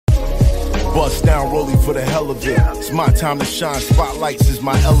Bust down rolling for the hell of it. It's my time to shine, spotlights is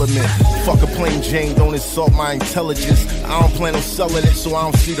my element. Fuck a plain Jane, don't insult my intelligence. I don't plan on selling it, so I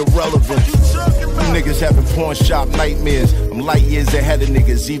don't see the relevance. You niggas having pawn shop nightmares. I'm light years ahead of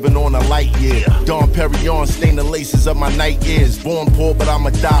niggas, even on a light year. Dom Perignon stain the laces of my night ears. Born poor, but I'ma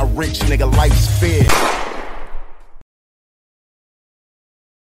die rich, nigga, life's fair.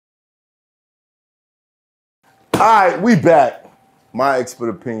 All right, we back. My expert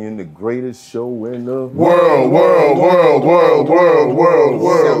opinion, the greatest show in the world.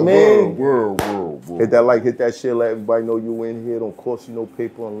 Hit that like, hit that shit, let everybody know you in here. Don't cost you no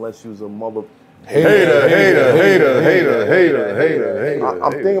paper unless you's a mother. Hater.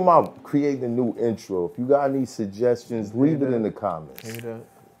 I'm thinking about creating a new intro. If you got any suggestions, leave it in the comments.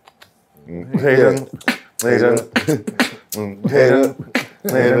 Hater.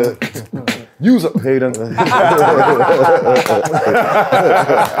 Use up, hater.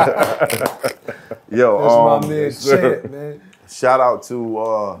 Yo, that's my man, Chant, man. Shout out to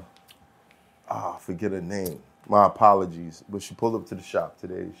I forget her name. My apologies, but she pulled up to the shop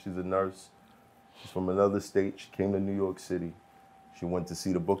today. She's a nurse. She's from another state. She came to New York City. She went to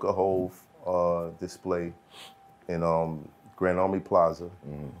see the Book of Hove display in Grand Army Plaza,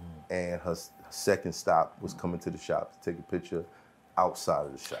 and her second stop was coming to the shop to take a picture outside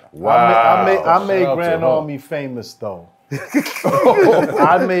of the shop. Wow. I made Grand Army famous though.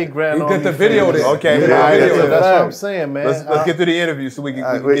 I made Grand Army. Get the video there. Okay, that's what I'm saying, man. Let's get to the interview so we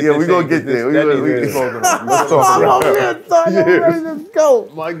can. We're gonna get there. Let's talk about it. Let's go.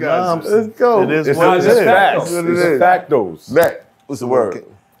 My God, let's go. It is It's what it is. facts. It's factos. Matt, what's the word?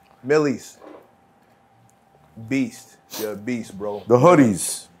 Millie's. Beast. You're a beast, bro. The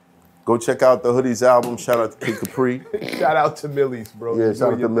Hoodies. Go check out the Hoodies album. Shout out to Kid Capri. Shout out to Millie's, bro. Yeah,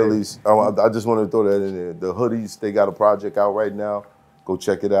 shout out to Millie's. I just wanted to throw that in there. The Hoodies, they got a project out right now. Go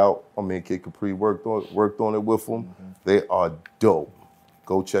check it out. I mean, Kid Capri worked on it with them. They are dope.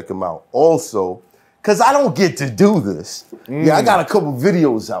 Go check them out. Also, because I don't get to do this. Yeah, I got a couple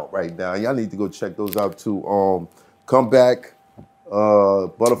videos out right now. Y'all need to go check those out too. Comeback,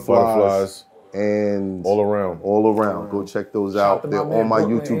 Butterflies. And all around. Go check those out. They're on my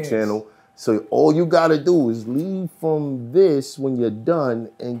YouTube channel. So all you gotta do is leave from this when you're done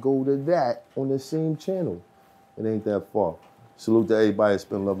and go to that on the same channel. It ain't that far. Salute to everybody that's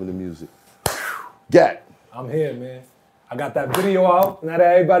been loving the music. Gat. I'm here, man. I got that video out. Now that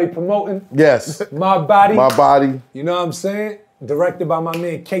everybody promoting. Yes. My Body. My Body. You know what I'm saying? Directed by my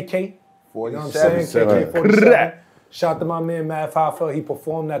man KK. You know what I'm 47. saying? KK 47. Shout out to my man Matt Hoffa. He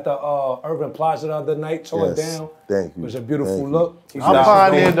performed at the Urban Plaza the other night, tore it down. Thank you. It was a beautiful look. I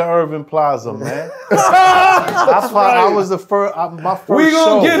pioneered the Urban Plaza, man. I was the first. My first we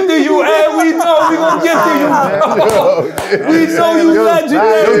gonna show. get to you, Ed. We know we gonna get to you. We know you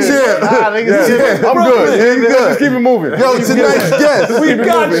legendary. I'm good. Let's keep it moving. Yo, tonight's guest. We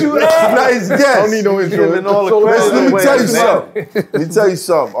got you, Ed. Tonight's guest. I don't need no intro. Let me tell you something. Let me tell you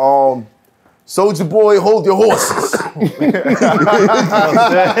something. Soulja Boy, hold your horses.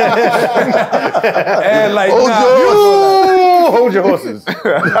 And like, hold your horses.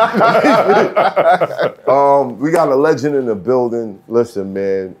 We got a legend in the building. Listen,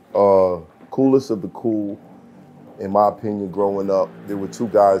 man, coolest of the cool. In my opinion, growing up, there were two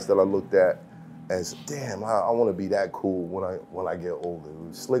guys that I looked at as, damn, I want to be that cool when I get older. It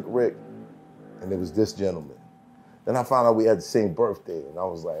was Slick Rick, and there was this gentleman. Then I found out we had the same birthday, and I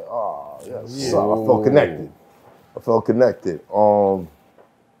was like, oh, yes. So I felt connected.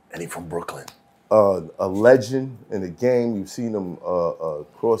 And he from Brooklyn. A legend in the game. You've seen him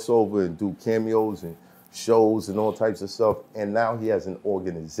crossover and do cameos and shows and all types of stuff. And now he has an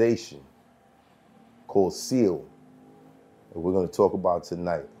organization called SEAL that we're going to talk about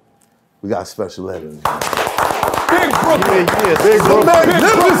tonight. We got a special editor. Big Brooklyn. Big Brooklyn.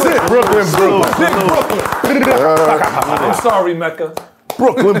 Brooklyn. Big Brooklyn. I'm sorry, Mecca.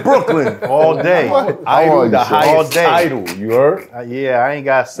 Brooklyn. All day. Idol, the highest day. idol. You heard? Yeah, I ain't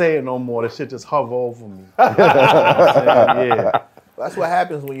gotta say it no more. The shit just hover over me. Yeah. That's what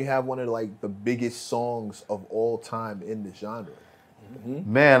happens when you have one of like the biggest songs of all time in the genre.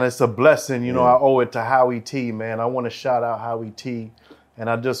 Man, it's a blessing. You know, I owe it to Howie T, man. I want to shout out Howie T. And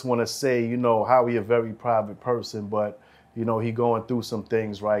I just want to say, you know, Howie a very private person, but, you know, he going through some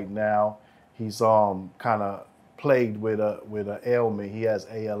things right now. He's kind of plagued with a ailment. He has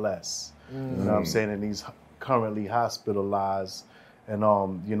ALS. You know what I'm saying? And he's currently hospitalized. And,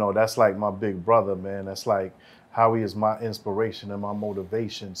 you know, that's like my big brother, man. That's like Howie is my inspiration and my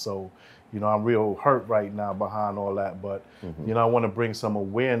motivation. So, you know, I'm real hurt right now behind all that. But, you know, I want to bring some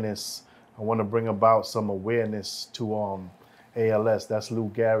awareness. I want to bring about some awareness to ALS. That's Lou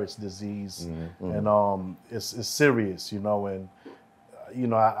Gehrig's disease, and it's serious, you know. And you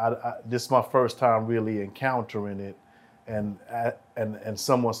know, I this is my first time really encountering it, and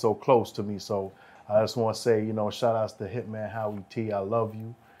someone so close to me. So I just want to say, you know, shout outs to Hitman Howie T. I love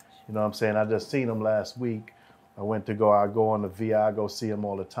you. You know what I'm saying? I just seen him last week. I go on the VI, I go see him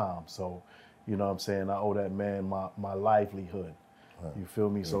all the time. So, you know what I'm saying? I owe that man my livelihood. You feel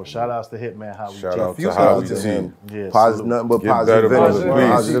me? So shout outs to Hitman Howie T. Shout out to Shout Howie out to T. him. Yeah, Positive, nothing but Get positive better, energy. brother.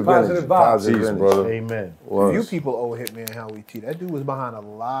 Positive Positive energy. vibes. Positive Peace, energy. brother. Amen. Few people owe Hitman Howie T. That dude was behind a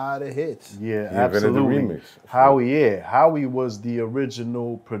lot of hits. Yeah, invented the absolutely. remix. Howie was the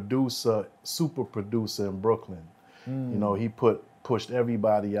original producer, super producer in Brooklyn. You know, he pushed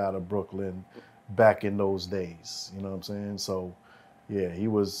everybody out of Brooklyn back in those days. You know what I'm saying? So, yeah, he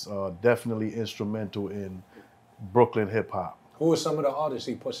was definitely instrumental in Brooklyn hip hop. Who were some of the artists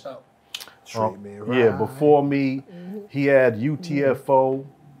he pushed out? Straight Man Ride. Yeah, before me, he had UTFO,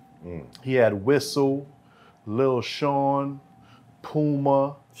 he had Whistle, Lil Sean,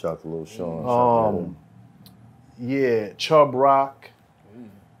 Puma, Shout out to Lil Sean. Shout out to him. yeah, Chubb Rock.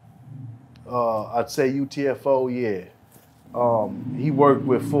 I'd say UTFO, yeah. He worked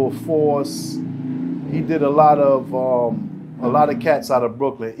with Full Force. He did a lot of cats out of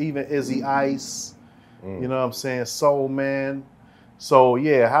Brooklyn, even Izzy Ice. You know what I'm saying? Soul Man. So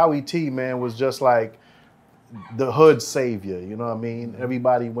yeah, Howie T, man, was just like the hood savior. You know what I mean?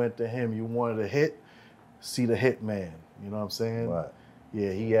 Everybody went to him. You wanted a hit, see the hit man. You know what I'm saying? Right.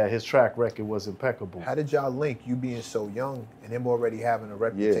 Yeah, his track record was impeccable. How did y'all link, you being so young and him already having a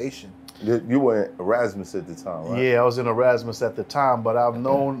reputation? You were in Erasmus at the time, right? Yeah, I was in Erasmus at the time, but I've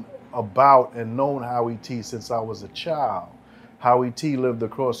known about and known Howie T since I was a child. Howie T lived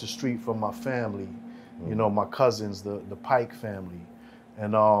across the street from my family, you know, my cousins, the Pike family.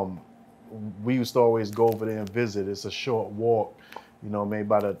 And we used to always go over there and visit. It's a short walk, you know, maybe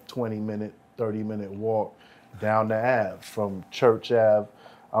about a 20-minute, 30-minute walk down the Ave from Church Ave.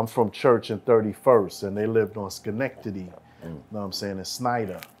 I'm from Church and 31st, and they lived on Schenectady, you know what I'm saying, in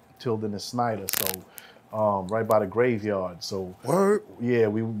Snyder, Tilden and Snyder, so right by the graveyard. So yeah,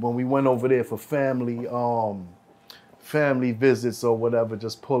 when we went over there for family visits or whatever,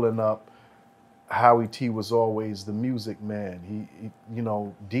 just pulling up, Howie T was always the music man. He you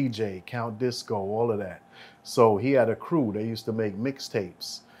know, DJ, Count Disco, all of that. So he had a crew. They used to make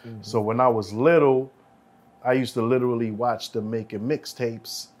mixtapes. So when I was little, I used to literally watch them making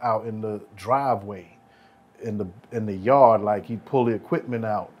mixtapes out in the driveway, in the yard. Like he'd pull the equipment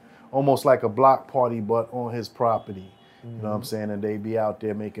out, almost like a block party, but on his property. You know what I'm saying? And they'd be out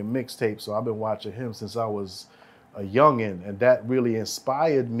there making mixtapes. So I've been watching him since I was a youngin', and that really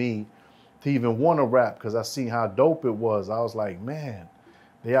inspired me to even want to rap, because I seen how dope it was. I was like, man,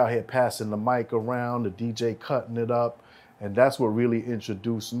 they out here passing the mic around, the DJ cutting it up, and that's what really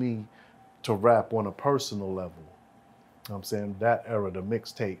introduced me to rap on a personal level. You know what I'm saying? That era, the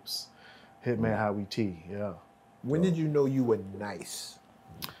mixtapes, Hitman Howie T, yeah. When did you know you were nice?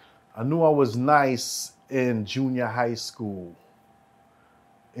 I knew I was nice in junior high school.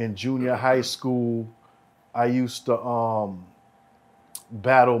 In junior high school, I used to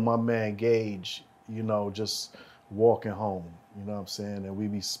battle my man Gage, you know, just walking home, you know what I'm saying? And we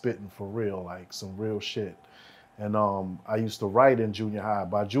be spitting for real, like some real shit. And I used to write in junior high.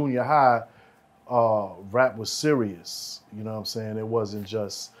 By junior high, rap was serious, you know what I'm saying? It wasn't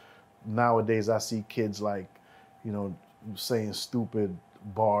just, nowadays I see kids like, you know, saying stupid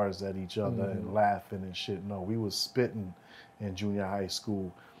bars at each other and laughing and shit. No, we was spitting in junior high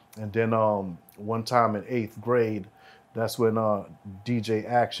school. And then one time in 8th grade, that's when DJ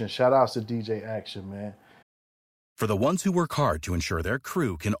Action, shout outs to DJ Action, man. For the ones who work hard to ensure their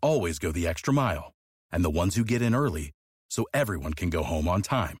crew can always go the extra mile, and the ones who get in early so everyone can go home on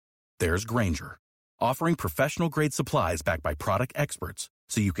time, there's Grainger, offering professional-grade supplies backed by product experts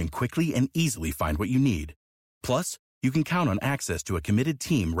so you can quickly and easily find what you need. Plus, you can count on access to a committed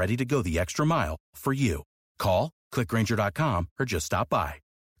team ready to go the extra mile for you. Call, click Grainger.com, or just stop by.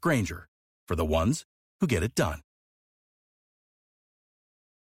 Grainger, for the ones who get it done.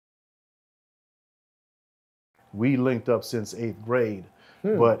 We linked up since 8th grade,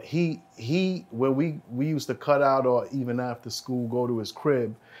 but he when we used to cut out, or even after school, go to his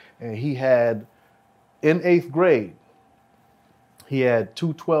crib, and he had, in 8th grade, he had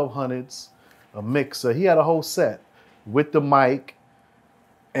two 1200s, a mixer, he had a whole set with the mic,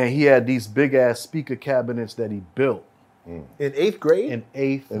 and he had these big ass speaker cabinets that he built. In 8th grade? In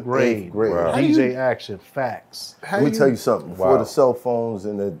 8th grade. Wow. DJ Action, facts. Let me tell you something. Before the cell phones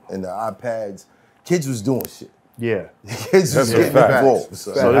and the iPads, kids was doing shit. Yeah. It's just getting involved.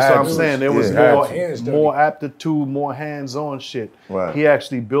 So that's what I'm saying. There was more hands dirty. more aptitude, more hands-on shit. Right. He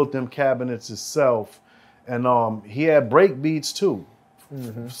actually built them cabinets himself, and he had break beats too.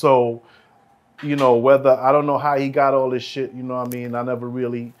 So, you know, whether I don't know how he got all this shit. You know what I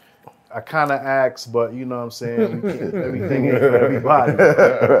mean? I kind of asked, but you know what I'm saying. Everything ain't for everybody.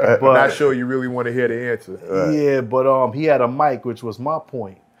 But Not sure you really want to hear the answer. yeah, but he had a mic, which was my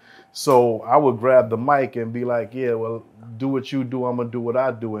point. So I would grab the mic and be like, yeah, well, do what you do, I'm gonna do what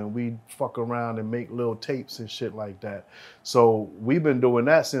I do. And we fuck around and make little tapes and shit like that. So we've been doing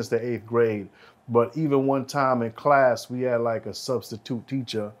that since the 8th grade. But even one time in class, we had like a substitute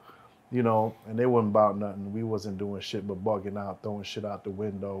teacher, you know, and they wasn't about nothing. We wasn't doing shit but bugging out, throwing shit out the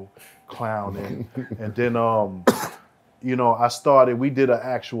window, clowning. And then, you know, we did an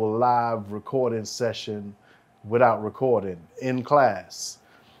actual live recording session without recording in class.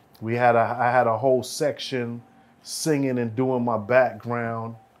 I had a whole section singing and doing my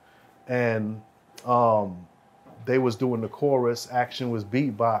background, and they was doing the chorus, Action was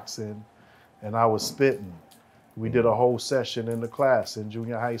beatboxing, and I was spitting. We did a whole session in the class in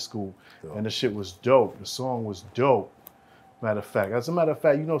junior high school, and the shit was dope. The song was dope. As a matter of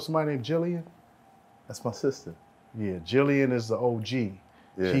fact, you know somebody named Jillian? That's my sister. Yeah, Jillian is the OG.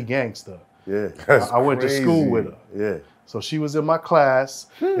 Yeah. She gangster. Yeah. I went to school with her. Yeah. So she was in my class,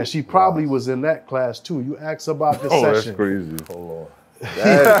 and she probably was in that class too. You asked about the That's session. crazy. Hold on.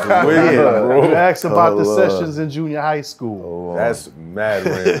 That's weird, Yeah, bro. you asked about the Hold on. sessions in junior high school. Hold on. That's mad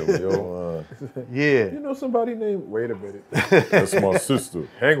random, yo. Yeah, You know somebody named? Wait a minute. That's my sister.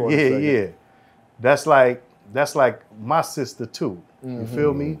 Hang on a yeah, second. yeah. That's like my sister too. You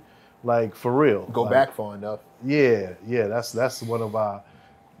feel me? Like for real. Go Like, back far enough. Yeah, yeah. That's one of our,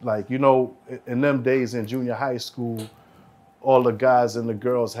 like, you know, in them days in junior high school, all the guys and the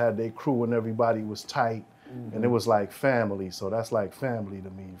girls had their crew and everybody was tight, and it was like family. So that's like family to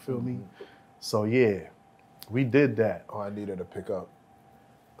me. You feel me? So yeah, we did that. Oh, I need her to pick up.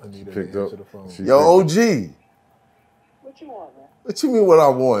 I need her Picked to up. answer the phone. She Yo, OG. What you want, man? What you mean what I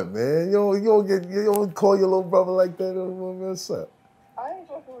want, man? You don't call your little brother like that? What's up? I ain't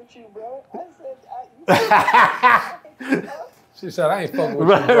fucking with you, bro. I said, She said, I ain't fucking with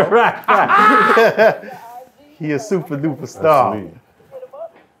you, bro. Right. He a super duper star. me. hit him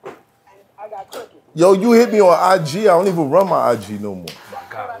up. I got cooking. Yo, you hit me on IG. I don't even run my IG no more.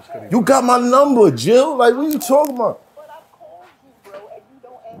 You got my number, Jill. Like, what you talking about? But I called you, bro, and you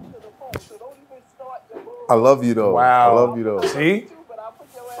don't answer the phone. So don't even start the bull. I love you though. Wow. I love you though. See? But I'll put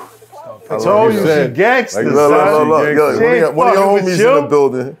your ass in the closet. I love told you, you said. she gangster, Like, son. Look. She Yo, ain't one of your fucking with homies you. in the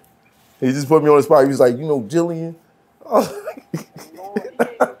building. He just put me on the spot. He was like, you know, Jillian. Lord, he ain't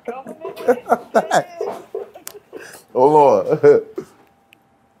the government. Hold on.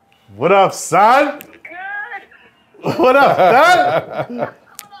 What up, son? Good. What up, son?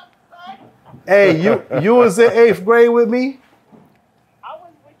 Hey, you was in 8th grade with me? I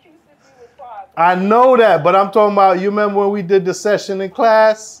was with you since you was 5. I know that, but I'm talking about, you remember when we did the session in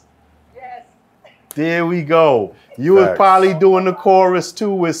class? Yes. There we go. You was Facts. probably doing the chorus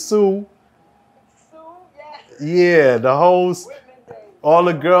too with Sue. Sue, yes. Yeah, the whole, Whitman Day. all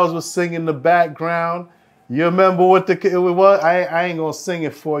the girls were singing the background. You remember what it was? I ain't gonna sing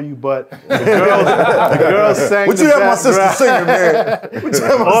it for you, but the girls sang What the you have my background. sister singing, man? What you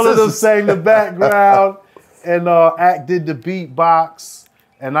have my All of them sister sang the background, and Act did the beatbox,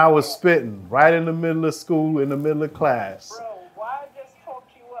 and I was spitting right in the middle of school, in the middle of class. Bro, why I just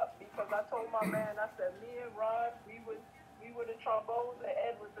talked you up? Because I told my man, I said, me and Ron, we were the trombones, and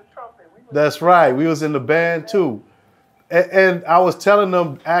Ed was the trumpet. We was That's right. We was in the band too, and I was telling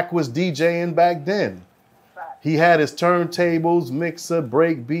them Act was DJing back then. He had his turntables, mixer,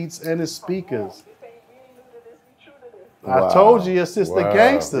 break beats, and his speakers. This ain't, we ain't new to this, we true to this. Wow. I told you your sister Wow.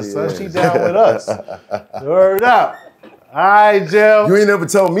 gangster, son. Yeah. She down with us. Word up. All right, Jill. You ain't never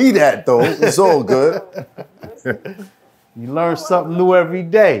tell me that though. It's all good. You learn something new every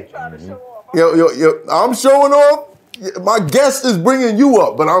day. Trying to show off. Yo, I'm showing off. My guest is bringing you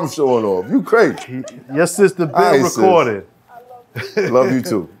up, but I'm showing off. You crazy. Your sister been Aye, sis. recorded. Love you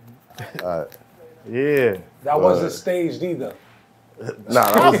too. Yeah. That wasn't staged either.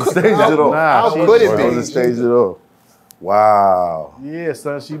 Nah, that wasn't staged at all. Nah, How she- could it That be? wasn't staged at all. Wow. Yeah,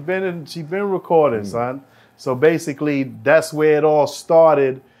 son. She been recording, son. So basically, that's where it all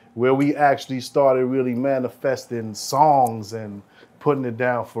started, where we actually started really manifesting songs and putting it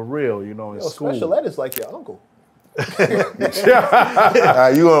down for real, you know, in Yo, school. Special Ed is like your uncle. You going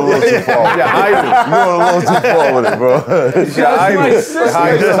a little too far. You going a little too far with it, bro. You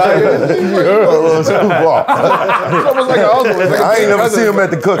going a little too far. It's almost like an uncle. It's like I ain't never seen him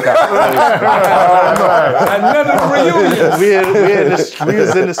at the cookout. Another reunion. We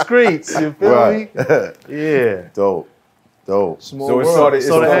was in the streets. You feel me? Yeah. Dope. So it started.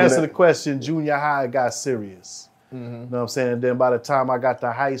 So to answer the question, junior high got serious. You know what I'm saying? And then by the time I got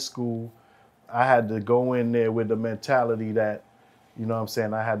to high school, I had to go in there with the mentality that, you know what I'm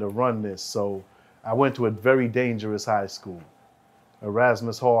saying, I had to run this. So I went to a very dangerous high school,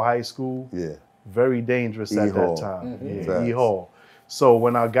 Erasmus Hall High School. Yeah. Very dangerous at E-Hall. that time. Facts. Yeah, E-Hall. So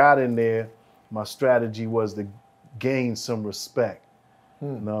when I got in there, my strategy was to gain some respect. You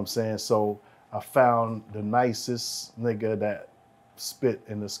know what I'm saying? So I found the nicest nigga that spit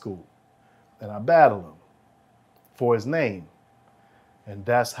in the school. And I battled him for his name. And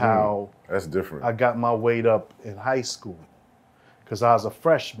that's how That's different. I got my weight up in high school. Because I was a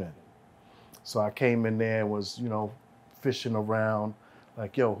freshman. So I came in there and was, you know, fishing around.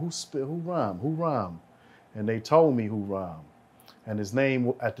 Like, yo, who rhymed? And they told me who rhymed. And his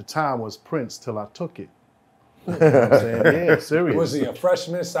name at the time was Prince till I took it. You know what I'm saying? Yeah, serious. Was he a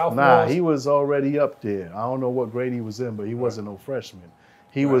freshman, sophomore? Nah, he was already up there. I don't know what grade he was in, but he wasn't no freshman.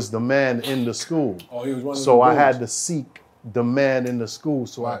 He was the man in the school. Oh, he was one of So the I dudes. had to seek the man in the school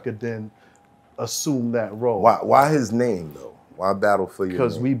so I could then assume that role. Why his name though? Why battle for your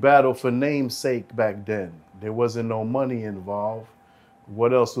Because name? we battled for namesake back then. There wasn't no money involved.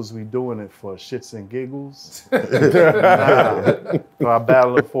 What else was we doing it for? Shits and giggles? Nah. So I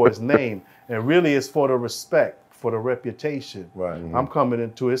battled for his name. And really it's for the respect, for the reputation. Right. I'm coming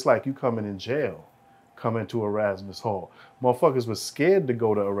into it's like you coming in jail, coming to Erasmus Hall. Motherfuckers was scared to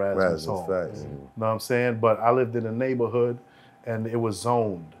go to Erasmus Hall. Facts. Know what I'm saying? But I lived in a neighborhood and it was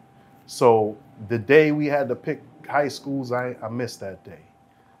zoned. So the day we had to pick high schools, I missed that day.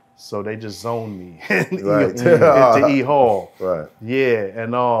 So they just zoned me into E Hall. Right. Yeah,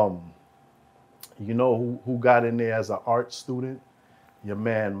 and you know who got in there as an art student? Your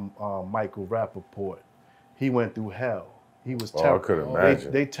man Michael Rappaport. He went through hell. He was I could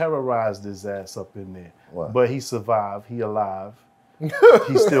imagine. They terrorized his ass up in there. Wow. But he survived. He alive. He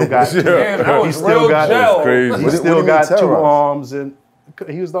still got Damn, that he was still real got gel. crazy. he What do still you mean got two terrorized? arms and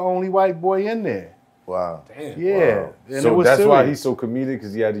he was the only white boy in there. Wow. Damn. Yeah. And it So was that's why serious. he's so comedic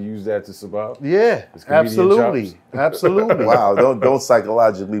because he had to use that to survive. Yeah, His comedian absolutely. chops. Absolutely. Wow. Don't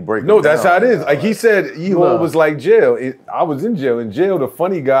psychologically break No, it that's down. how it is. Like he said, E-Hall Look. was like jail. I was in jail. In jail, the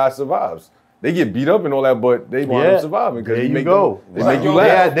funny guy survives. They get beat up and all that, but they wind Yeah. up surviving because There you go. They make you Yo, laugh.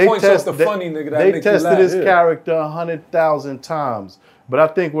 yeah, They points test off the funny nigga that They make you tested laugh. his Yeah. character 100,000 times. But I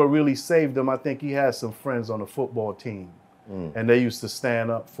think what really saved him, I think he had some friends on the football team. And they used to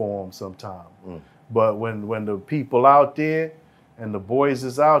stand up for him sometime. But when the people out there and the boys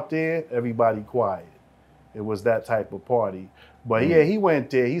is out there, everybody quiet. It was that type of party. But yeah, he went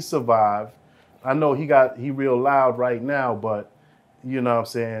there, he survived. I know he real loud right now, but you know what I'm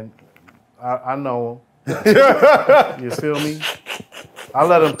saying? I know him. You feel me? I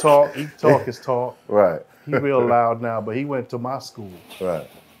let him talk. He talk his talk. Right. He real loud now, but he went to my school. Right.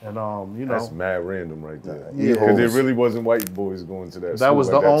 And you know, That's mad random right there. Yeah. Because it really wasn't white boys going to that. that school was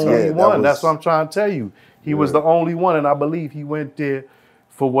at the that only time. Yeah, that one. was- That's what I'm trying to tell you. He was the only one, and I believe he went there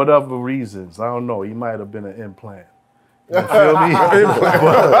for whatever reasons. I don't know. He might have been an implant. You feel me?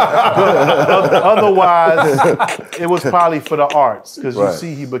 but otherwise, it was probably for the arts because you Right.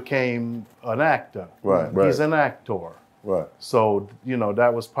 see, he became an actor. Right. He's an actor. Right. So, you know,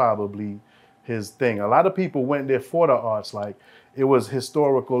 that was probably his thing. A lot of people went there for the arts. Like, it was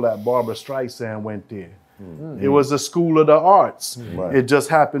historical that Barbara Streisand went there. It was a school of the arts. Right. It just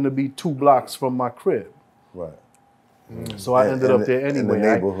happened to be 2 blocks from my crib. Right. So I And- ended and up there in the anyway.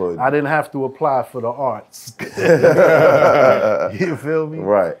 neighborhood. I didn't have to apply for the arts. You feel me?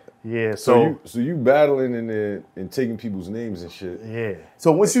 Right. Yeah, So you battling and taking people's names and shit. yeah.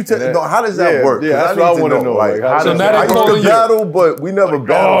 So once you take, that- no, how does that yeah, work? 'Cause yeah, that's I what I need wanna to know, Like, like, how how does does now that- they I used calling to you- battle, but we never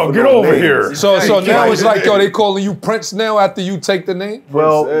battled. for get no over names. here. So now it's like, yo, they calling you Prince now after you take the name?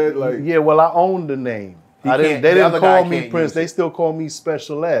 Well, Ed, like- yeah, well, I owned the name. can't- They the didn't other guy call me can't Prince. use They it. still call me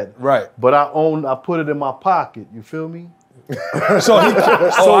Special Ed. Right. But I put it in my pocket. You feel me? So he, So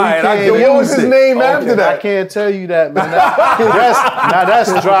all right, I can't get What was use his it. name after I that? can't tell you that, man.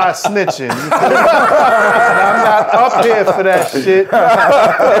 That's dry snitching. You feel me? I'm not up here for that shit.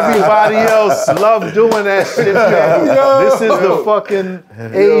 Everybody else love doing that shit. Man. This is the fucking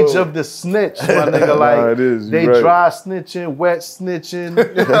age of the snitch, my nigga. Like Nah, it is. You they right. dry snitching, wet snitching,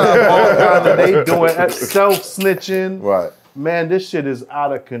 all kind of, they doing self snitching. Right. Man, this shit is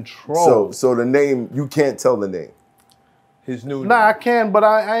out of control. So the name, you can't tell the name. His new Nah, I can, but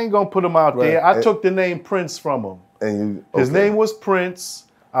I ain't gonna put him out Right. there. I took the name Prince from him. And you, His okay. name was Prince.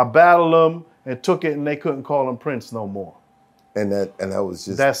 I battled him and took it, and they couldn't call him Prince no more. and that was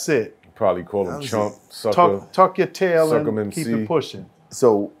just That's it. Probably call him was chump, sucker. Tuck your tail Suck 'em and keep MC. it pushing.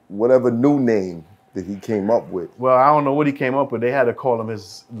 so whatever new name that he came up with. Well, I don't know what he came up with. They had to call him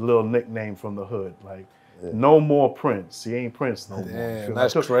his little nickname from the hood, like no more Prince. He ain't Prince no more. You Damn, feel me?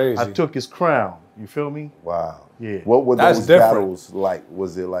 that's I took, crazy. I took his crown. You feel me? Wow. Yeah. What were That's those different. battles like?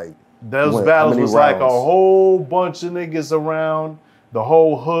 Was it like Those how battles many was like a rounds? whole bunch of niggas around, the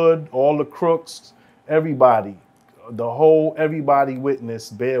whole hood, all the crooks, everybody. Everybody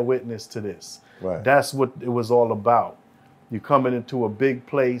bear witness to this. Right. That's what it was all about. You coming into a big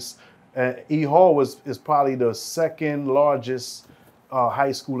place. E Hall is probably the second largest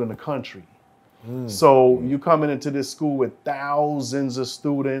high school in the country. So you coming into this school with thousands of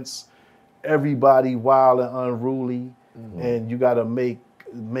students, everybody wild and unruly, and you got to make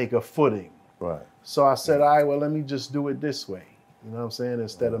a footing. right? So I said, all right, well, let me just do it this way. You know what I'm saying?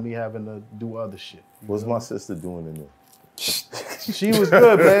 Instead of me having to do other shit. What's my sister doing in there? She was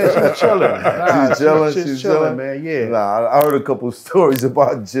good, man. She was chilling. Nah, She's chilling. She's She's chilling, chilling, man. Yeah. Nah, I heard a couple stories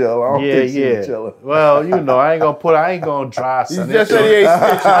about Jill. I don't Yeah, think she yeah. was chilling. Well, you know, I ain't gonna dry You snitch. just said he ain't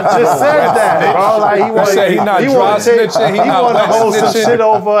snitching. I just said that, bro. Like he wanted, said he not dry wanted to take- snitching, he he not wanted to wet hold some snitching. shit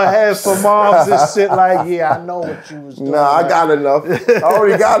over her head for moms and shit. Like, yeah, I know what you was doing. Nah, I got enough. I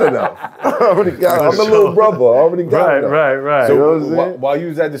already got enough. I'm the little brother. I already got enough. Right. You know So what I'm saying? while you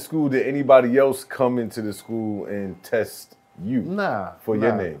was at the school, did anybody else come into the school and test you? Nah. For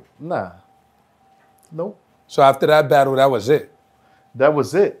your name? Nah. Nope. So after that battle, that was it. That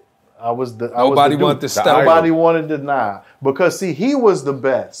was it. Nobody wanted to step up. Nobody wanted to deny. Because see, he was the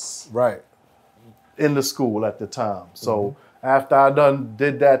best Right. in the school at the time. So after I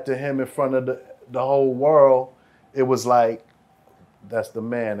did that to him in front of the whole world, it was like, that's the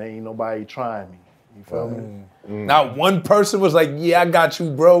man. Ain't nobody trying me. You feel me? Not one person was like, "Yeah, I got you,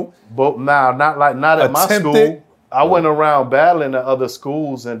 bro." But now, not at my Attempted? school. I went around battling at other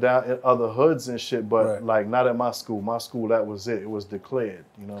schools and down in other hoods and shit, but Right. like not at my school. My school, that was it. It was declared.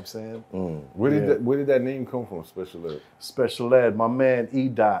 You know what I'm saying? Where did that name come from? Special ed. Special ed. My man E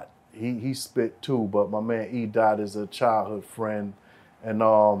Dot, he spit too, but my man E Dot is a childhood friend, and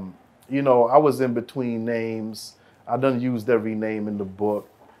you know, I was in between names. I done used every name in the book,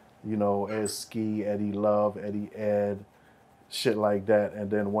 you know, Ed Ski, Eddie Love, Eddie Ed, shit like that. And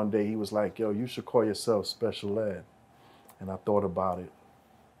then one day he was like, "Yo, you should call yourself Special Ed," and I thought about it.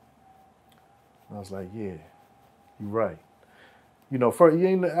 And I was like, "Yeah, you're right." You know, I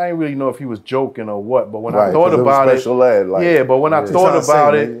ain't really know if he was joking or what, but when I Right, thought 'cause it was about special ed, like- yeah, but when I thought It's not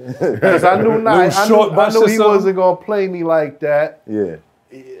about saying it, because I knew short bus or he something? wasn't gonna play me like that. Yeah.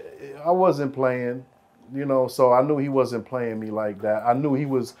 I wasn't playing, you know, so I knew he wasn't playing me like that. I knew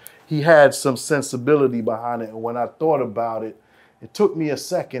he had some sensibility behind it. And when I thought about it, it took me a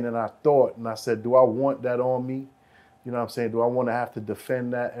second and I thought, and I said, do I want that on me? You know what I'm saying? Do I want to have to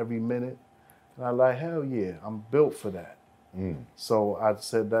defend that every minute? And I'm like, hell yeah, I'm built for that. So I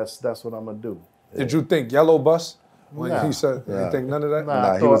said, that's what I'm gonna do. Did you think Yellow Bus when Nah. he said? You think none of that? Nah. Nah,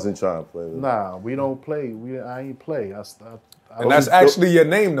 I he thought- wasn't trying to play with it. Nah, we don't play. I ain't play. And that's actually your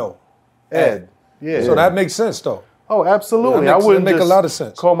name, though. Ed. Yeah. So that makes sense, though. Oh, absolutely. That makes- I wouldn't make a just lot of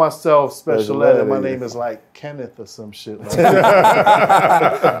sense. call myself Special Special Ed Ed, and my yeah. name is like Kenneth or some shit like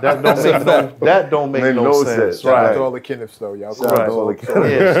that. that don't make no sense. Shout out Right. to all the Kenneths though, y'all. Shout out to all the Yeah,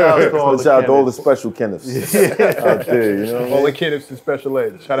 Kenneths. shout out to all the Shout out to all the Kenneths. special Kenneths out there, you know what I All mean? the Kenneths and special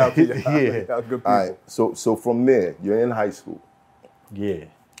ed. Shout out to y'all. Yeah. Y'all good people. All right, so from there, you're in high school. Yeah,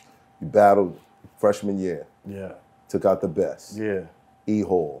 You battled freshman year, yeah, took out the best. yeah, E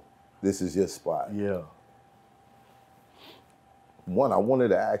Hall, this is your spot. yeah. One, I wanted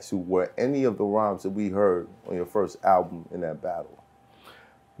to ask you, were any of the rhymes that we heard on your first album in that battle?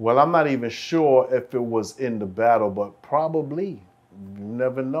 Well, I'm not even sure if it was in the battle, but probably. You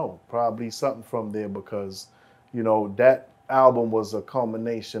never know. Probably something from there because, you know, that album was a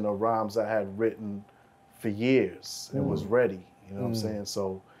culmination of rhymes I had written for years. It was ready. You know what I'm saying?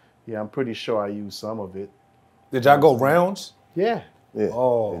 So, yeah, I'm pretty sure I used some of it. Did y'all go rounds? Yeah. Yeah.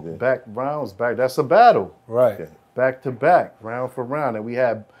 Oh. they did. Back rounds back. That's a battle. Right. Back to back, round for round. And we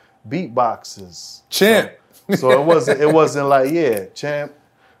had beatboxes. Champ. So it wasn't like, yeah, Champ,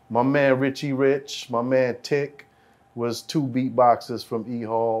 my man Richie Rich, my man Tick was two beatboxers from E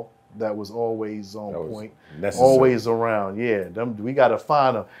Hall that was always on That was point. necessary. Always around. Yeah. We gotta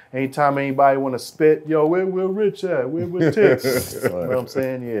find them. Anytime anybody wanna spit, yo, where Rich at? Where Tick? You know what I'm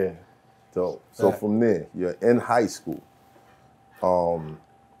saying? Yeah. So from there, you're in high school.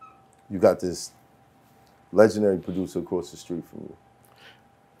 You got this legendary producer across the street from you?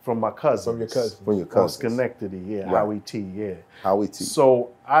 From my cousin. From your cousin. From your On cousins. Schenectady, yeah, Right. Howie T, yeah. Howie T.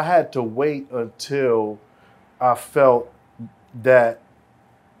 So I had to wait until I felt that,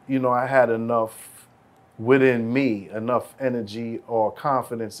 you know, I had enough within me, enough energy or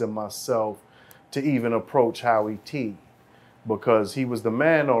confidence in myself to even approach Howie T, because he was the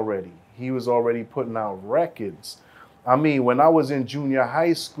man already. He was already putting out records. I mean, when I was in junior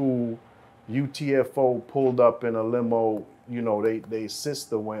high school, UTFO pulled up in a limo. You know, they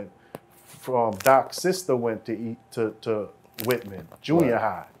sister went from Doc's sister went to Whitman Junior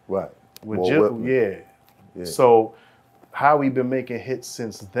High. Right. With Walt Jill, Whitman. yeah. So Howie been making hits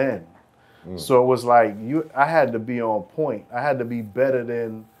since then. So it was like I had to be on point. I had to be better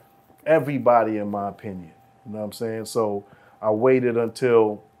than everybody, in my opinion. You know what I'm saying? So I waited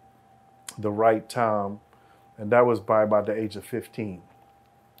until the right time, and that was by about the age of 15.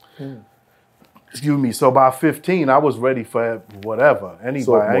 Excuse me. So by 15, I was ready for whatever. Anybody.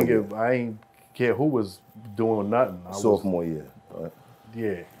 Sophomore I ain't care who was doing nothing. I was, Sophomore year. Right.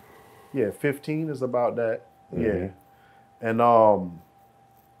 yeah, 15 is about that. Yeah, and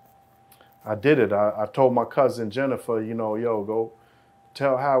I did it. I told my cousin Jennifer, you know, yo, go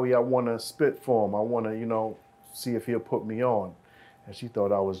tell Howie I want to spit for him. I want to, you know, see if he'll put me on. And she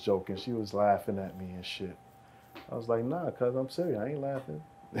thought I was joking. She was laughing at me and shit. I was like, nah, cuz I'm serious. I ain't laughing.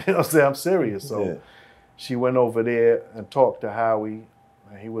 You know what I'm saying? I'm serious. So she went over there and talked to Howie.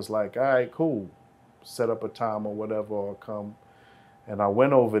 And he was like, all right, cool. Set up a time or whatever, or come. And I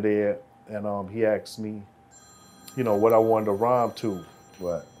went over there, and he asked me, you know, what I wanted to rhyme to.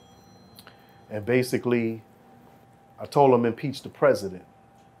 Right. And basically, I told him impeach the president.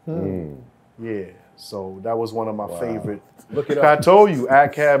 Yeah, so that was one of my favorite. Look it I up. told you,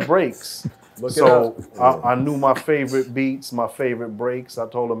 Ack had breaks. Look it So up. I knew my favorite beats, my favorite breaks. I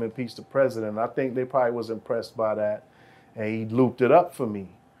told him impeach the president. I think they probably was impressed by that. And he looped it up for me.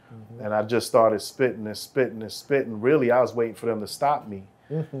 And I just started spitting and spitting and spitting. Really, I was waiting for them to stop me.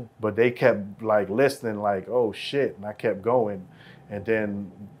 But they kept like listening, like, oh shit. And I kept going. And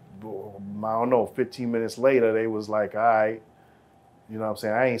then, I don't know, 15 minutes later, they was like, all right. You know what I'm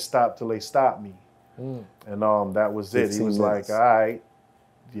saying? I ain't stopped till they stopped me. And that was it. He 15 was minutes. like, all right.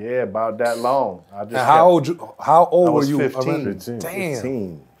 Yeah, about that long. I just And how old I were was you? 15. 15. Damn.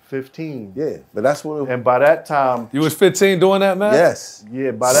 15. 15. Yeah, but that's what it And by that time, You was 15 doing that, man? Yes.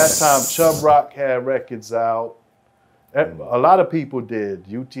 yeah, by that time, Chubb Rock had records out. A lot of people did.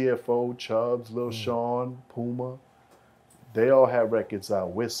 UTFO, Chubbs, Lil Sean, Puma. They all had records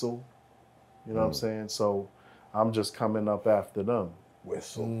out. Whistle. You know what I'm saying? So I'm just coming up after them.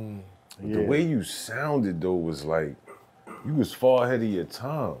 Whistle. Yeah. The way you sounded though was like you was far ahead of your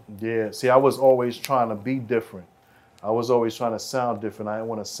time. Yeah, see, I was always trying to be different. I was always trying to sound different. I didn't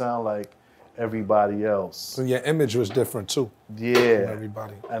want to sound like everybody else. So your image was different too. Yeah.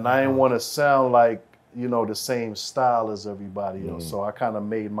 Everybody. And I didn't want to sound like, you know, the same style as everybody else. So I kind of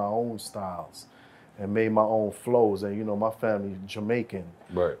made my own styles and made my own flows. And, you know, my family Jamaican.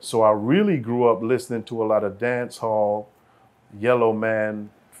 Right. So I really grew up listening to a lot of dance hall, Yellow Man,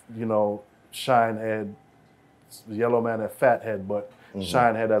 you know, Shinehead, Yellow Man and Fathead, but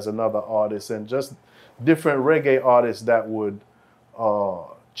Shinehead as another artist, and just different reggae artists that would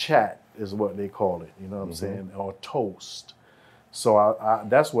chat is what they call it, you know what I'm saying, or toast. So I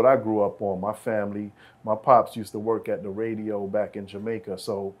that's what I grew up on. My family, my pops used to work at the radio back in Jamaica,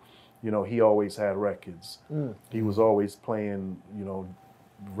 so, you know, he always had records. He was always playing, you know,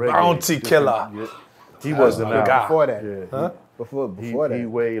 reggae. Bounty different- Killer. yeah. He wasn't my out. guy. Before that. Yeah, Before he that.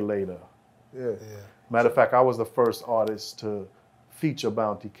 way later. Yeah. Matter of fact, I was the first artist to feature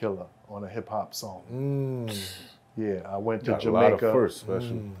Bounty Killer on a hip hop song. Yeah, I went to Got a lot of Jamaica. first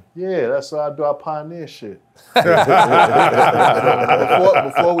special. Yeah, that's what I do. I pioneer shit.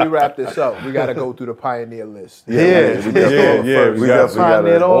 Before we wrap this up, we got to go through the pioneer list. We definitely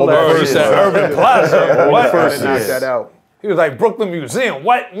Pioneered got all that First shit. at Urban Plaza. What? Gotta knock that out. He was like Brooklyn Museum.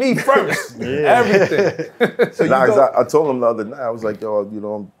 What? Me first. Everything. So you Nah, 'cause go, I told him the other night, I was like, yo, you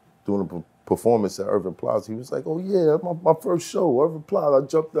know, I'm doing a performance at Urban Plaza. He was like, oh yeah, my first show, Urban Plaza. I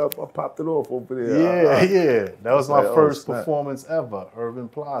jumped up, I popped it off over there. Yeah. That was my Like, oh, first snap. performance ever, Urban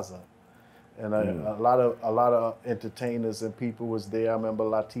Plaza. And a lot of entertainers and people was there. I remember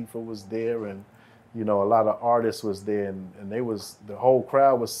Latifah was there, and, you know, a lot of artists was there, and the whole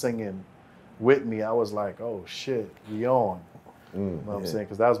crowd was singing with me. I was like, oh shit, we on. You know what I'm saying?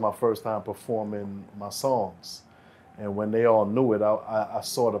 Because that was my first time performing my songs. And when they all knew it, I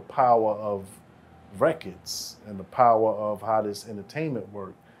saw the power of records and the power of how this entertainment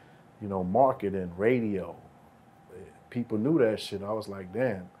worked. You know, marketing, radio. People knew that shit. I was like,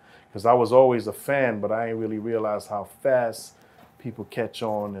 damn. because I was always a fan, but I ain't really realized how fast people catch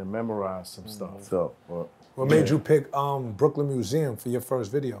on and memorize some stuff. So, What made you pick Brooklyn Museum for your first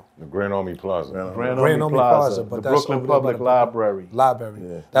video? The Grand Army Plaza. Grand Army Plaza, but the that's Brooklyn over there by Public the Library.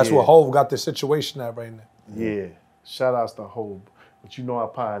 Library. That's where Hov got the situation at right now. Yeah, shout outs to Hov. But you know I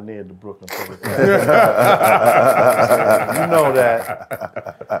pioneered the Brooklyn Public Library. You know that.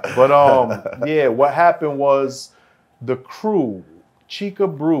 But yeah, what happened was the crew, Chica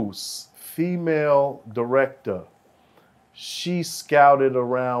Bruce, female director, she scouted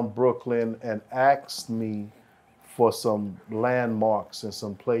around Brooklyn and asked me for some landmarks and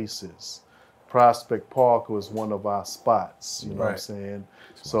some places. Prospect Park was one of our spots, you know what I'm saying?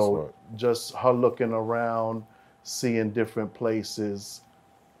 So just her looking around, seeing different places,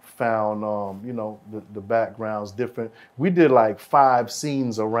 found, you know, the backgrounds different. We did like 5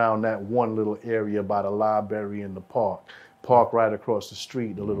 scenes around that one little area by the library and the park. Park right across the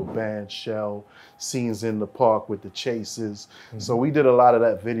street, the little band shell, scenes in the park with the chases. So we did a lot of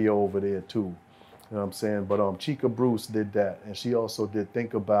that video over there too. You know what I'm saying? But Chica Bruce did that. And she also did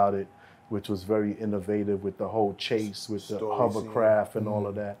Think About It, which was very innovative with the whole chase, with the hovercraft and all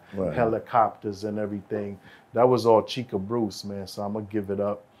of that, helicopters and everything. That was all Chica Bruce, man. So I'm going to give it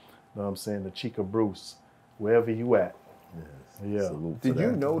up. You know what I'm saying? To Chica Bruce, wherever you at. Yeah. Did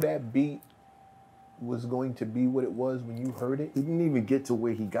you know that beat was going to be what it was when you heard it? He didn't even get to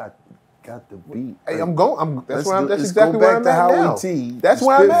where he got the beat. Hey, that's exactly go where back I'm to at Howie now. T. That's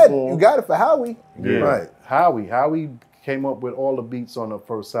where I'm at. You got it for Howie. Yeah. Right. Howie came up with all the beats on the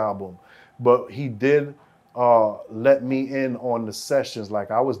first album, but he did let me in on the sessions. Like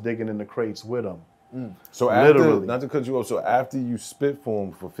I was digging in the crates with him. So after, Literally. not to cut you off, so after you spit for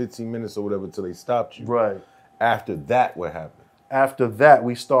them for 15 minutes or whatever till they stopped you, Right. after that, what happened? After that,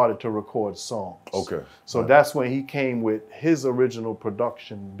 we started to record songs. Okay. So that's when he came with his original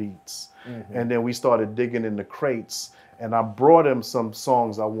production beats. And then we started digging in the crates. And I brought him some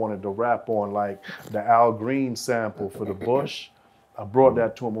songs I wanted to rap on, like the Al Green sample for The Bush. I brought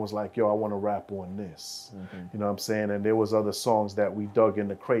that to him and was like, yo, I want to rap on this. You know what I'm saying? And there was other songs that we dug in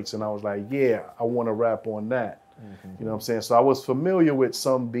the crates. And I was like, yeah, I want to rap on that. You know what I'm saying? So I was familiar with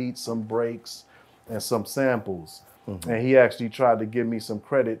some beats, some breaks, and some samples. And he actually tried to give me some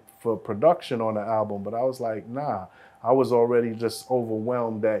credit for production on the album, but I was like, nah. I was already just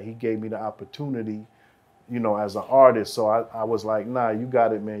overwhelmed that he gave me the opportunity, you know, as an artist. So I was like, nah, you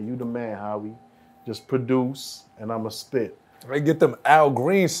got it, man. You the man, Howie. Just produce, and I'ma spit. They get them Al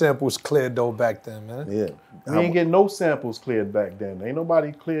Green samples cleared though back then, man. Yeah. We ain't get no samples cleared back then. Ain't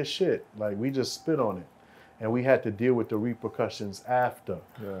nobody clear shit. Like, we just spit on it. And we had to deal with the repercussions after.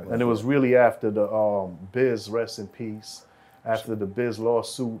 And it was really after the Biz, rest in peace, after the Biz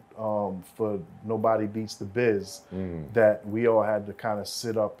lawsuit for Nobody Beats the Biz, that we all had to kind of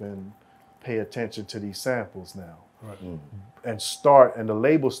sit up and pay attention to these samples now. And the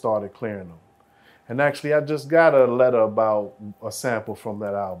label started clearing them. And actually, I just got a letter about a sample from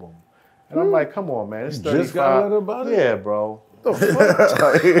that album. And I'm like, come on, man, it's 35. Just got a letter about it? Yeah, bro.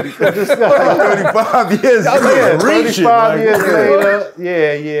 35 years Yeah, ago. 35 years later.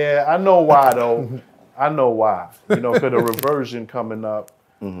 Yeah. I know why, though. I know why. You know, because the reversion coming up,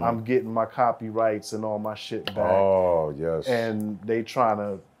 I'm getting my copyrights and all my shit back. Oh, yes. And they trying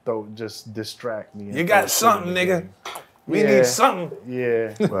to just distract me. You got something, nigga. We need something.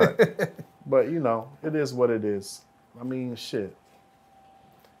 Yeah. Right. But, you know, it is what it is. I mean, shit.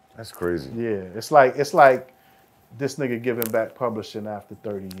 That's crazy. Yeah. It's like this nigga giving back publishing after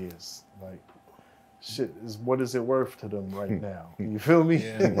 30 years. Like, shit, what is it worth to them right now? You feel me?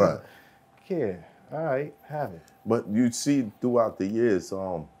 Right. Yeah. All right, have it. But you see throughout the years,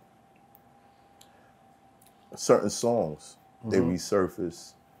 certain songs, they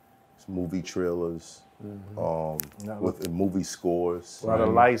resurface, movie trailers, with movie scores. A lot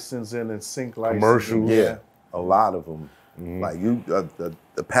of licensing and sync licensing. Commercials. Yeah, a lot of them. Like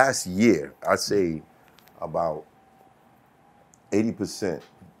the past year, I'd say about 80%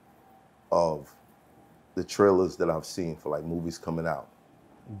 of the trailers that I've seen for like movies coming out,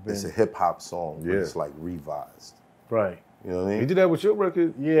 it's a hip hop song, but it's like revised. Right. You know what I mean? You did that with your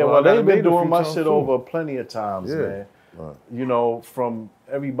record? Yeah, well, they've been doing my shit over plenty of times, man. Right. You know, from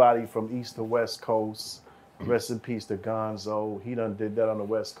everybody from East to West Coast. Rest in peace to Gonzo. He done did that on the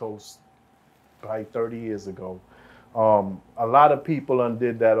West Coast probably 30 years ago. A lot of people done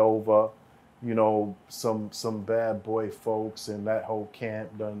did that over, you know, some bad boy folks and that whole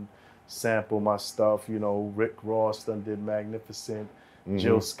camp done sample my stuff. You know, Rick Ross done did Magnificent.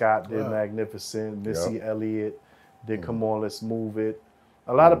 Jill Scott did Magnificent. Missy Elliott Come On, Let's Move It.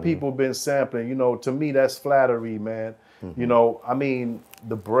 A lot of people been sampling. You know, to me, that's flattery, man. You know, I mean,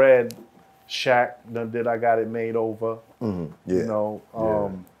 the bread shack that I got it made over. Yeah. You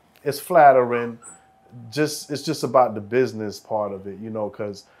know, it's flattering. It's just about the business part of it, you know,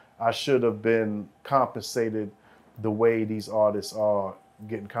 because I should have been compensated the way these artists are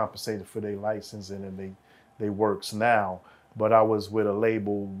getting compensated for their licensing and they works now. But I was with a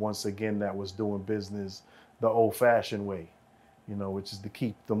label once again that was doing business the old-fashioned way, you know, which is to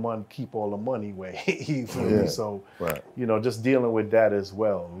keep all the money way. You feel me? So, you know, just dealing with that as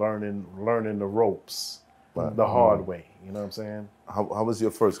well, learning the ropes the hard way. You know what I'm saying? How was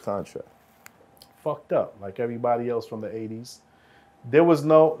your first contract? Fucked up, like everybody else from the 80s. There was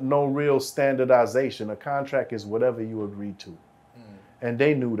no real standardization. A contract is whatever you agree to. And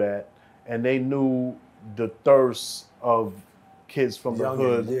they knew that. And they knew the thirst of kids from the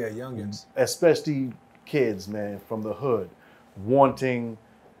hood. Yeah, youngins. Especially kids, man, from the hood, wanting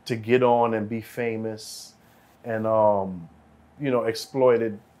to get on and be famous and, you know,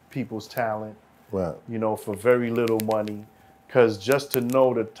 exploited people's talent, you know, for very little money. Because just to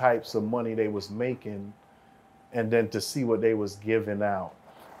know the types of money they was making and then to see what they was giving out.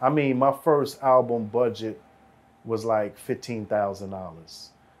 I mean, my first album budget was like $15,000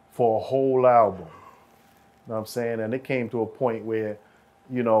 for a whole album. You know what I'm saying? And it came to a point where,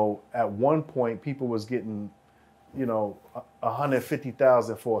 you know, at one point people was getting, you know,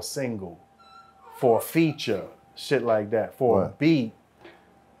 $150,000 for a single, for a feature, shit like that, for a beat,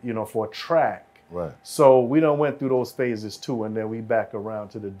 you know, for a track. So we done went through those phases too, and then we back around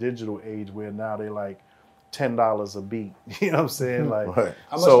to the digital age where now they like $10 a beat. You know what I'm saying? Like,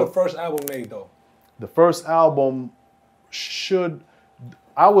 how much the first album made though? The first album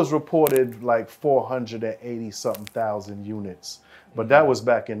I was reported like 480 something thousand units, but that was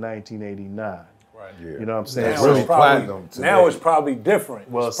back in 1989. Right. You know what I'm saying? Now, it's, probably, now it's probably different.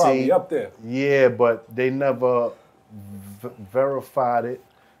 Well, it's probably see, up there. Yeah, but they never verified it.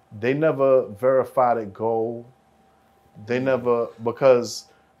 They never verified it gold. They never, because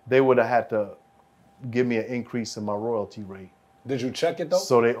they would have had to give me an increase in my royalty rate. Did you check it though?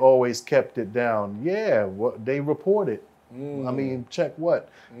 So they always kept it down. Yeah, they reported. I mean, check what?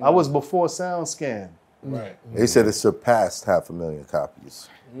 I was before SoundScan. Right. They said it surpassed 500,000 copies.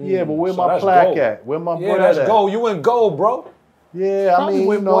 Yeah, but where So my that's plaque gold. at? Where my Yeah, bread that's at? gold. You in gold, bro. Yeah, I mean,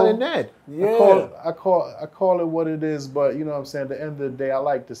 way you more know, than that. Yeah. I call it what it is, but you know what I'm saying? At the end of the day, I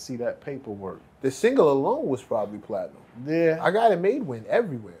like to see that paperwork. The single alone was probably platinum. Yeah. I Got It Made went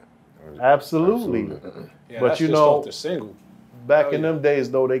everywhere. Absolutely. Yeah, But that's you just know, off the single. back in them days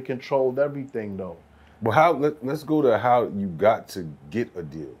though, they controlled everything though. Well, let's go to how you got to get a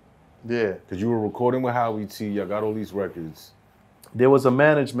deal. Yeah. Because you were recording with Howie T, y'all got all these records. There was a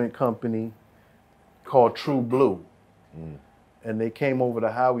management company called True Blue. And they came over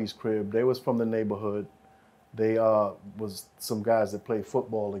to Howie's crib. They was from the neighborhood. They was some guys that played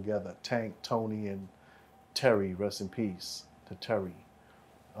football together. Tank, Tony, and Terry, rest in peace to Terry.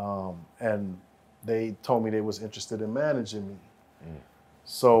 And they told me they was interested in managing me.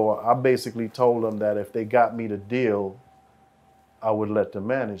 So I basically told them that if they got me the deal, I would let them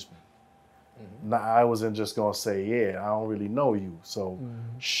manage me. Now, I wasn't just gonna say, yeah, I don't really know you. So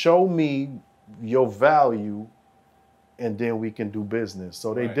show me your value and then we can do business.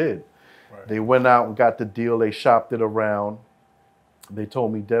 So they did. They went out and got the deal. They shopped it around. They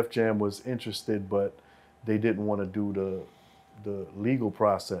told me Def Jam was interested, but they didn't want to do the legal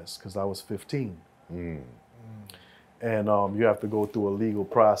process because I was 15. And you have to go through a legal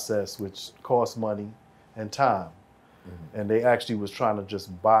process, which costs money and time. And they actually was trying to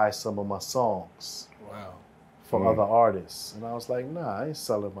just buy some of my songs from other artists. And I was like, nah, I ain't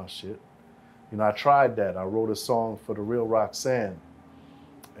selling my shit. You know, I tried that. I wrote a song for The Real Roxanne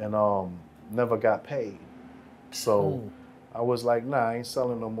and never got paid. So I was like, nah, I ain't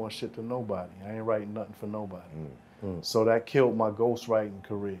selling no more shit to nobody. I ain't writing nothing for nobody. So that killed my ghostwriting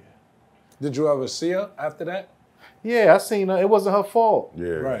career. Did you ever see her after that? Yeah, I seen her. It wasn't her fault. Yeah,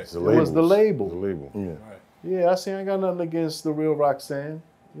 Right. it's the It was the label. The label. Yeah. Yeah, I ain't got nothing against The Real Roxanne.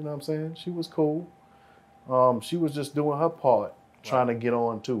 You know what I'm saying? She was cool. She was just doing her part, trying to get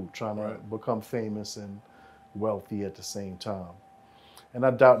on too, trying to become famous and wealthy at the same time. And I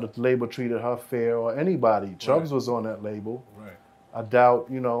doubt that the label treated her fair or anybody. Chubbs was on that label. Right. I doubt,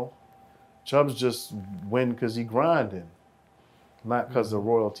 you know, Chubbs just win because he grinding, not because of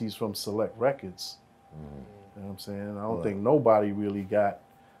royalties from Select Records. You know what I'm saying? I don't think nobody really got,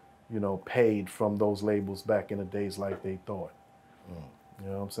 you know, paid from those labels back in the days like they thought. You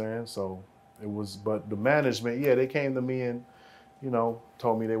know what I'm saying? So it was, but the management, yeah, they came to me and, you know,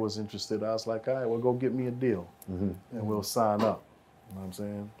 told me they was interested. I was like, all right, well, go get me a deal and we'll sign up. You know what I'm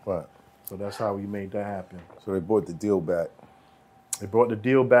saying? Right. So that's how we made that happen. So they brought the deal back. They brought the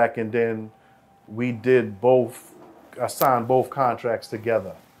deal back, and then we did both. I signed both contracts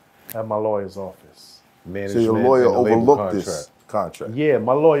together at my lawyer's office. So your lawyer overlooked this contract. Yeah,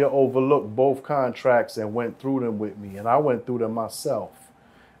 my lawyer overlooked both contracts and went through them with me, and I went through them myself.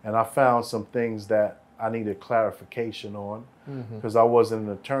 And I found some things that I needed clarification on because I wasn't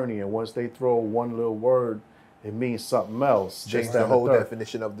an attorney. And once they throw one little word, it means something else. Change Just the that whole third.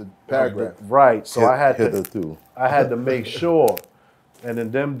 definition of the paragraph. Right. So I had Hitherto. I had to make sure. And in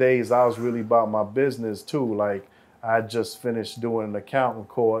them days, I was really about my business too. Like I had just finished doing an accounting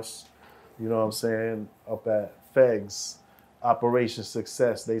course, you know what I'm saying, up at FEGS, Operation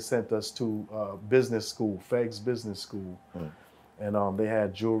Success. They sent us to business school, FEGS Business School. And they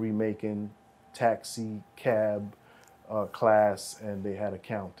had jewelry making, taxi, cab class, and they had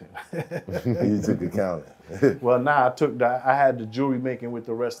accounting. You took accounting. Well, I had the jewelry making with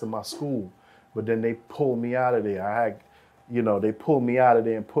the rest of my school, but then they pulled me out of there. They pulled me out of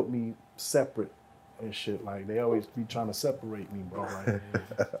there and put me separate and shit. Like they always be trying to separate me, bro. Like,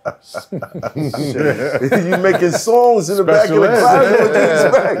 You making songs in the back of the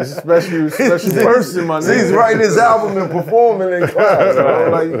class? What you expect? Special person, my nigga. He's writing his album and performing in class. Bro.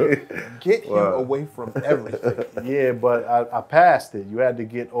 Like, Get him away from everything. yeah, but I passed it. You had to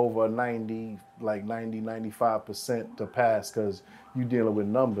get over 90, 95% to pass because you're dealing with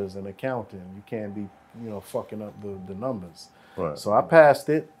numbers and accounting. You can't be, fucking up the numbers. Right. So I passed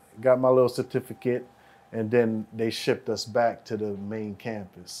it, got my little certificate, and then they shipped us back to the main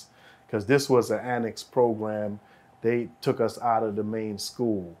campus because this was an annex program. They took us out of the main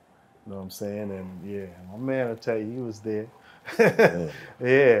school. You know what I'm saying? And yeah, my man, I tell you, he was there.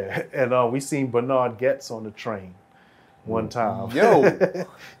 Yeah. And we seen Bernard Getz on the train one time. Yo.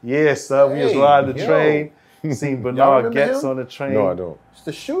 Yeah, son. We was riding the train. Seen Bernard remember Getz him? on the train. No, I don't. It's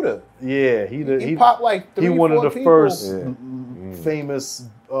the shooter. Yeah, He popped like 3 he or one of 4 the people. first famous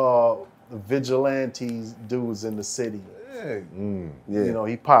vigilantes dudes in the city. Yeah.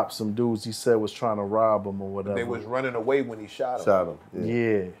 He popped some dudes he said was trying to rob him or whatever. They was running away when he shot him. shot him.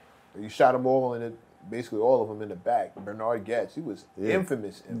 Yeah. He shot them all basically all of them in the back. Bernard Getz, he was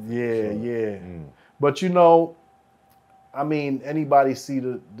infamous. Yeah. But I mean, anybody see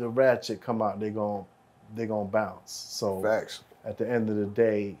the ratchet come out, they gonna bounce. So Facts. at the end of the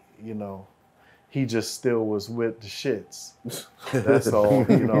day, he just still was with the shits. That's all,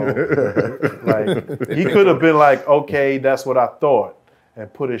 Like he could have been like, okay, that's what I thought,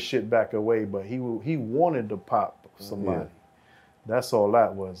 and put his shit back away. But he wanted to pop somebody. That's all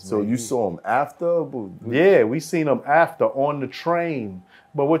that was. So man. you saw him after? Yeah, we seen him after on the train.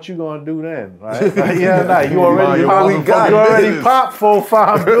 But what you gonna do then, right? You already popped 4 or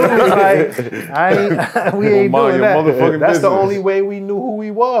 5 dudes. Like, we ain't doing that. That's the only way we knew who he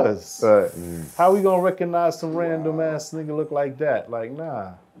was. Right. How we gonna recognize some random ass nigga look like that? Like,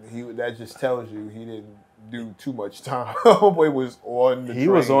 nah. That just tells you he didn't do too much time. Homeboy was on the train. He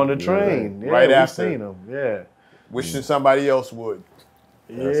was on the train. Yeah, right we after. seen him. Yeah. Wishing somebody else would.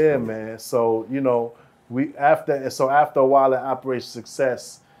 Yeah, man. So, after a while at Operation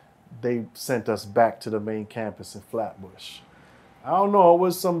Success, they sent us back to the main campus in Flatbush. I don't know, it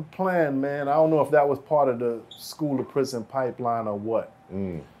was some plan, man. I don't know if that was part of the school to prison pipeline or what.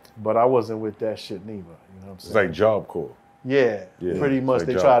 But I wasn't with that shit neither. You know what I'm saying? It's like Job Corps. Yeah, pretty much. like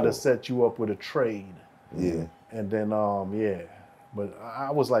They Job tried to Corps. set you up with a trade. Yeah. And then, But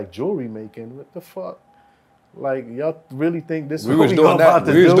I was like, jewelry making, what the fuck? Like, y'all really think this is We what was doing about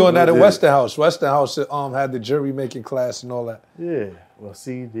that. to We was do? doing that at Westinghouse. Westinghouse had the jury making class and all that. Yeah. Well,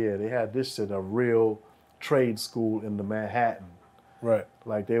 see, they had this shit, a real trade school in the Manhattan. Right.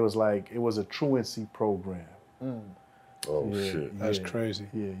 Like, it was a truancy program. Oh, shit. That's crazy.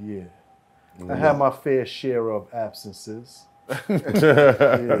 Yeah. I had my fair share of absences.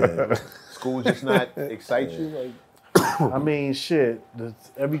 School just not excite you? Like, I mean, shit,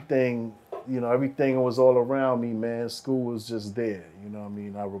 everything was all around me, man. School was just there, you know what I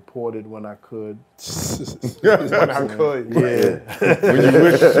mean? I reported when I could. when I could. Yeah. When you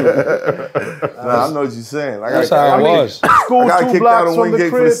wish to. Nah, I know what you're saying. That's how it was. School I got 2 kicked out blocks of from the Wingate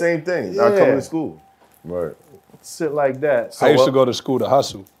for the crib. same thing. Yeah. I come to school. Right. Shit like that. So, I used to go to school to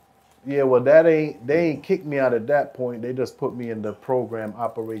hustle. yeah, well, they ain't kicked me out at that point. They just put me in the program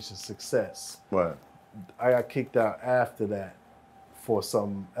Operation Success. Right. I got kicked out after that for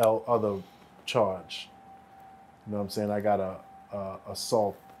some other charge. You know what I'm saying? I got a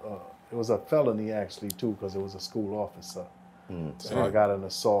assault. It was a felony actually too, because it was a school officer. So I got an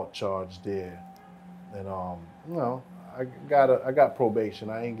assault charge there, and I got probation.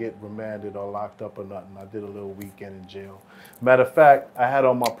 I ain't get remanded or locked up or nothing. I did a little weekend in jail. Matter of fact, I had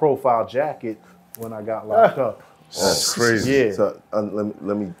on my profile jacket when I got locked up. That's crazy. Yeah. So,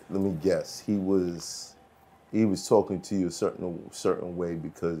 let me guess. He was talking to you a certain way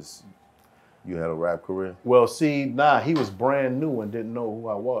because you had a rap career. Well, see, he was brand new and didn't know who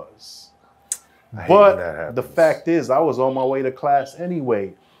I was. I hate when that But happens. the fact is, I was on my way to class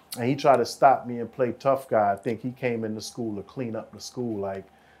anyway, and he tried to stop me and play tough guy. I think he came into school to clean up the school, like,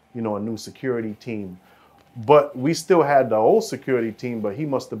 a new security team. But we still had the old security team, but he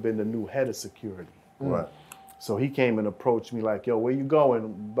must have been the new head of security. Right. So he came and approached me like, yo, where you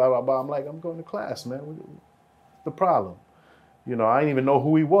going? Blah, blah, blah. I'm like, I'm going to class, man. What's the problem? I didn't even know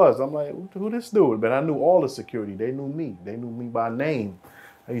who he was. I'm like, who this dude? But I knew all the security. They knew me. They knew me by name.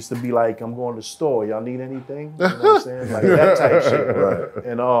 I used to be like, I'm going to the store. Y'all need anything? You know what I'm saying? Like that type shit. Right.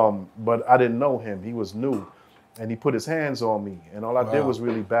 And but I didn't know him. He was new. And he put his hands on me. And all I did was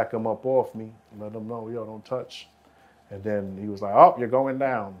really back him up off me, let him know, yo, don't touch. And then he was like, oh, you're going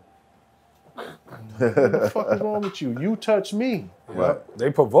down. What the fuck is wrong with you? You touch me. Right.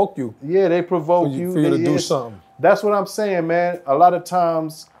 They provoke you. Yeah, they provoke you. For you to do It's- something. That's what I'm saying, man. A lot of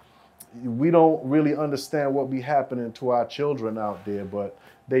times we don't really understand what be happening to our children out there, but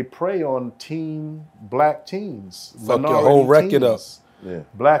they prey on black teens. Fuck your minority whole record up. teens, Yeah.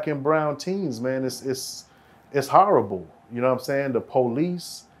 Black and brown teens, man. It's horrible. You know what I'm saying? The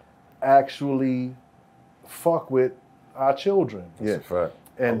police actually fuck with our children. Yeah. Fact.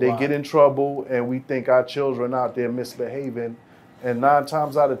 And they get in trouble, and we think our children out there misbehaving. And 9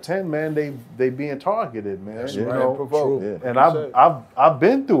 times out of 10, man, they being targeted, man. That's you right. know? Provoked. Yeah. And I've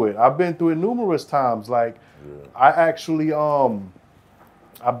been through it. I've been through it numerous times. Like, I actually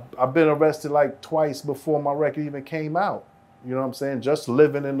I've been arrested like twice before my record even came out. You know what I'm saying? Just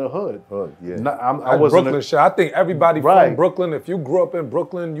living in the hood. Yeah. I That's wasn't Brooklyn shit. I think everybody Right. from Brooklyn, if you grew up in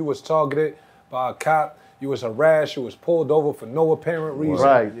Brooklyn, you was targeted by a cop, you was harassed, you was pulled over for no apparent reason.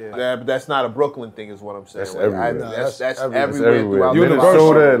 right. Yeah, but that's not a Brooklyn thing, is what I'm saying. That's Like, everywhere. that's That's everywhere, Everywhere. throughout the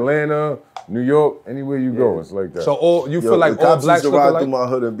Minnesota, country. Atlanta, New York, anywhere you go, it's like that. So you Yo, feel like the all cops blacks used to look ride alike? through my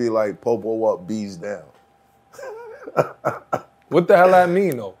hood and be like, "Popo up, bees down." What the hell that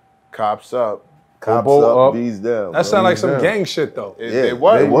mean though? Cops up. Cops Popo up, up. bees down. That bro. sound like some down. gang shit though. It, Yeah, it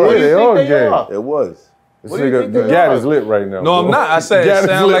was. they What were. do you They all think they gang. are? It was. This What do you nigga, think the they gat are? is lit right now. No, I'm bro. not. I said Gat it is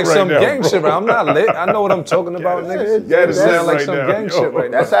sound lit like right some now, gang bro. shit, but I'm not lit. I know what I'm talking about, niggas. Gat is lit Sound like right some now, gang yo. shit right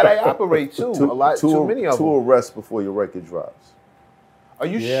now. That's how they operate too. A lot too many of two them. arrests before your record drops. Are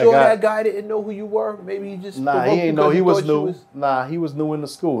you Yeah, I sure got- that guy didn't know who you were? Maybe he just Nah, provoked he you ain't know. 'cause He was thought you new. Nah, he was new in the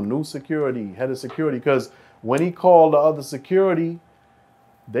school. New security, head of security. Because when he called the other security,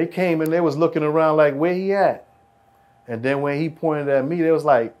 they came and they was looking around like, where he at? And then when he pointed at me, they was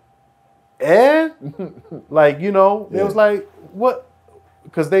like, Ed? Like, they was like, what?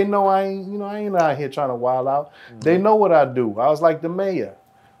 Because they know I ain't out here trying to wild out. They know what I do. I was like the mayor.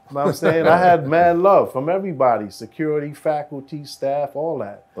 You know what I'm saying? I had mad love from everybody, security, faculty, staff, all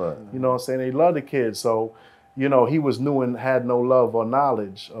that. Right. You know what I'm saying? They love the kid. So, he was new and had no love or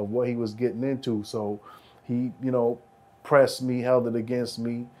knowledge of what he was getting into. So he, pressed me, held it against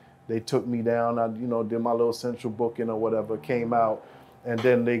me. They took me down. I, did my little central booking or whatever, came out. And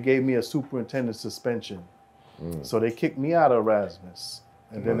then they gave me a superintendent suspension. So they kicked me out of Erasmus.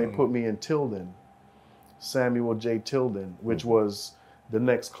 And then they put me in Tilden, Samuel J. Tilden, which was the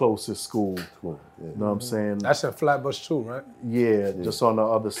next closest school. Cool. Yeah. You know what I'm saying? That's in Flatbush too, right? Yeah, just on the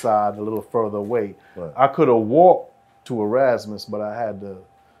other side, a little further away. Right. I could have walked to Erasmus, but I had to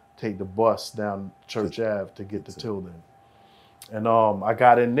take the bus down Church Ave to get to Tilden. And I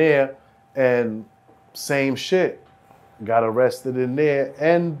got in there, and same shit. Got arrested in there,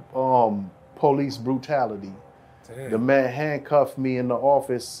 and police brutality. Damn. The man handcuffed me in the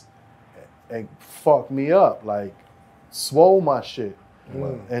office and fucked me up, like swole my shit.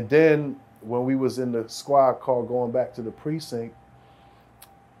 And then when we was in the squad car going back to the precinct,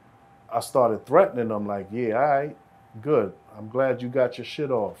 I started threatening them like, yeah, all right, good. I'm glad you got your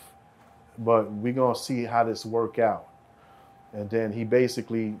shit off, but we gonna see how this work out. And then he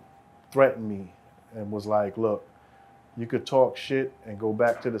basically threatened me and was like, look, you could talk shit and go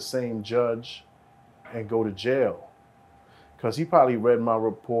back to the same judge and go to jail. Because he probably read my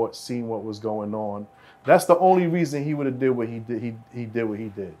report, seen what was going on. That's the only reason he would have did what he did. He did what he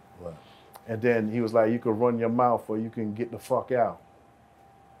did. Right. And then he was like, you can run your mouth or you can get the fuck out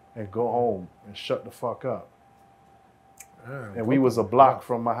and go home and shut the fuck up. Damn, And we was a block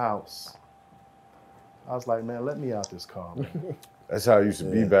from my house. I was like, man, let me out this car, man. That's how it used to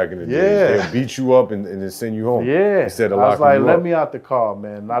be back in the Yeah. day. They'll beat you up and then send you home. Yeah. Instead of I was locking like, you let up. me out the car,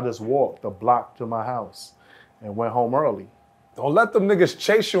 man. And I just walked a block to my house. and went home early. Don't let them niggas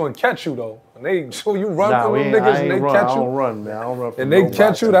chase you and catch you though. And they so you run Nah, from we them ain't- niggas I and they ain't run. catch I you. don't run, man. I don't run from And they nobody.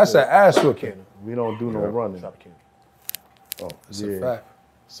 catch you, that's an ass whooping. We don't do no running. Oh, That's a fact.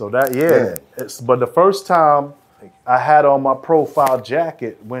 So that but the first time I had on my profile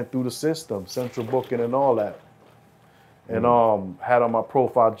jacket, went through the system, central booking and all that. And had on my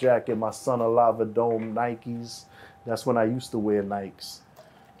profile jacket my Son of Lava Dome Nikes. That's when I used to wear Nikes.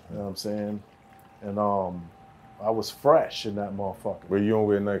 You know what I'm saying? And I was fresh in that motherfucker. But you don't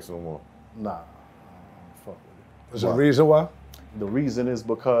wear Nikes no more. Nah, I don't fuck with it. There's a reason why? The reason is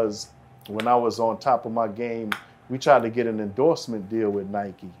because when I was on top of my game, we tried to get an endorsement deal with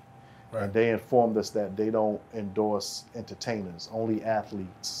Nike. Right. And they informed us that they don't endorse entertainers, only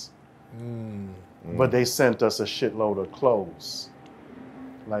athletes. But they sent us a shitload of clothes.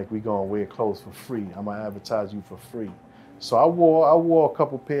 Like, we gonna wear clothes for free. I'm gonna advertise you for free. So I wore a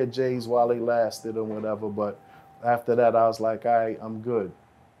couple pair of J's while they lasted or whatever, but after that I was like, all right, I'm good.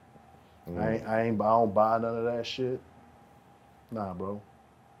 I don't buy none of that shit. Nah, bro.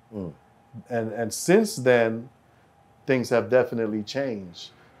 And since then, things have definitely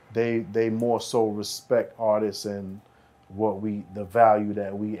changed. They more so respect artists and the value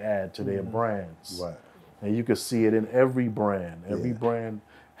that we add to their brands. Right. And you can see it in every brand. Every brand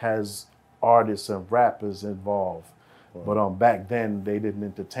has artists and rappers involved. But back then they didn't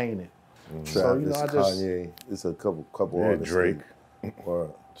entertain it. So Travis, Kanye, it's a couple artists. Drake.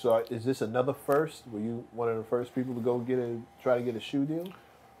 Or So is this another first? Were you one of the first people to go try to get a shoe deal?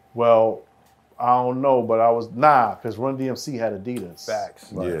 Well, I don't know, but because Run DMC had Adidas.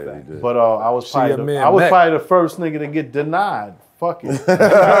 Facts. Yeah, they did. But I was See your probably man I was Mac. probably the first nigga to get denied. Fuck it.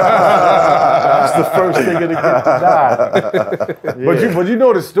 That's the first nigga to get denied. But you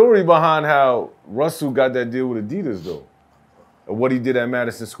know the story behind how Russell got that deal with Adidas though, and what he did at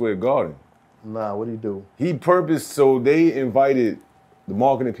Madison Square Garden. Nah, what'd he do? He purposed so they invited the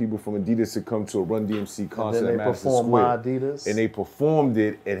marketing people from Adidas to come to a Run DMC concert then at they Madison performed Square. my Adidas? And they performed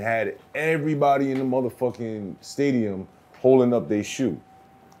it and had everybody in the motherfucking stadium holding up their shoe.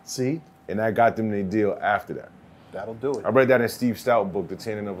 See? And that got them their deal after that. That'll do it. I read that in Steve Stout book, The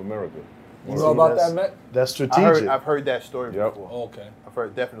Tanning of America. You know about that, Matt? That's strategic. I've heard that story Yep. before. Okay.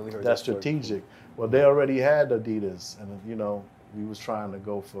 I've definitely heard That's that story. strategic. Well, they already had Adidas, and we was trying to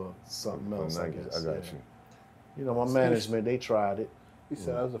go for something else. I Nike, guess. I got Yeah. you. My management, they tried it. He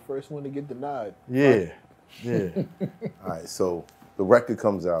said I was the first one to get denied. Yeah. all right, so the record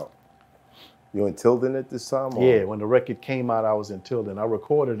comes out. You in Tilden at this time? Or? Yeah, when the record came out, I was in Tilden. I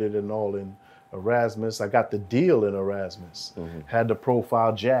recorded it and all in Erasmus. I got the deal in Erasmus. Had the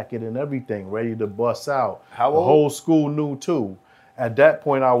profile jacket and everything ready to bust out. How The old? whole school knew too. At that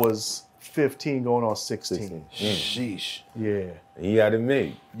point, I was 15 going on 16. Sheesh. Yeah. He had it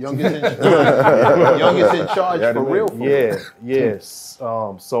made. Youngest in charge Yeah, for the real. man. For real. Yeah, yes.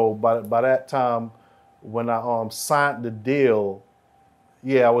 So by that time, when I signed the deal,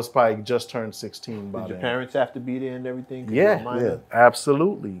 I was probably just turned 16 by Did your then. parents have to be there and everything? 'Cause you're a Yeah, minor?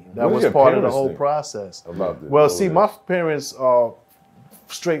 absolutely. That What was did your part of the parents whole think process. about this? Well, All see, this? my parents are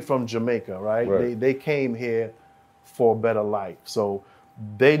straight from Jamaica, right? Right. They came here for a better life. So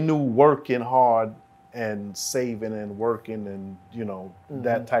they knew working hard and saving and working and,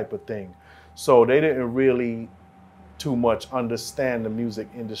 that type of thing. So they didn't really too much understand the music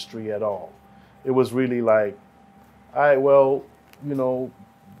industry at all. It was really like, all right, well,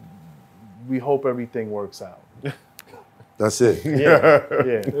 we hope everything works out. That's it. Yeah.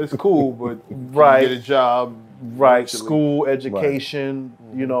 It's cool, but Right. you get a job. Right, eventually. school, education,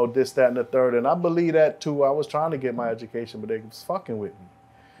 this, that, and the third. And I believe that too. I was trying to get my education, but they was fucking with me.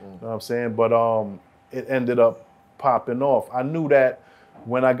 You know what I'm saying? But it ended up popping off. I knew that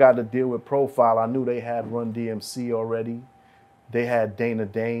when I got to deal with Profile, I knew they had Run DMC already. They had Dana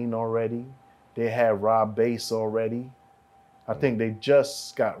Dane already. They had Rob Bass already. I think they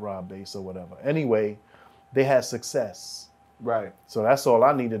just got Rob Bass or whatever. Anyway, they had success. Right. So that's all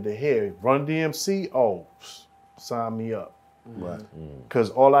I needed to hear. Run DMC, sign me up. Right. Because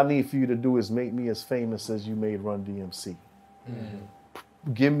all I need for you to do is make me as famous as you made Run DMC.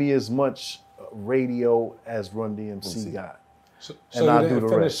 Give me as much radio as Run DMC got. So And you I'll do didn't the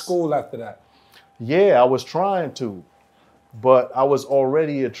finish rest. school after that? Yeah, I was trying to, but I was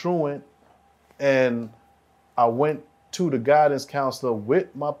already a truant, and I went to the guidance counselor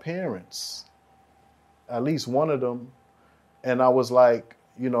with my parents, at least one of them, and I was like,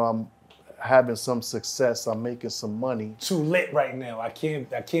 I'm having some success, I'm making some money. Too lit right now. I can't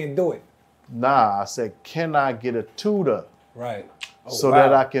do it. Nah, I said, can I get a tutor Right. Oh, so wow.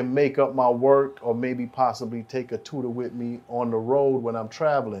 that I can make up my work or maybe possibly take a tutor with me on the road when I'm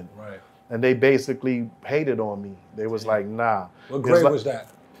traveling? Right. And they basically hated on me. They was like, nah. What It's grade like- was that?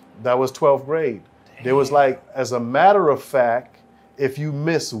 That was 12th grade. There was like, as a matter of fact, if you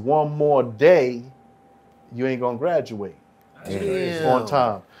miss one more day, you ain't gonna graduate on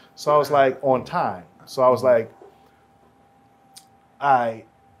time. So I was like, on time. So I was like, all right,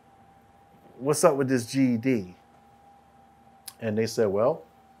 what's up with this GED? And they said, well,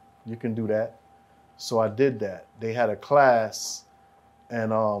 you can do that. So I did that. They had a class,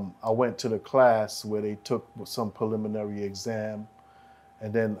 and I went to the class where they took some preliminary exam.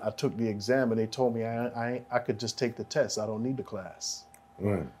 And then I took the exam, and they told me I could just take the test. I don't need the class.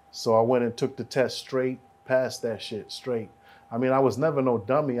 So I went and took the test straight, passed that shit straight. I mean, I was never no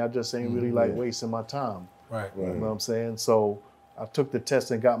dummy. I just ain't really like wasting my time. Right. You know what I'm saying? So I took the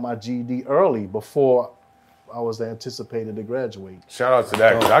test and got my GED early before I was anticipated to graduate. Shout out to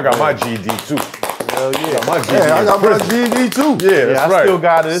that, 'cause I got my GED too. Hell yeah. My GED. Yeah, I got my GED too. Yeah, that's I right. still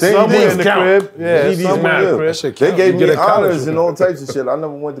got it. It's Same somewhere things in the count. crib. Yeah, it's GEDs somewhere in matter. the crib. That shit They count. gave You me get a college honors with and it. all types of shit. I never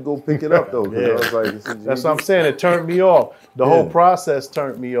went to go pick it up though. 'Cause I was like, it's a That's GED. what I'm saying. It turned me off. The whole process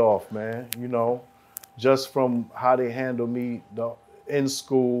turned me off, man. You know, just from how they handle me in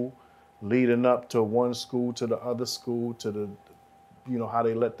school, leading up to one school to the other school, to the, you know, how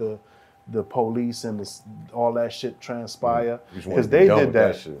they let the police and all that shit transpire. You just wanted Because to be they done did with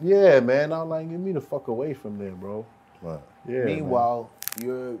that. that shit. Yeah, man. I'm like, get me the fuck away from there, bro. Right. Yeah. Meanwhile,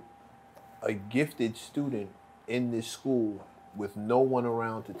 you're a gifted student in this school with no one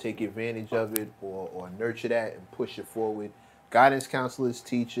around to take advantage of it or nurture that and push it forward. Guidance counselors,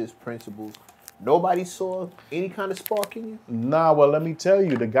 teachers, principals. Nobody saw any kind of spark in you? Nah, well, let me tell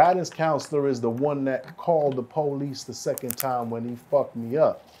you, the guidance counselor is the one that called the police the second time when he fucked me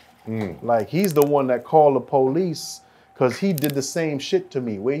up. Like, he's the one that called the police because he did the same shit to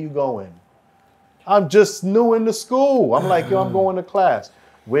me. Where you going? I'm just new in the school. I'm like, yo, I'm going to class.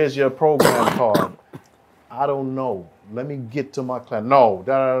 Where's your program card? I don't know. Let me get to my class. No,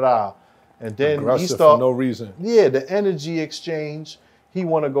 da-da-da. And then he Aggressive start, for no reason. yeah, the energy exchange. He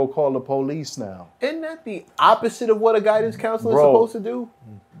want to go call the police now. Isn't that the opposite of what a guidance counselor Bro. is supposed to do?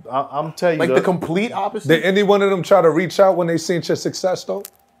 I'm telling you, Like the complete opposite? Did any one of them try to reach out when they seen your success though?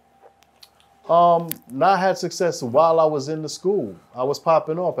 Not had success while I was in the school. I was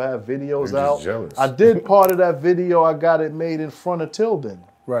popping off. I had videos You're out. just jealous. I did part of that video. I got it made in front of Tilden.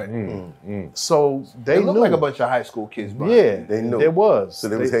 Right. So they They look knew. like a bunch of high school kids. Brian. Yeah, They knew. There was. So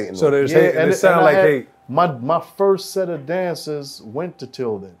they was hating So on there's Yeah, hate, and it sounded I like had- hate. My first set of dancers went to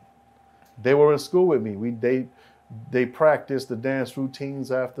Tilden. They were in school with me. They practiced the dance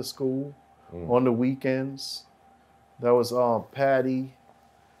routines after school on the weekends. That was Patty,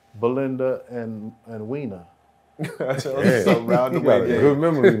 Belinda, and Weena. Some roundabout game. Good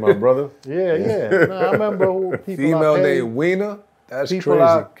memory, my brother. Yeah, yeah. No, I remember who people Female I paid, named Weena. That's people crazy.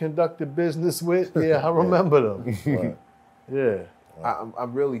 I conducted business with. Yeah, I remember them. Yeah.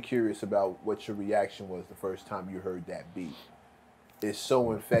 I'm really curious about what your reaction was the first time you heard that beat. It's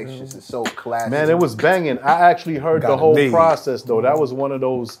so infectious. It's so classic. Man, it was banging. I actually heard the Got a whole knee. process, though. That was one of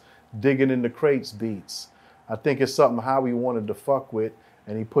those digging in the crates beats. I think it's something Howie wanted to fuck with,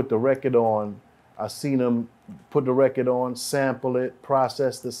 and he put the record on. I seen him put the record on, sample it,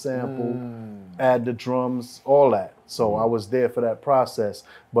 process the sample, add the drums, all that. So I was there for that process.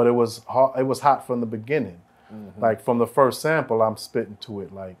 But it was hot from the beginning. Like from the first sample, I'm spitting to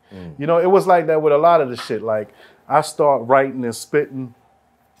it. Like, you know, it was like that with a lot of the shit. Like, I start writing and spitting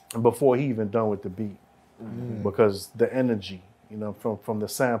before he even done with the beat, because the energy, you know, from the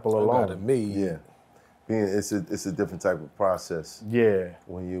sample Got a alone. me. Yeah. It's a different type of process Yeah,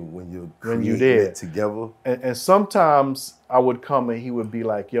 when you're When you creating there. it together. and sometimes I would come and he would be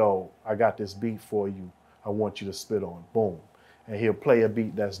like, "Yo, I got this beat for you. I want you to spit on." Boom, and he'll play a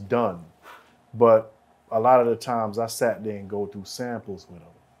beat that's done, but a lot of the times I sat there and go through samples with him.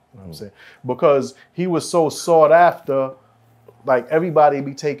 You know what I'm saying? Because he was so sought after, like everybody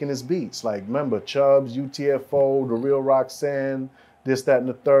be taking his beats. Like remember Chubbs, UTFO, The Real Roxanne, this, that, and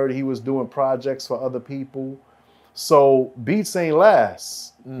the third. He was doing projects for other people. So beats ain't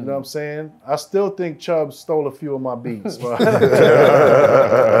last. You know what I'm saying? I still think Chubbs stole a few of my beats.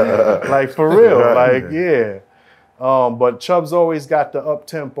 Like for real. Like, yeah. But Chubbs always got the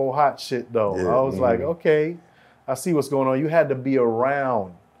up-tempo hot shit though. Yeah. I was like, okay, I see what's going on. You had to be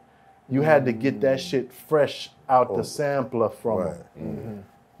around. You had to get that shit fresh out the sampler from Right. him.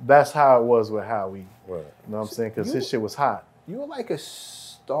 That's how it was with Howie. Right. You know what I'm saying? Because his shit was hot. You were like a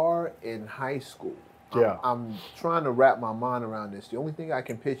star in high school. Yeah. I'm trying to wrap my mind around this. The only thing I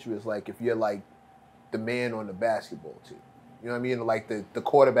can picture is like if you're like the man on the basketball team. You know what I mean? Like the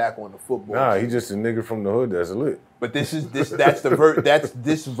quarterback on the football. Nah, team. he just a nigga from the hood that's lit. But that's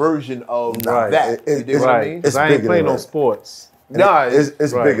this version of Right. that. You dig what I mean? It's I ain't bigger playing than no that. sports. And Nah,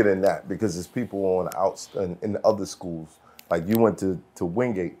 it's right. bigger than that because there's people on the in the other schools. Like you went to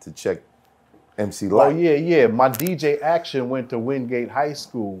Wingate to check MC Oh Light. yeah. My DJ Action went to Wingate High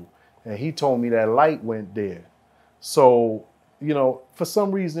School, and he told me that Light went there. So, you know, for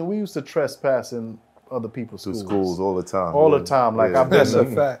some reason, we used to trespass in other people's To schools. schools all the time. All the time. Like Yeah. I've been That's a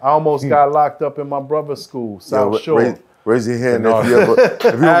to, fact. I almost got locked up in my brother's school, South Yo, Shore. raise your hand No. if you ever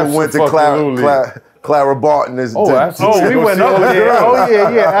went to Abso-fucking-lutely. Clara Barton. Absolutely. Oh, we went up there. Oh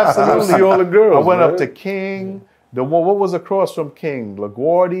yeah, absolutely. See all the girls, I went man. up to King. The one, what was across from King?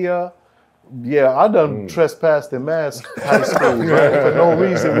 LaGuardia. Yeah, I done trespassed in Mass High School, man. For no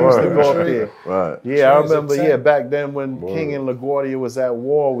reason, we used to go up there. Right. Yeah, I Transit remember. tech. Yeah, back then when King and LaGuardia was at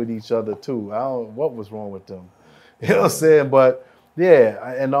war with each other too. I don't. What was wrong with them? You know what I'm saying? But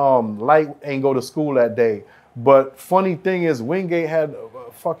yeah, and Light ain't go to school that day. But funny thing is, Wingate had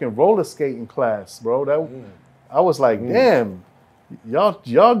a fucking roller skating class, bro. That I was like, damn,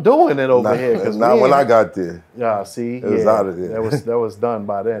 y'all doing it over here? Because Not when I got there. Yeah, see, It was out of there. That was done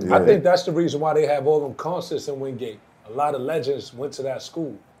by then. I think that's the reason why they have all them concerts in Wingate. A lot of legends went to that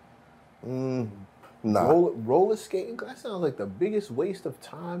school. Nah. Roller skating? That sounds like the biggest waste of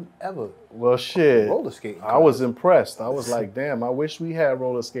time ever. Well, shit. Roller skating. I was impressed. I was like, damn, I wish we had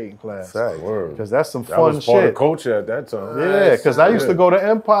roller skating class. Fact. Word. Because that's some That fun was part shit. of culture at that time. Yeah, because I used to go to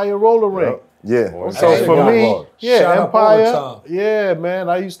Empire Roller Rink. Yeah. Well, So Hey, for God. me, yeah, Shout out all the Empire. time. Yeah, man,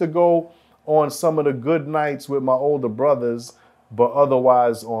 I used to go on some of the good nights with my older brothers, but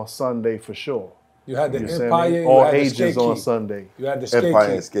otherwise on Sunday for sure. You had the You see Empire, what I mean? you All had the ages skate on key. Sunday. You had the skate Empire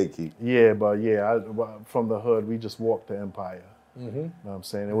key. and Skate Keep. Yeah, but yeah, from the hood, we just walked to Empire. You know what I'm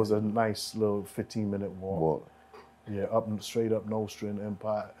saying? It was a nice little 15-minute walk. Well, Yeah, straight up Nostrand,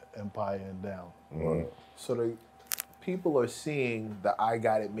 Empire, and down. So the people are seeing the I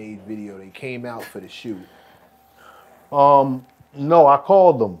Got It Made video. They came out for the shoot. No, I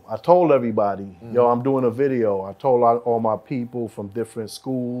called them. I told everybody, yo, I'm doing a video. I told all my people from different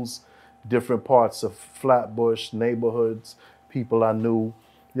schools, different parts of Flatbush, neighborhoods, people I knew,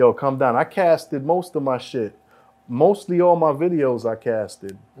 yo, come down. I casted most of my shit. Mostly all my videos I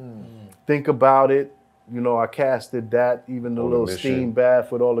casted. Think About It. You know, I casted that. Even the Oh, The little Mission. steam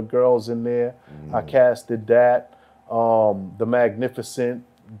bath with all the girls in there. I casted that. The Magnificent,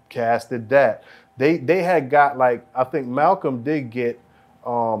 casted that. They had got like, I think Malcolm did get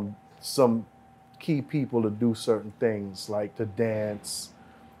some key people to do certain things, like to dance.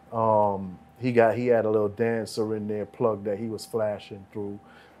 He had a little dancer in there plugged that he was flashing through.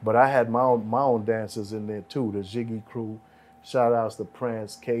 But I had my own dancers in there too, the Jiggy crew. Shout outs to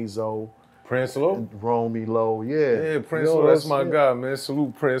Prince, Kzo, Prince Low? Romy Low, yeah. Yeah, Prince Yo, Low, that's my yeah. guy, man.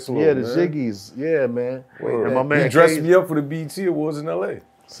 Salute Prince Low, Yeah, the man. Jiggies, yeah, man. Word. And my man He dressed Kzo. me up for the BET Awards in L.A.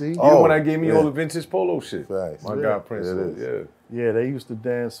 See? You Oh, the one that gave me yeah. all the vintage polo shit. Facts. My Yeah. guy Prince Yeah, it Low, is. yeah. Yeah, they used to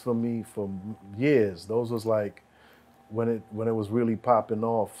dance for me for years. Those was like when it was really popping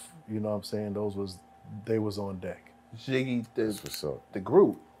off. You know what I'm saying? They was on deck. Jiggy, That's what's up. the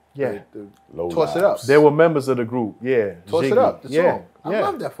group. Yeah, Low Toss It Up. they were members of the group. Yeah, Toss It Jiggy. Up, the yeah, song. I yeah,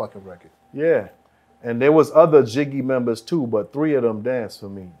 love that fucking record. yeah. And there was other Jiggy members too, but 3 of them danced for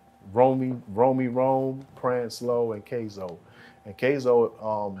me: Romy Rome, Prince Low, and Kzo. And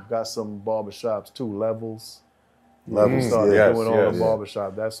Kzo got some barbershops too, Levels. Levels, He started yes, doing all yes. the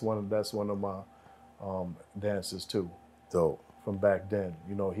barbershop. That's one of my dancers too. dope. From back then.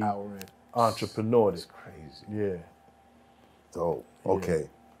 You know, he Hour in. entrepreneur. It's crazy. Yeah. Dope. Okay.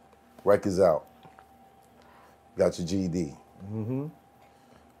 Record's out. Got your GED.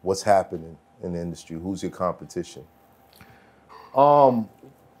 What's happening in the industry? Who's your competition?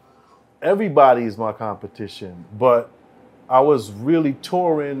 Everybody's my competition, but I was really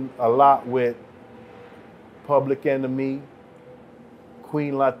touring a lot with Public Enemy,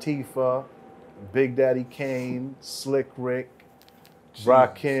 Queen Latifah, Big Daddy Kane, Slick Rick,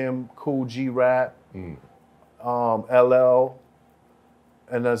 Rakim, Cool G Rap, LL.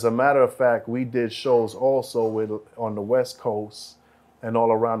 And as a matter of fact, we did shows also on the West Coast and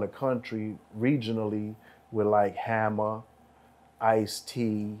all around the country, regionally, with like Hammer,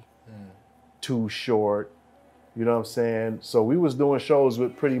 Ice-T, Too Short. You know what I'm saying? So we was doing shows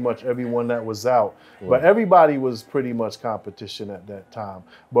with pretty much everyone that was out. But everybody was pretty much competition at that time.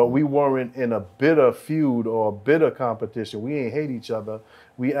 But we weren't in a bitter feud or a bitter competition. We ain't hate each other.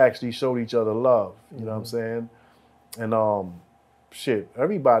 We actually showed each other love. You know what I'm saying? And shit,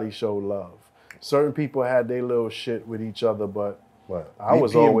 everybody showed love. Certain people had their little shit with each other, but Right. I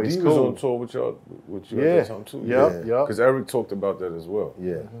was PMD always was cool. on tour with you at Yeah. that time too. Yep. Because Eric talked about that as well.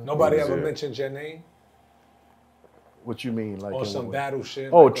 Yeah. Nobody He was ever there. mentioned your name What you mean, like or in some what way? battle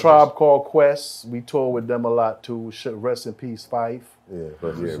shit. Oh, like, or Tribe just- Called Quest. We toured with them a lot too. Rest in peace, Fife. Yeah.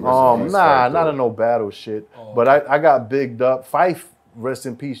 Not in no battle shit. But I got bigged up. Fife, rest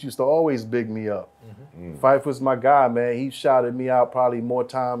in peace, used to always big me up. Fife was my guy, man. He shouted me out probably more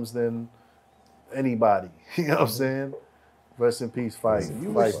times than anybody. You know what I'm saying? Rest in peace, Fife.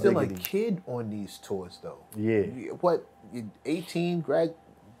 You were Fife still a diggity. kid on these tours, though. Yeah. What? You 18,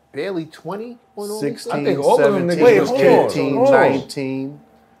 barely 20 on all these 16, I think all of them 17, niggas Wait, was hold kids. on. 18, Hold on. 19.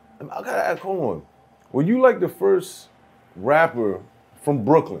 I gotta ask, hold on. Were you like the first rapper from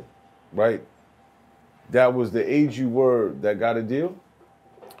Brooklyn, right? That was the age you were that got a deal?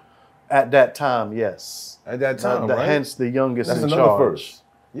 At that time, yes. At that time, right? Hence the youngest That's in another charge. first.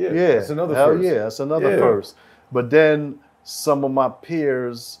 Yeah, Yeah, that's another hell first. yeah, that's another Yeah. first. But then some of my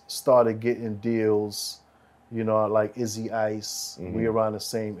peers started getting deals, you know, like Izzy Ice. We around the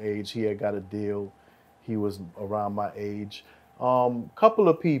same age. He had got a deal. He was around my age. Couple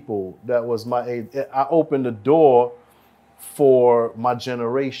of people that was my age. I opened the door for my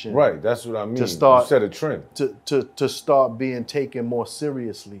generation. Right, that's what I mean. To start you set a trend. to start being taken more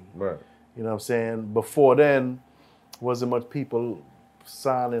seriously. Right. You know what I'm saying? Before then, wasn't much people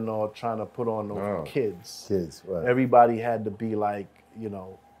signing or trying to put on no kids. Kids, right. Everybody had to be like, you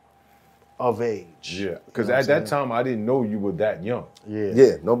know, of age. Yeah, because You know at what I'm that time I didn't know you were that young. Yeah.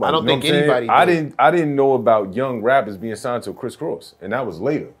 Yeah, nobody. I don't You know think what I'm saying? anybody. I didn't know about young rappers being signed to Criss Cross, and that was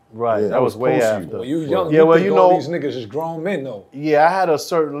later. Right. Yeah. That was way post you. after. When you young, Yeah, you well, think you all know- these niggas is grown men though. Yeah, I had a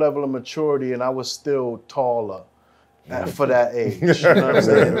certain level of maturity and I was still taller for that age. You know what I'm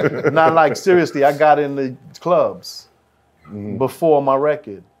saying? Not like, seriously, I got in the clubs before my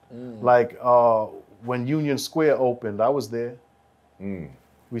record. Like when Union Square opened, I was there.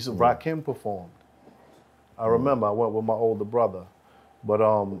 We saw Rakim performed. I remember I went with my older brother. But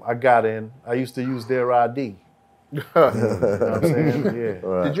I got in. I used to use their ID. You know what I'm saying?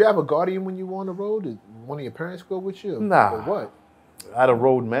 Yeah. Did you have a guardian when you were on the road? Did one of your parents go with you? Nah. Or what? I had a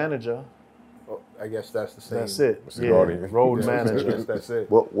road manager. Oh, I guess that's the same. That's it. the Yeah, guardian? road I manager. guess that's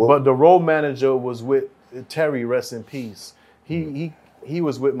it. What, But the road manager was with Terry, rest in peace. He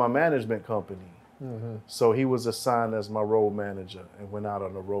was with my management company. So he was assigned as my road manager and went out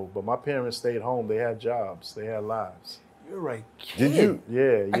on the road. But my parents stayed home. They had jobs. They had lives. You're a kid. Did you?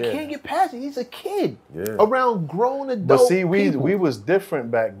 Yeah, I can't yeah. get past it. He's a kid. Yeah. Around grown adult But see, we people. was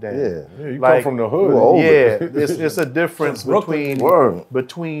different back then. Yeah. Yeah, you Like, come from the hood. Well, older. Yeah, it's a difference Brooklyn.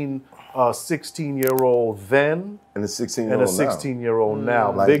 between a 16-year-old then and a 16-year-old and a 16-year-old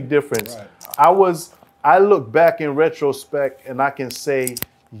now. Like- Big difference. Right. I look back in retrospect and I can say,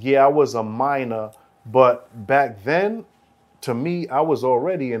 yeah, I was a minor, but back then, to me, I was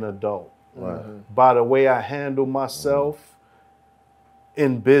already an adult. By the way I handle myself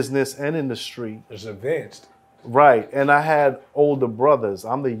in business and in the street. It's advanced. Right. And I had older brothers.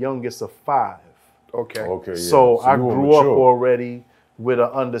 I'm the youngest of 5. Okay. Okay, yeah. So I you were grew up mature. already with an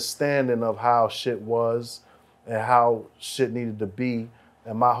understanding of how shit was and how shit needed to be.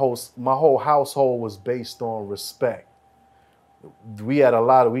 And my whole household was based on respect. We had a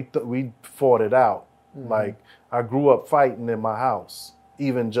lot of, we fought it out. Like, I grew up fighting in my house,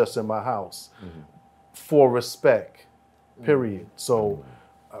 even just in my house, for respect, period. So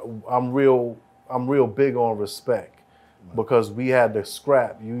I'm real big on respect because we had to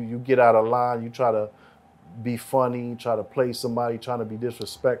scrap. You get out of line, you try to be funny, try to play somebody, trying to be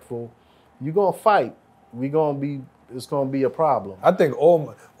disrespectful, you're gonna fight. It's gonna be a problem. I think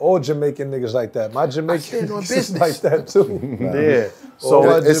all Jamaican niggas like that. My Jamaican niggas like that too. Yeah. All So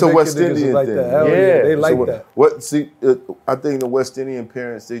my it's a Jamaican West niggas is Indian like thing. that. Hell Yeah. yeah, they So like So that. what? See, I think the West Indian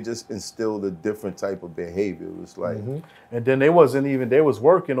parents, they just instilled a different type of behavior. It was like, and then they was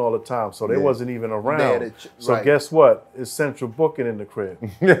working all the time, so they Yeah. wasn't even They around. had a So right. guess what? It's central booking in the crib.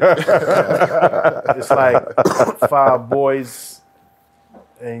 It's like 5 boys,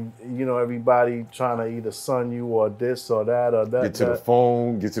 and you know everybody trying to either son you or this or that or that. Get to the that.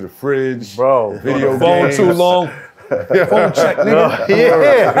 phone, get to the fridge. Bro, Video Phone games. too long. Phone check, nigga.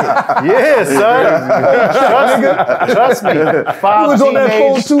 yeah, son. Trust me. 5 was on that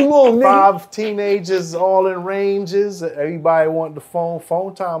phone teenage- too long, nigga. 5 teenagers all in ranges. Everybody want the phone.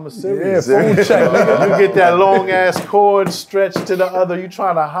 Phone time is serious. Yeah, phone check, nigga. You get that long ass cord stretched to the other. You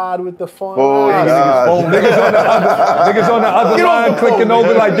trying to hide with the phone. Oh, Ah, God. Niggas on the other line clicking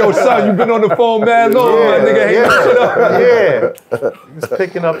over like, yo, son, you been on the phone mad long, my nigga. Hang that shit up. Yeah. Just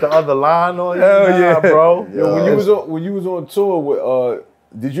picking up the other line on you. Hell Nah, yeah. bro. Yo, when you was on tour with,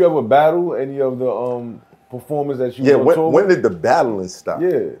 did you ever battle any of the performers that you Yeah, on tour when with? did the battling stop?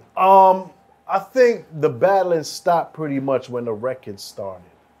 Yeah. I think the battling stopped pretty much when the record started.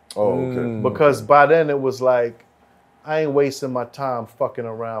 Oh, okay. Because by then it was like, I ain't wasting my time fucking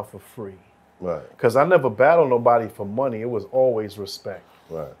around for free. Right. Because I never battled nobody for money. It was always respect.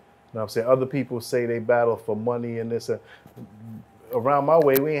 Right. You know what I'm saying? Other people say they battle for money and this. Around my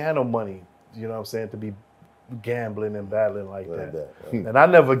way, we ain't had no money, you know what I'm saying, to be gambling and battling like that. And I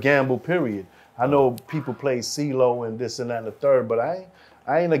never gambled, period. I know people play CeeLo and this and that and the third, but I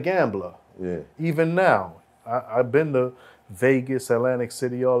ain't a gambler. Yeah. Even now, I've been to Vegas, Atlantic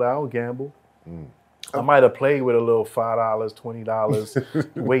City, all that. I don't gamble. I might have played with a little $5,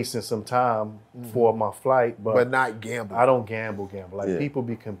 $20, wasting some time for my flight, But not gamble. I don't gamble. Like Yeah. people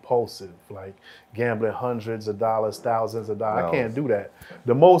be compulsive, like gambling hundreds of dollars, thousands of dollars. I can't do that.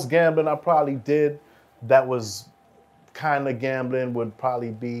 The most gambling I probably did that was kind of gambling would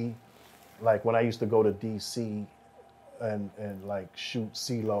probably be like when I used to go to DC and like shoot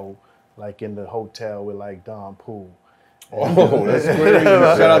CeeLo like in the hotel with like Don Poole. Oh, that's crazy.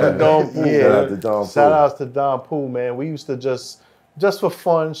 Shout out to Don Poole. Yeah. Shout out to Don Poole. Shout outs to Don Poole, man. We used to just for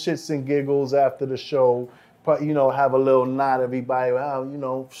fun, shits and giggles after the show, you know, have a little nod, everybody, you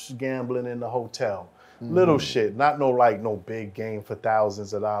know, gambling in the hotel. Little shit, not no big game for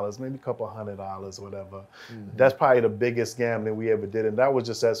thousands of dollars, maybe a couple $100, whatever. That's probably the biggest gambling we ever did, and that was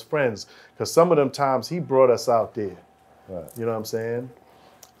just as friends. Because some of them times he brought us out there. Right. You know what I'm saying?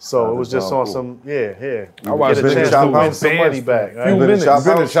 So it was just on some, yeah. I watched Get a Been chance to to Chop win House? some money back. Right? Few been to minutes. Chop You've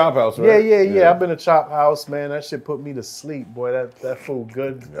been to House? Chop House, right? Yeah. I've been to Chop House, man. That shit put me to sleep, boy. That food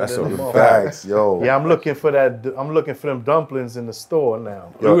good. That's than a the motherfucker. Facts, yo. Yeah, I'm looking for that. I'm looking for them dumplings in the store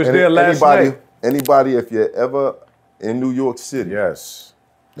now. Yo, We was there last anybody, night. Anybody, if you're ever in New York City, Yes.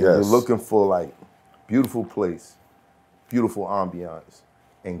 and you're looking for like beautiful place, beautiful ambiance,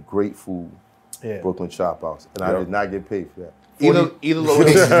 and great food, Yeah. Brooklyn Chop House. And I Yep. did not get paid for that. Either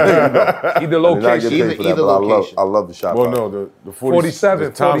location. Either I did not get location. paid for that, either but location. I love the Chop Well, House. no, the 47,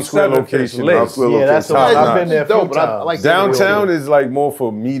 the Times Square 47 location. is lit. Times Square Yeah, that's location, what top I've been notch. there a few Dope, but I times. like Downtown is like more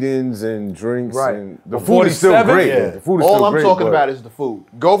for meetings and drinks. Right. And the But food is still 47? great. Yeah. The food is All still I'm great, talking but- about is the food.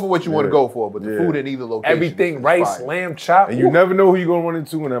 Go for what you want to Yeah. go for, but the Yeah. food in either location. Everything, is rice, fire. lamb chop. And you never know who you're gonna run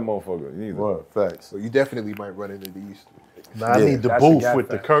into in that motherfucker. Either. Word, facts. So you definitely might run into these. Now I Yeah. need the That's a booth gap with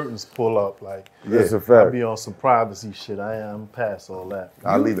the fact. curtains pull up. Like, That's a I fact. be on some privacy shit. I am past all that.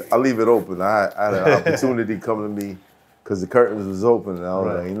 I leave it open. I had an opportunity come to me because the curtains was open, and I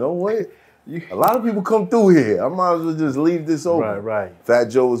was like, you know what? A lot of people come through here. I might as well just leave this open. Right. Fat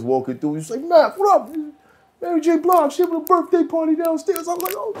Joe was walking through. He's like, Matt, what up? Mary J. Blige, she having a birthday party downstairs. I was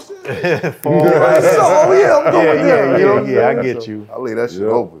like, oh shit. Oh yeah, I'm going there. You know what I'm Yeah, I saying? get So you. I leave that shit Yeah.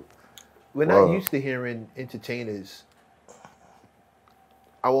 open. We're Wow. not used to hearing entertainers.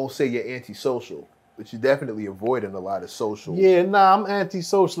 I won't say you're antisocial, but you're definitely avoiding a lot of social. Yeah, nah, I'm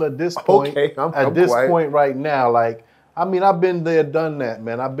antisocial at this point. Okay, I'm at this quiet. point right now, like, I mean, I've been there, done that,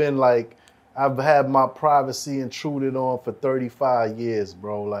 man. I've been like, I've had my privacy intruded on for 35 years,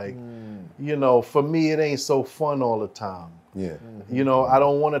 bro. Like, you know, for me, it ain't so fun all the time. Yeah. You know, I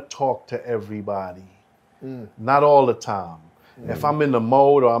don't want to talk to everybody. Not all the time. If I'm in the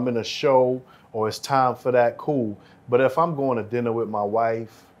mode or I'm in a show or it's time for that, cool. But if I'm going to dinner with my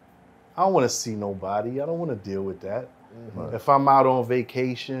wife, I don't want to see nobody. I don't want to deal with that. If I'm out on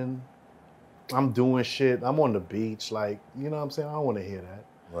vacation, I'm doing shit. I'm on the beach. Like, you know what I'm saying? I don't want to hear that.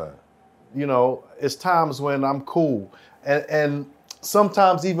 Right. You know, it's times when I'm cool. And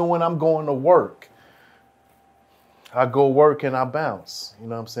sometimes even when I'm going to work, I go work and I bounce. You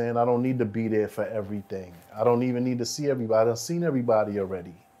know what I'm saying? I don't need to be there for everything. I don't even need to see everybody. I've seen everybody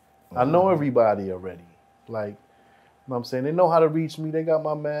already. I know everybody already. Like, you know what I'm saying? They know how to reach me. They got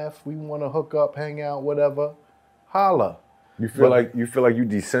my math. We want to hook up, hang out, whatever. Holla. You feel like you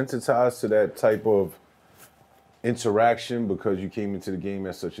desensitized to that type of interaction because you came into the game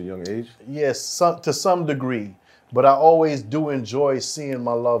at such a young age? Yes, to some degree. But I always do enjoy seeing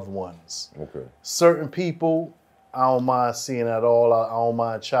my loved ones. Okay. Certain people, I don't mind seeing at all. I don't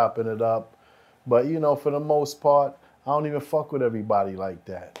mind chopping it up. But, you know, for the most part, I don't even fuck with everybody like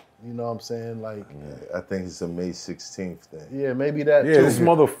that. You know what I'm saying? Like, Yeah, I think it's a May 16th thing. yeah, maybe that Yeah, too. this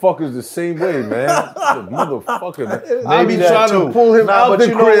motherfucker's the same way, man. The motherfucker, man. I Maybe be that trying too. to pull him Nah, out but the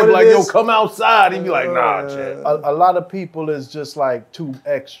you know crib what it like, yo, is? come outside. He be like, nah, Chad. A lot of people is just like too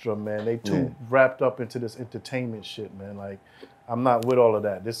extra, man. They too wrapped up into this entertainment shit, man. Like, I'm not with all of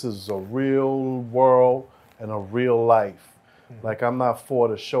that. This is a real world and a real life. Like, I'm not for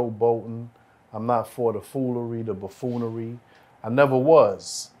the showboating. I'm not for the foolery, the buffoonery. I never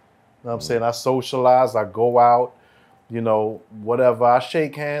was. You know what I'm saying? I socialize, I go out, You know, whatever. I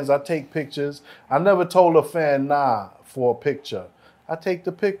shake hands, I take pictures. I never told a fan nah for a picture. I take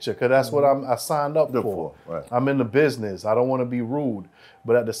the picture because that's what I signed up for. Right. I'm in the business. I don't want to be rude,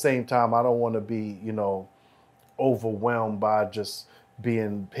 but at the same time, I don't want to be, overwhelmed by just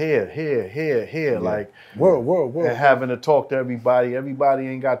being here, like Word. and having to talk to everybody. Everybody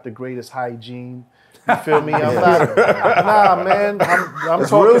ain't got the greatest hygiene. You feel me? I'm not. Nah, man. I'm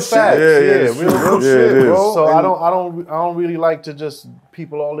talking real facts. shit. Real shit, shit, bro. So And I don't really like to just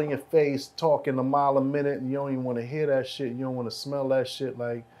people all in your face talking a mile a minute, and you don't even want to hear that shit. You don't want to smell that shit.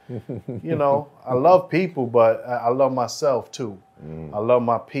 Like, I love people, but I love myself too. I love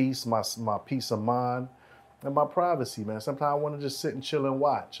my peace, my peace of mind, and my privacy, man. Sometimes I want to just sit and chill and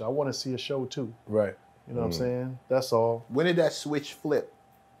watch. I want to see a show too. Right. You know what I'm saying? That's all. When did that switch flip?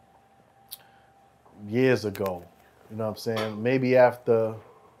 Years ago. You know what I'm saying? Maybe after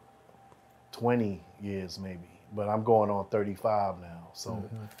 20 years, maybe. But I'm going on 35 now. So,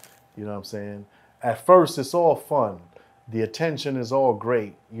 you know what I'm saying? At first, it's all fun. The attention is all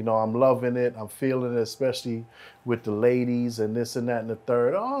great. I'm loving it. I'm feeling it, especially with the ladies and this and that and the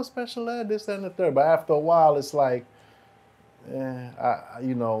third. Oh, special ed, this, that, and the third. But after a while, it's like,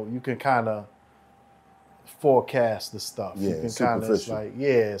 you can kind of forecast the stuff. Yeah, You can kind of, it's superficial. like,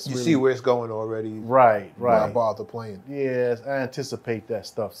 it's You really, see where it's going already. Right. Why bother playing? Yeah, I anticipate that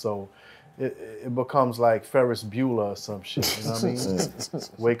stuff. So it becomes like Ferris Bueller or some shit. You know what I mean?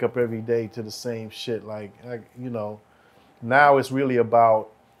 Wake up every day to the same shit. Now it's really about,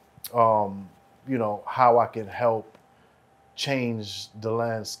 how I can help change the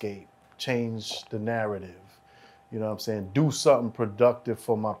landscape, change the narrative. You know what I'm saying? Do something productive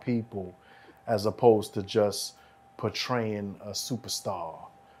for my people as opposed to just portraying a superstar,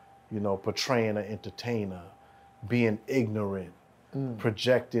 portraying an entertainer, being ignorant,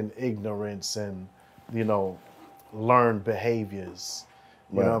 projecting ignorance and, learned behaviors.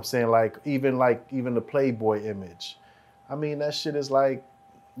 You know what I'm saying? Like even the Playboy image. I mean, that shit is like,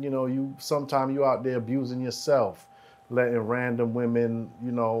 sometimes you out there abusing yourself, letting random women,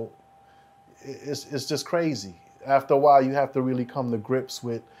 it's just crazy. After a while, you have to really come to grips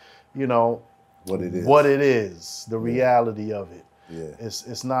with, what it is, the reality of it. Yeah.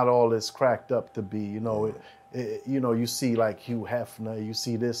 It's not all it's cracked up to be. You see like Hugh Hefner, you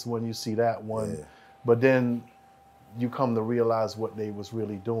see this one, you see that one, but then you come to realize what they was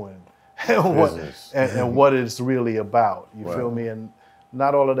really doing and what it's really about. You feel me? And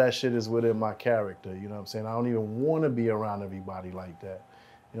not all of that shit is within my character. You know what I'm saying? I don't even want to be around everybody like that.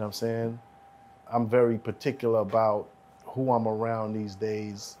 You know what I'm saying? I'm very particular about who I'm around these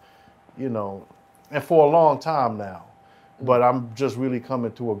days, and for a long time now. But I'm just really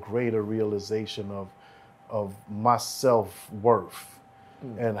coming to a greater realization of my self-worth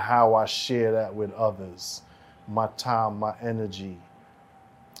and how I share that with others, my time, my energy,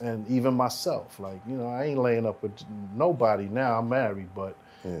 and even myself. Like, I ain't laying up with nobody now. I'm married, but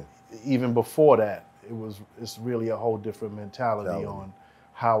even before that, it's really a whole different mentality on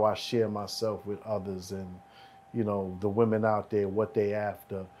how I share myself with others and, the women out there, what they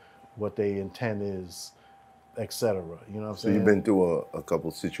after, what they intent is, etc. You know what I'm saying? So you've been through a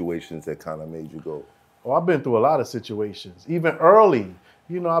couple situations that kind of made you go. Oh, I've been through a lot of situations. Even early,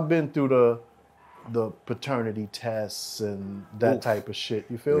 I've been through the paternity tests and that type of shit.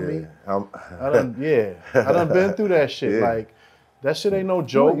 You feel me? I done been through that shit. Yeah. Like, that shit ain't no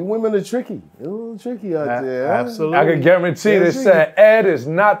joke. You women are tricky. You're a little tricky out there. Huh? Absolutely. I can guarantee they said Ed is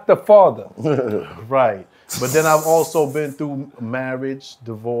not the father. Right. But then I've also been through marriage,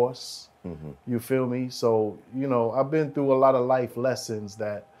 divorce. You feel me? So, I've been through a lot of life lessons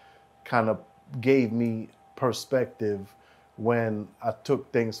that kind of gave me perspective when I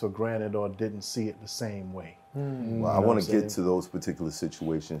took things for granted or didn't see it the same way. Well, I want to get to those particular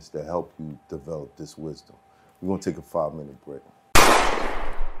situations that help you develop this wisdom. We're going to take a 5-minute break.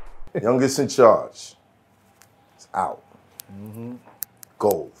 Youngest in Charge. It's out.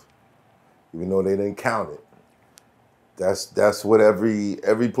 Gold. Even though they didn't count it. That's what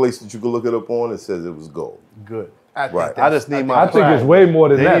every place that you can look it up on, it says it was gold. Good. Right. I just need my I think plaque. it's way more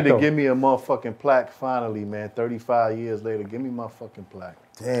than They that, need to though. give me a motherfucking plaque finally, man. 35 years later, give me my fucking plaque.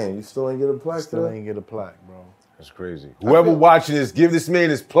 Damn, you still ain't get a plaque Still today? ain't get a plaque, bro. That's crazy. Whoever watching this, give this man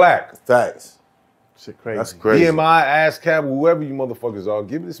his plaque. Facts. Shit crazy. That's crazy. BMI, ASCAP, whoever you motherfuckers are,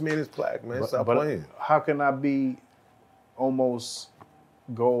 give this man his plaque, man. Stop playing. How can I be almost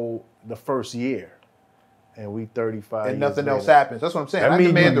gold the first year and we 35 And years nothing else later? happens. That's what I'm saying. That I means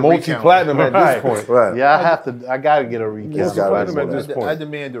demand you're a recount. multi-platinum at this point. Right. Yeah, I gotta get a recount. Multi-platinum at this I point.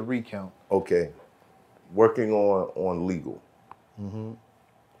 demand a recount. Okay. Working on legal.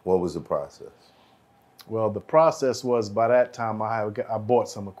 What was the process? Well, the process was by that time I bought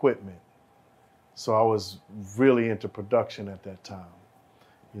some equipment. So I was really into production at that time.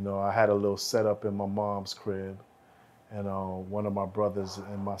 You know, I had a little setup in my mom's crib, and one of my brothers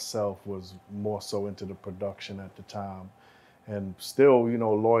and myself was more so into the production at the time, and still, you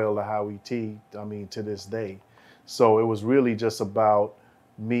know, loyal to Howie T, I mean, to this day. So it was really just about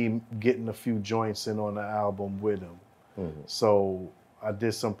me getting a few joints in on the album with him. Mm-hmm. So I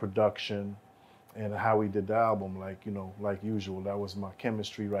did some production, and Howie did the album, like, you know, like usual. That was my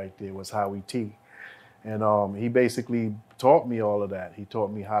chemistry right there, was Howie T. And he basically taught me all of that. He taught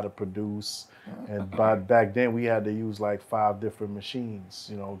me how to produce. And back then we had to use like 5 different machines.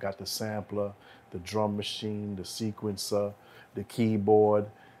 You know, got the sampler, the drum machine, the sequencer, the keyboard.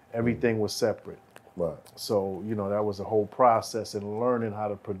 Everything was separate. Right. So, you know, that was a whole process in learning how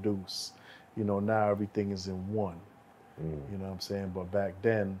to produce. You know, now everything is in one. You know what I'm saying? But back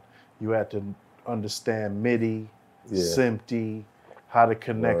then you had to understand MIDI, SMPTE, how to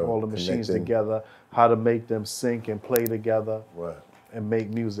connect all the machines together, how to make them sync and play together, and make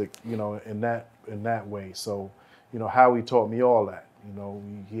music, you know, in that way. So, you know, Howie taught me all that. You know,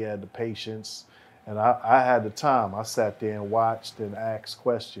 he had the patience, and I had the time. I sat there and watched and asked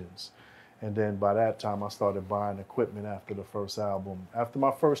questions. And then by that time, I started buying equipment after the first album. After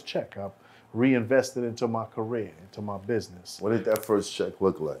my first check, I reinvested into my career, into my business. What did that first check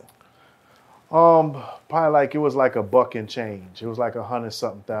look like? Probably like, it was like $1 and change. It was like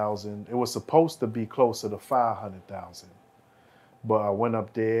 100-something thousand. It was supposed to be closer to 500,000. But I went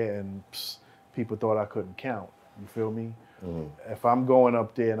up there and people thought I couldn't count. You feel me? If I'm going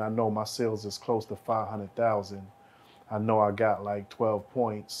up there and I know my sales is close to 500,000, I know I got like 12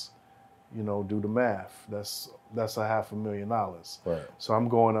 points, you know, do the math. That's $500,000. Right. So I'm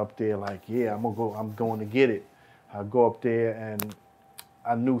going up there like, yeah, I'm going to get it. I go up there and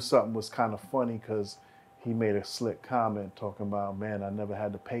I knew something was kind of funny because he made a slick comment talking about, man, I never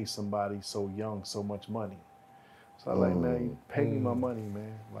had to pay somebody so young so much money. So I was like, man, you pay me my money,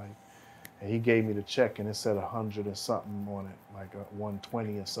 man. Like, and he gave me the check and it said 100 and something on it, like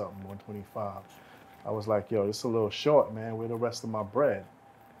 120 or something, 125. I was like, yo, this a little short, man. Where the rest of my bread?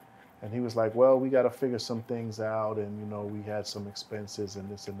 And he was like, well, we got to figure some things out, and you know, we had some expenses and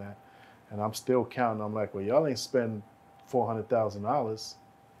this and that. And I'm still counting. I'm like, well, y'all ain't spend $400,000.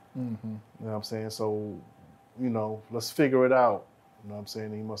 You know what I'm saying? So, you know, let's figure it out. You know what I'm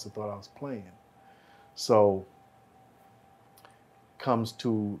saying? He must have thought I was playing. So, comes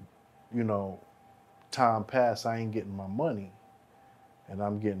to, you know, time pass, I ain't getting my money, and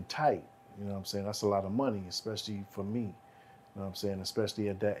I'm getting tight. You know what I'm saying? That's a lot of money, especially for me. You know what I'm saying? Especially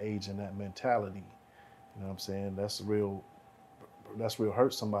at that age and that mentality. You know what I'm saying? That's real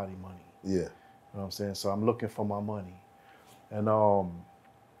hurt somebody money. Yeah. You know what I'm saying? So I'm looking for my money. And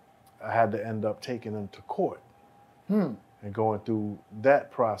I had to end up taking them to court and going through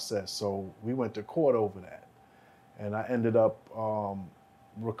that process. So we went to court over that. And I ended up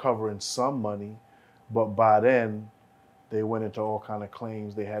recovering some money, but by then they went into all kind of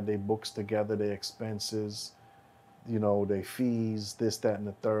claims. They had their books together, their expenses, you know, their fees, this, that, and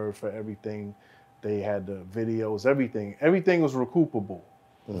the third for everything. They had the videos, everything. Everything was recoupable.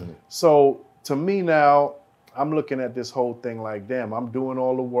 So to me now, I'm looking at this whole thing like, damn, I'm doing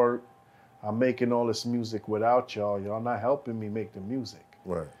all the work. I'm making all this music without y'all. Y'all not helping me make the music.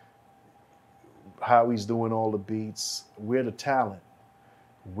 Right. Howie's doing all the beats. We're the talent.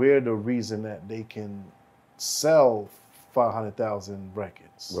 We're the reason that they can sell 500,000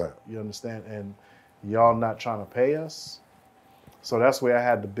 records. Right. You understand? And y'all not trying to pay us. So that's where I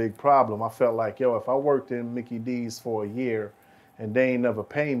had the big problem. I felt like, yo, if I worked in Mickey D's for a year and they ain't never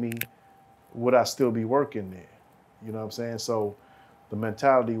pay me, would I still be working there? You know what I'm saying? So the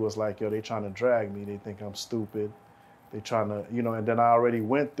mentality was like, yo, they trying to drag me. They think I'm stupid. They trying to, you know, and then I already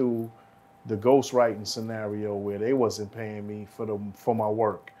went through the ghostwriting scenario where they wasn't paying me for my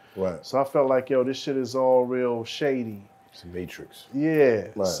work. Right. So I felt like, yo, this shit is all real shady. It's a matrix. Yeah.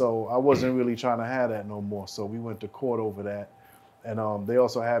 Right. So I wasn't really trying to have that no more. So we went to court over that. And they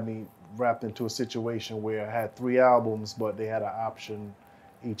also had me wrapped into a situation where I had 3 albums, but they had an option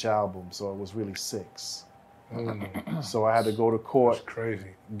each album. So it was really 6. So I had to go to court, That's crazy.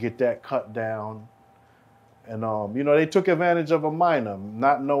 get that cut down. And, you know, they took advantage of a minor,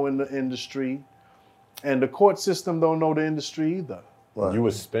 not knowing the industry. And the court system don't know the industry either. Right. You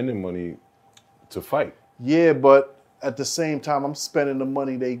were spending money to fight. Yeah, but at the same time, I'm spending the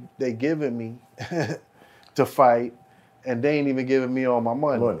money they giving me to fight, and they ain't even giving me all my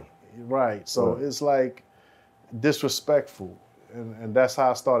money. Right. So it's like disrespectful. And that's how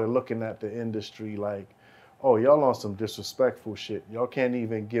I started looking at the industry like, oh, y'all on some disrespectful shit. Y'all can't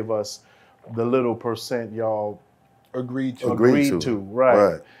even give us the little percent y'all Agreed to. agreed to,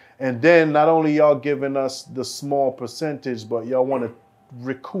 right. And then not only y'all giving us the small percentage, but y'all want to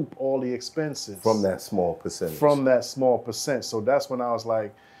recoup all the expenses From that small percentage. From that small percent. So that's when I was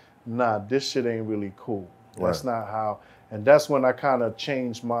like, nah, this shit ain't really cool. That's not how. And that's when I kind of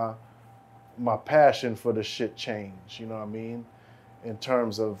changed my passion for the shit change. You know what I mean? In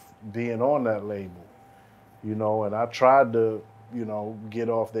terms of being on that label, you know. And I tried to, you know, get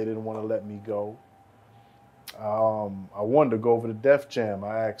off. They didn't want to let me go. I wanted to go over to Def Jam.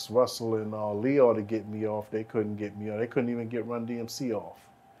 I asked Russell and Leo to get me off. They couldn't get me off. They couldn't even get Run DMC off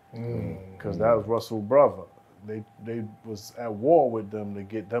because that was Russell's brother. They was at war with them to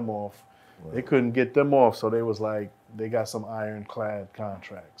get them off. Right. They couldn't get them off, so they was like, they got some ironclad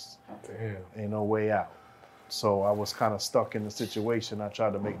contracts. Damn. Ain't no way out. So I was kind of stuck in the situation. I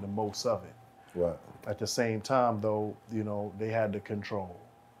tried to make the most of it. Right. At the same time, though, you know, they had the control.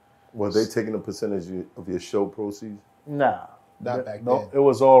 Were they taking a percentage of your show proceeds? Nah. Not back then. It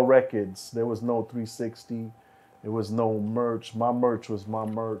was all records. There was no 360. There was no merch. My merch was my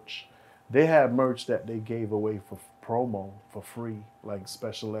merch. They had merch that they gave away for promo for free, like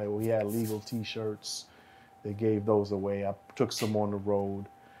special ed. We had legal T-shirts. They gave those away. I took some on the road.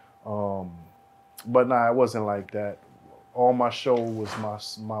 But nah, it wasn't like that. All my show was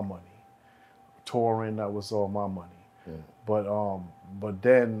my money. Touring, that was all my money. Yeah. But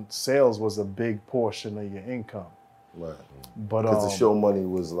then sales was a big portion of your income. Right. But because the show money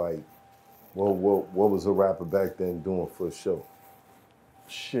was like, what was a rapper back then doing for a show?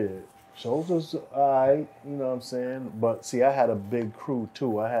 Shit. Shows was all right, you know what I'm saying? But see, I had a big crew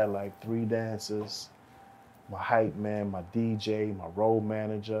too. I had like 3 dancers, my hype man, my DJ, my road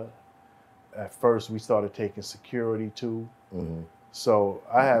manager. At first, we started taking security too. Mm-hmm. So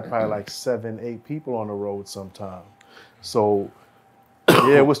I had probably like 7, 8 people on the road sometime. So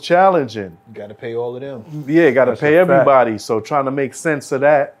yeah, it was challenging. You got to pay all of them. Yeah, got to pay everybody. So trying to make sense of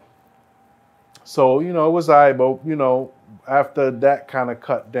that. So, you know, it was all right, but, you know, after that kind of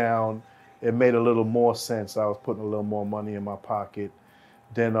cut down, it made a little more sense. I was putting a little more money in my pocket.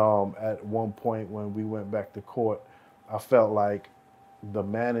 Then at one point when we went back to court, I felt like the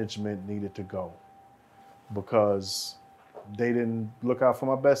management needed to go because they didn't look out for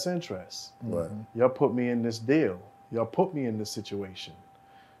my best interests. Right. Y'all put me in this deal. Y'all put me in this situation.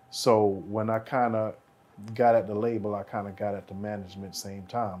 So when I kind of got at the label, I kind of got at the management same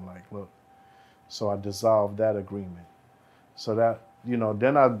time. Like, look, so I dissolved that agreement. So that, you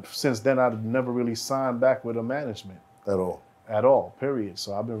know, since then I've never really signed back with a management. At all? At all, period.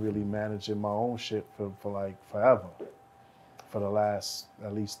 So I've been really managing my own shit for like forever. For the last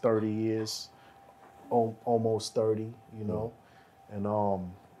at least 30 years, almost 30, you know. And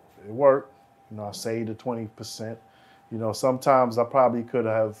it worked. You know, I saved the 20%. You know, sometimes I probably could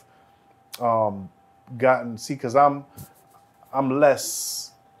have because I'm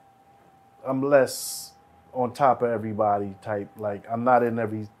less on top of everybody type. Like, I'm not in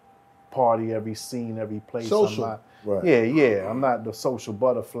every party, every scene, every place. Social. I'm not, right. Yeah. I'm not the social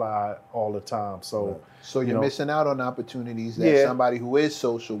butterfly all the time. So, right. So you're missing out on opportunities that somebody who is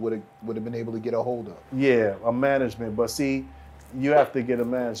social would have been able to get a hold of. Yeah, a management. But see, you have to get a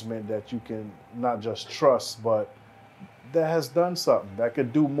management that you can not just trust, but that has done something, that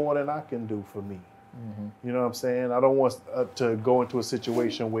could do more than I can do for me. Mm-hmm. You know what I'm saying? I don't want to go into a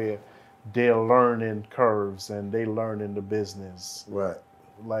situation where they're learning curves and they learning the business. Right.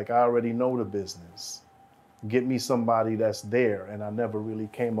 Like, I already know the business. Get me somebody that's there. And I never really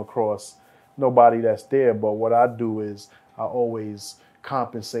came across nobody that's there. But what I do is I always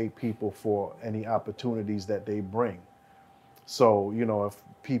compensate people for any opportunities that they bring. So, you know,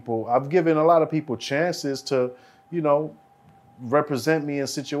 I've given a lot of people chances to, you know, represent me in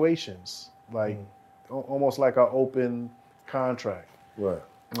situations. Like, almost like an open contract. Right.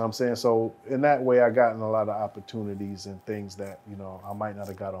 You know what I'm saying? So in that way, I gotten a lot of opportunities and things that, you know, I might not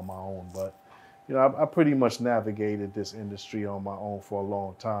have got on my own. But, you know, I pretty much navigated this industry on my own for a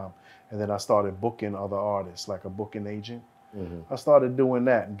long time. And then I started booking other artists, like a booking agent. Mm-hmm. I started doing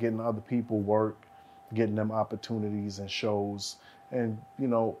that and getting other people work, getting them opportunities and shows and, you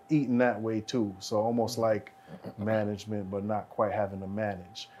know, eating that way too. So almost like management, but not quite having to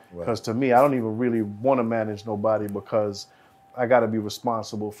manage. Because to me, I don't even really want to manage nobody because I got to be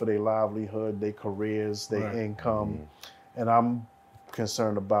responsible for their livelihood, their careers, their income. Mm-hmm. And I'm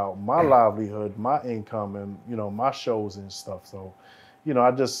concerned about my livelihood, my income, and, you know, my shows and stuff. So, you know,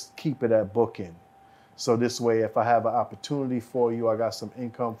 I just keep it at booking. So this way, if I have an opportunity for you, I got some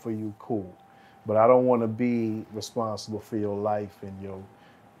income for you, cool. But I don't want to be responsible for your life and your,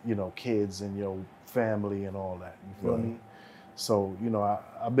 you know, kids and your family and all that. You feel me? So, you know,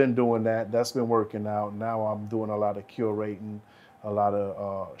 I've been doing that. That's been working out. Now I'm doing a lot of curating, a lot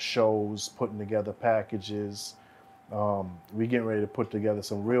of shows, putting together packages. We getting ready to put together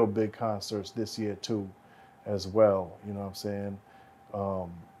some real big concerts this year too, as well. You know what I'm saying?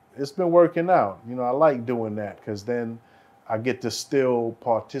 It's been working out. You know, I like doing that because then I get to still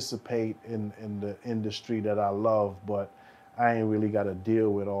participate in the industry that I love, but I ain't really got to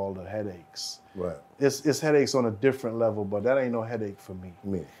deal with all the headaches. Right. It's headaches on a different level, but that ain't no headache for me.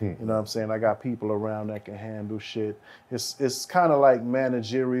 You know what I'm saying? I got people around that can handle shit. It's kind of like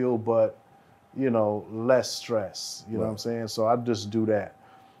managerial, but, you know, less stress. You know what I'm saying? So I just do that.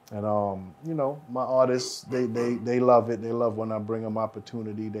 And, you know, my artists, they love it. They love when I bring them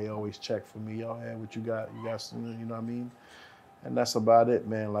opportunity. They always check for me. Yo, hey, what you got? You got some, you know what I mean? And that's about it,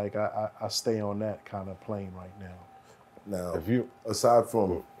 man. Like, I stay on that kind of plane right now. Now, aside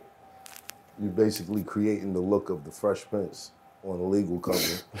from you basically creating the look of the Fresh Prince on a legal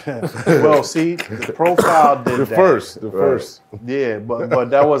cover. Well, see, the Profile did The that. first. Yeah,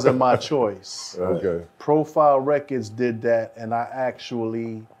 but that wasn't my choice. Okay. Profile Records did that, and I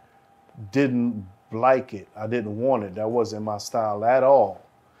actually didn't like it. I didn't want it. That wasn't my style at all.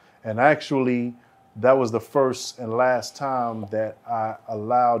 And actually, that was the first and last time that I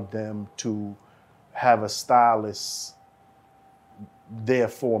allowed them to have a stylist there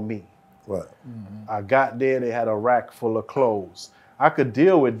for me. Right. I got there, they had a rack full of clothes. I could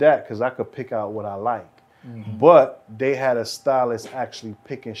deal with that because I could pick out what I like. But they had a stylist actually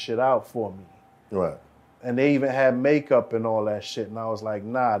picking shit out for me. Right. And they even had makeup and all that shit. And I was like,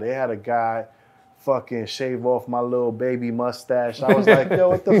 nah, they had a guy fucking shave off my little baby mustache. I was like, yo,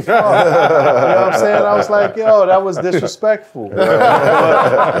 what the fuck? You know what I'm saying? I was like, yo, that was disrespectful.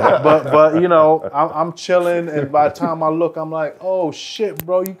 but you know, I'm chilling, and by the time I look, I'm like, oh shit,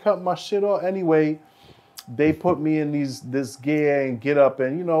 bro, you cut my shit off. Anyway, they put me in this gear and get up,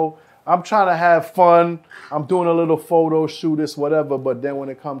 and you know, I'm trying to have fun. I'm doing a little photo shoot, this, whatever, but then when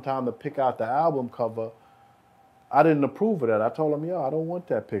it come time to pick out the album cover, I didn't approve of that. I told them, yo, I don't want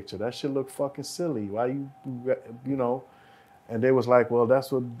that picture. That shit look fucking silly. Why you know? And they was like, well,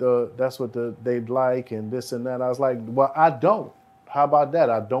 that's what they'd like and this and that. I was like, well, I don't. How about that?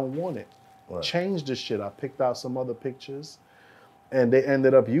 I don't want it. Right. Change the shit. I picked out some other pictures, and they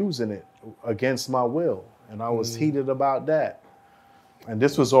ended up using it against my will. And I was heated about that. And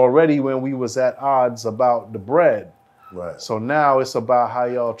this was already when we was at odds about the bread. Right. So now it's about how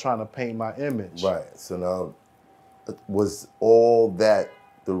y'all trying to paint my image. Right. So now, was all that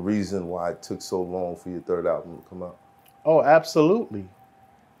the reason why it took so long for your third album to come out? Oh, absolutely.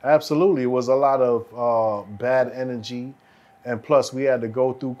 Absolutely. It was a lot of bad energy. And plus, we had to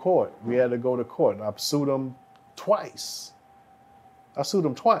go through court. We had to go to court. I sued them twice.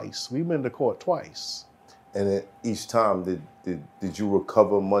 We've been to court twice. And at each time, did you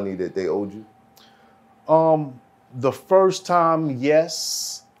recover money that they owed you? The first time,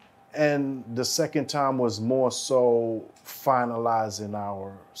 yes. And the second time was more so finalizing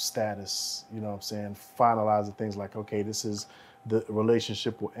our status, you know what I'm saying? Finalizing things like, okay, this is the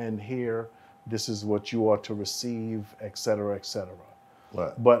relationship will end here. This is what you are to receive, et cetera, et cetera.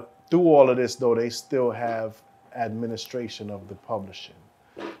 Right. But through all of this, though, they still have administration of the publishing.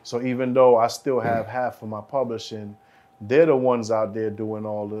 So even though I still have half of my publishing, they're the ones out there doing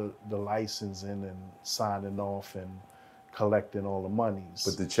all the licensing and signing off and collecting all the monies.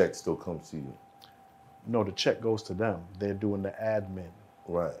 But the check still comes to you. No, the check goes to them. They're doing the admin.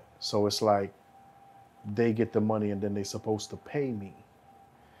 Right. So it's like they get the money and then they're supposed to pay me.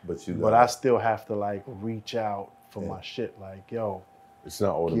 But I still have to like reach out for my shit. Like, yo. It's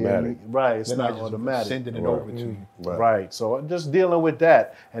not automatic. Right, it's They're not just automatic. sending it over to you. Right. So I'm just dealing with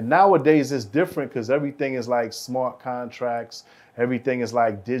that. And nowadays it's different because everything is like smart contracts. Everything is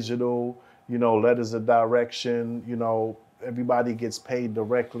like digital, you know, letters of direction, you know, everybody gets paid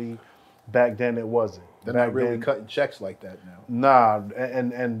directly. Back then it wasn't. They're not really cutting checks like that now. Nah,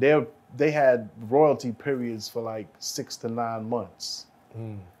 and they had royalty periods for like 6 to 9 months.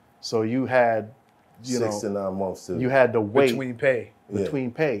 So you had, you 6 to 9 months you had to wait Between pay.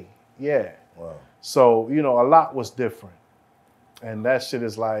 between pay. Yeah. Wow. So, you know, a lot was different. And that shit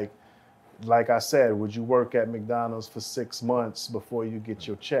is like I said, would you work at McDonald's for 6 months before you get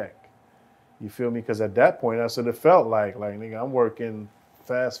your check? You feel me? Because at that point, that's what it felt like. Like, nigga, I'm working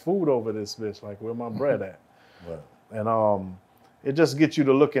fast food over this bitch. Like, where my bread at? Right. And it just gets you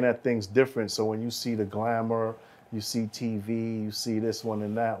to looking at things different. So when you see the glamour, you see TV, you see this one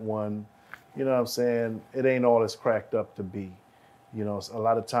and that one, you know what I'm saying? It ain't all it's cracked up to be. You know, a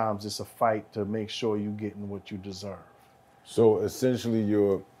lot of times it's a fight to make sure you're getting what you deserve. So essentially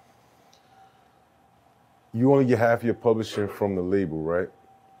you only get half your publishing from the label, right?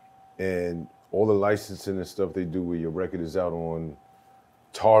 And all the licensing and stuff they do where your record is out on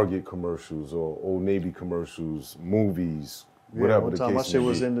Target commercials or Old Navy commercials, movies, whatever one the time case my may shit be.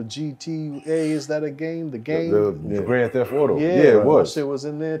 was in the GTA. Is that a game? The game? The Grand Theft Auto. Yeah, it was. My shit was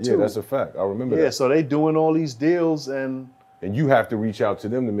in there too. Yeah, that's a fact. I remember Yeah, that. so they doing all these deals and And you have to reach out to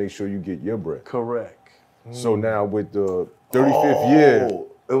them to make sure you get your bread. correct. So now with the 35th year,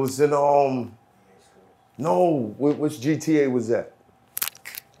 It was in no, which GTA was that?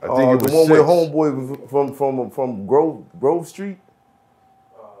 I think it was the one 6. with homeboy from Grove Street.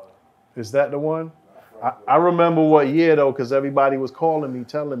 Is that the one? I remember what year though, because everybody was calling me,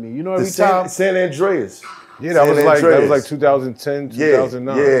 telling me. You know, every The time. San Andreas. Yeah, that San was Andreas. like 2010,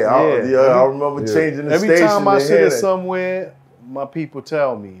 2009. I remember changing the Every station. time my to shit hear is that. somewhere, my people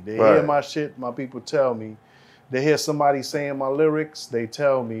tell me. They hear Right. my shit, my people tell me. They hear somebody saying my lyrics, they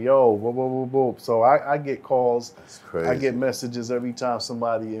tell me, yo, whoop, whoop, whoop, whoop. So I get calls, crazy. I get messages every time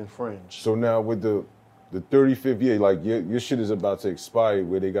somebody infringe. So now with the 35th year, like your shit is about to expire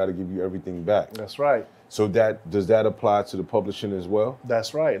where they got to give you everything back. That's right. So does that apply to the publishing as well?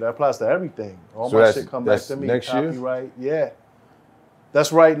 That's right. That applies to everything. All So my that's- shit come back that's to me. next year? Copyright. Yeah.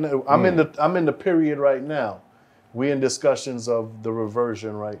 That's right now. I'm in the period right now. We're in discussions of the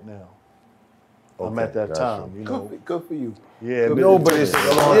reversion right now. I'm Okay, at that gotcha. time, you know. Good for you. Yeah, No, but it's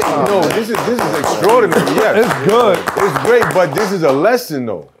this is extraordinary. Yes, It's good. It's great, but this is a lesson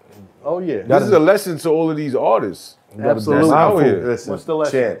though. Oh yeah. This is a lesson to all of these artists. Absolutely. That's out here. Listen, What's the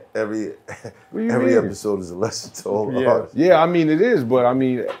lesson? Chant, every do you every mean? episode is a lesson to all Yeah. artists. Yeah, I mean it is, but I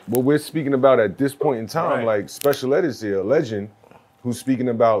mean what we're speaking about at this point in time, Right. like Special Ed is here, a legend, who's speaking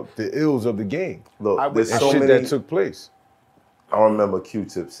about the ills of the game Look, there's and so shit many. that took place. I remember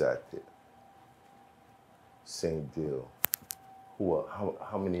Q-Tip sat there. Same deal. Who?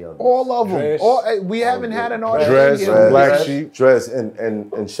 How many others? All of them. Dress. We haven't had an artist. Dress, in here. Black Dress, Sheep. Dress,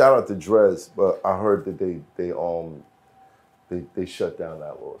 and shout out to Dress, but I heard that they shut down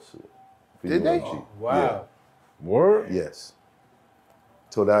that lawsuit. Did they? BUMG. Wow. Word? Yeah. Yes.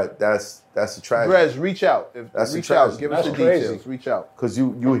 So that's a tragedy. Drez, reach out. That's a Reach out. tragedy. Give us That's the crazy. details. Reach out. Because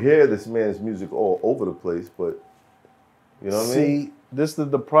you hear this man's music all over the place, but you know what I mean? See, this is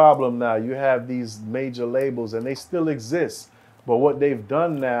the problem now. You have these major labels and they still exist. But what they've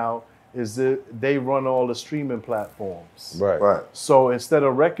done now is that they run all the streaming platforms. Right. Right. So instead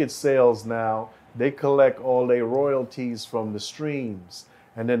of record sales now, they collect all their royalties from the streams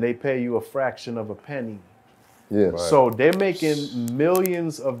and then they pay you a fraction of a penny. Yeah. So they're making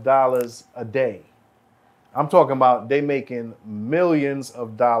millions of dollars a day. I'm talking about they making millions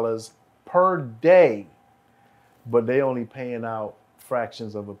of dollars per day, but they only paying out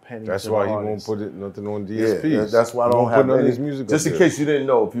fractions of a penny. That's to why the he won't artist. put it nothing on Yeah, DSPs. that's why I He don't won't have put none of any. his music Just up in there. case you didn't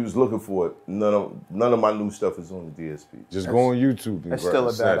know, if you was looking for it, none of my new stuff is on the DSP. Just go on YouTube and That's still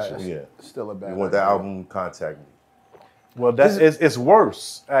a snatch bad it. Yeah. Still a bad You want that idea. album? Contact me. Well, it's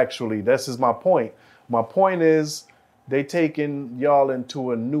worse actually. This is my point. My point is they taking y'all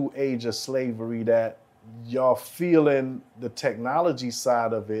into a new age of slavery that y'all feeling the technology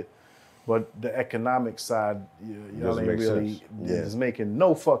side of it, but the economic side, y'all Doesn't ain't make really. sense. Yeah. It's making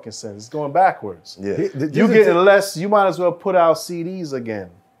no fucking sense. It's going backwards. Yeah. You getting less. You might as well put out CDs again.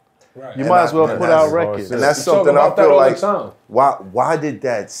 Right. You might as well and put that's- out records. And that's We talk something I about that feel all the like. time. Why did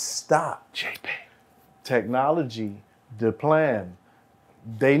that stop? Technology, the plan.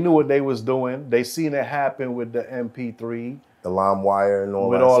 They knew what they was doing. They seen it happen with the MP3, The LimeWire and all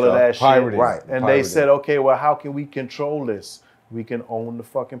with that all stuff. of that shit. Pirating. Right. And they Pirating. said, okay, well, how can we control this? We can own the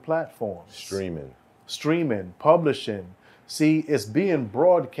fucking platforms. Streaming, publishing. See, it's being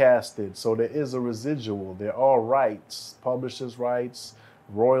broadcasted, so there is a residual. There are rights, publishers' rights,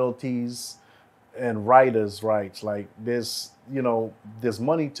 royalties, and writers' rights. Like there's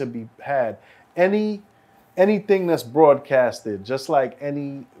money to be had. Anything that's broadcasted, just like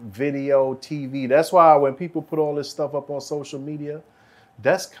any video, TV. That's why when people put all this stuff up on social media,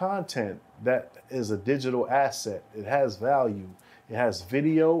 that's content. That is a digital asset. It has value. It has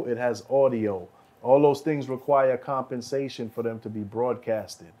video, it has audio. All those things require compensation for them to be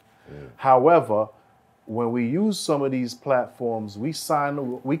broadcasted. However, when we use some of these platforms,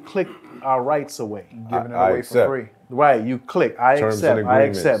 we click our rights away. Giving it I away accept. for free. Right, you click, I Terms and accept, I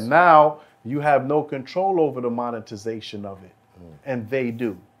accept. agreements. Now you have no control over the monetization of it, and they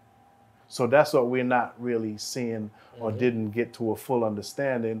do. So that's what we're not really seeing or didn't get to a full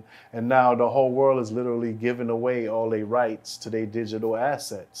understanding. And now the whole world is literally giving away all their rights to their digital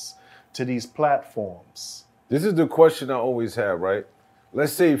assets, to these platforms. This is the question I always have, right?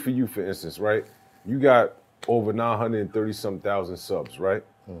 Let's say for you, for instance, right? You got over 930-some thousand subs, right?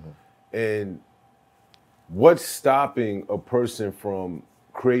 And What's stopping a person from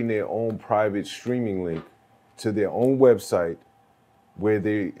creating their own private streaming link to their own website where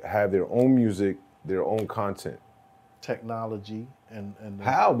they have their own music, their own content? Technology and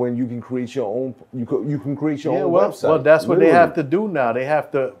How? When you can create your own, you can create your own well, website. well, that's what they literally. have to do now. They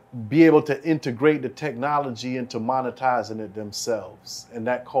have to be able to integrate the technology into monetizing it themselves, and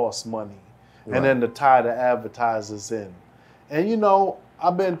that costs money. Right. And then to tie the advertisers in. And you know,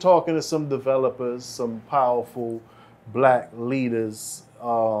 I've been talking to some developers, some powerful black leaders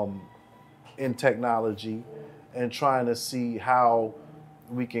in technology, and trying to see how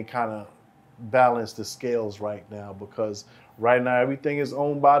we can kind of balance the scales right now, because right now everything is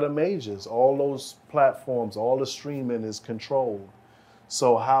owned by the majors. All those platforms, all the streaming is controlled.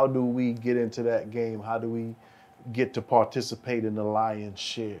 So how do we get into that game? How do we get to participate in the lion's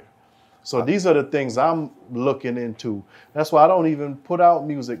share? So these are the things I'm looking into. That's why I don't even put out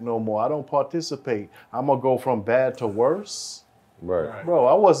music no more. I don't participate. I'm gonna go from bad to worse. Right. Bro,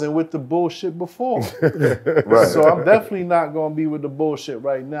 I wasn't with the bullshit before. Right. So I'm definitely not gonna be with the bullshit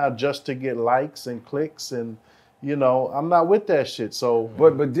right now just to get likes and clicks, and you know, I'm not with that shit. So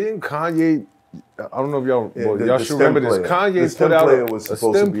But didn't Kanye? I don't know if y'all y'all should STEM remember this. player. Kanye the STEM put out player a was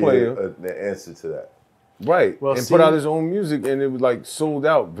supposed to STEM be player, the answer to that. right? Well, and see- put out his own music, and it was like sold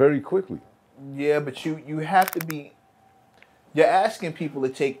out very quickly. Yeah, but you have to be. You're asking people to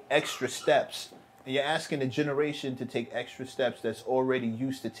take extra steps, and you're asking the generation to take extra steps that's already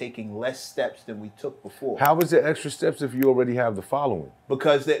used to taking less steps than we took before. How is it extra steps if you already have the following?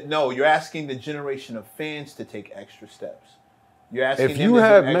 Because you're asking the generation of fans to take extra steps. You're asking If them you to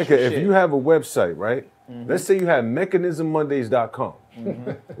have do extra if shit. you have a website, right? Let's say you have mechanismmondays.com,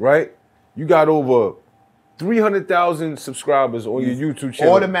 right? You got over 300,000 subscribers on your YouTube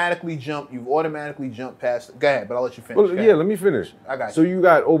channel. You've automatically jumped past. Go ahead, but I'll let you finish. Well, Go yeah, ahead. let me finish. I got So you. you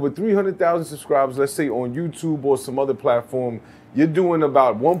got over 300,000 subscribers, let's say on YouTube or some other platform. You're doing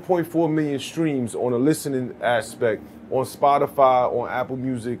about 1.4 million streams on a listening aspect on Spotify, on Apple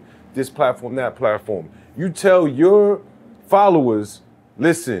Music, this platform, that platform. You tell your followers,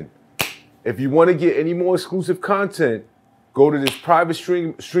 listen, if you want to get any more exclusive content, go to this private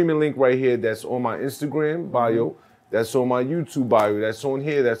streaming link right here that's on my Instagram bio, that's on my YouTube bio, that's on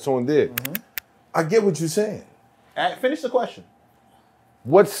here, that's on there. I get what you're saying. Finish the question.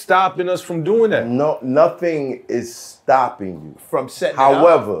 What's stopping us from doing that? No, nothing is stopping you From setting it up.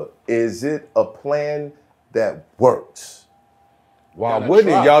 However, is it a plan that works? Why Gotta wouldn't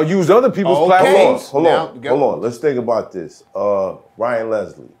try. it? Y'all use other people's Okay. platforms. Hold Now, on. go. Hold on. Let's think about this. Ryan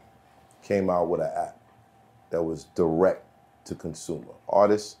Leslie came out with an app that was direct to consumer,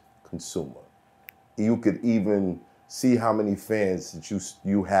 artist, consumer. You could even see how many fans that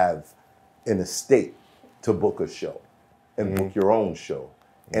you have in a state to book a show and book your own show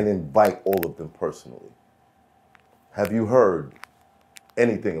and invite all of them personally. Have you heard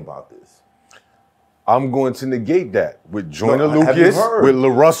anything about this? I'm going to negate that with Joyner No, have you Lucas, heard? with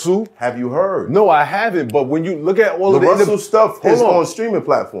LaRussell. Have you heard? No, I haven't. But when you look at all The of the Russell stuff is Hold on streaming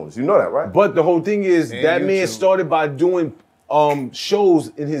platforms. You know that, right? But the whole thing is And that man YouTube. started by doing shows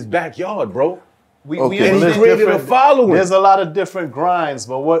in his backyard, bro. We Okay. And he understand. created a following. There's a lot of different grinds,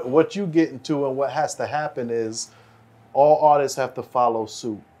 but what you get into and what has to happen is all artists have to follow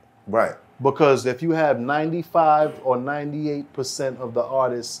suit. Right. Because if you have 95 or 98% of the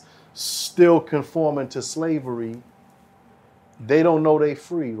artists still conforming to slavery, they don't know they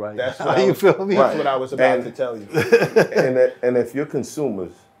free right That's now. what I You was- feel me? That's what I was about And- to tell you. and if your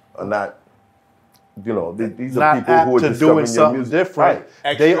consumers are not, these are Not people apt who are to discovering doing your something music. different.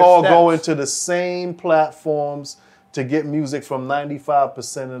 Right. They Extra all go steps. into the same platforms to get music from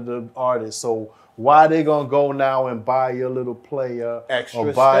 95% of the artists. So why they gonna go now and buy your little player Extra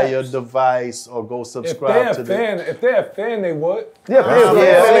or buy your steps. device or go If subscribe they're to a fan, if they're a fan, they would. Yeah,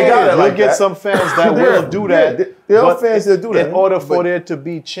 they got it you'll like get that. some fans that will do that. there are but fans that do that. In order for but there to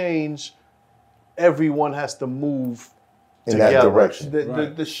be change, everyone has to move in that together. direction.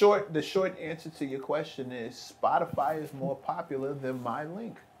 The short answer to your question is Spotify is more popular than my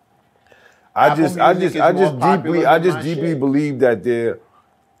link. I Apple just Music is more popular than my deeply shit. believe that there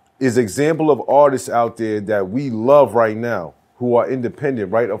is example of artists out there that we love right now who are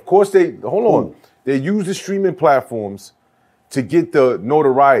independent, right? Of course they they use the streaming platforms to get the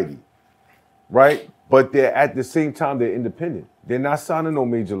notoriety, right? But they're at the same time they're independent. They're not signing no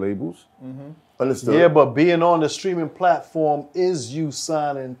major labels. Understood. Yeah, but being on the streaming platform is you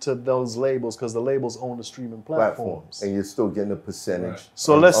signing to those labels because the labels own the streaming platforms. And you're still getting a percentage.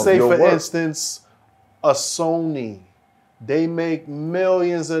 So let's of say, your for work. instance, a Sony, they make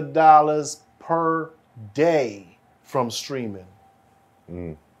millions of dollars per day from streaming.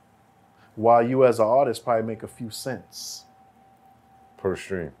 while you as an artist probably make a few cents. Per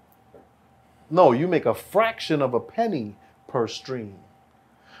stream. No, you make a fraction of a penny per stream.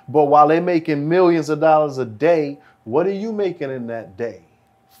 But while they're making millions of dollars a day, what are you making in that day?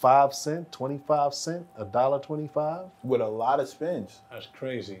 5 cents, 25 cents, $1.25? With a lot of spins. That's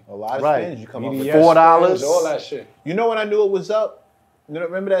crazy. A lot of Right. spins. You come up with EDS $4. spins, all that shit. You know when I knew it was up? You know,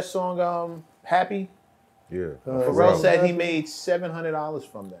 remember that song, Happy? Yeah. Pharrell said he made $700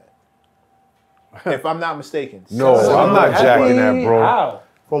 from that. If I'm not mistaken. No, I'm not jacking that, bro. How?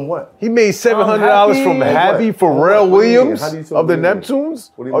 From what? He made $700 from Happy Pharrell What do you mean? Williams How do you tell of the me that?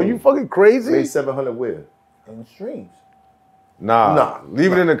 Neptunes? What do you Are mean? you fucking crazy? Made 700 where? In streams. Nah,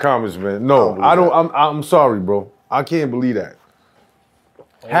 leave it in the comments, man. No, I don't believe I'm sorry, bro. I can't believe that.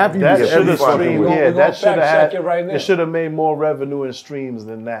 Happy That was should every have fucking streamed. week. We're Yeah, gonna that should have fact had. check it right now. It should have made more revenue in streams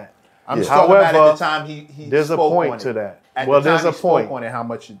than that. I'm just Yeah. talking about However, at the time he there's a spoke point on to it. that. At Well, the time there's a he spoke point. on it,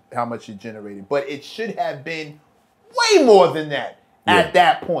 how much it generated. But it should have been way more than that at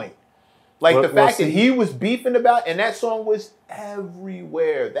that point. Like Well- the well, fact that see- he was beefing about, and that song was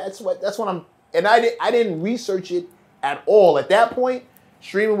everywhere. That's what I'm. And I didn't research it at all at that point.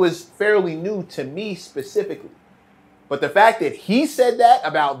 Streaming was fairly new to me specifically. But the fact that he said that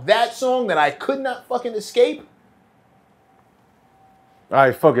about that song that I could not fucking escape. All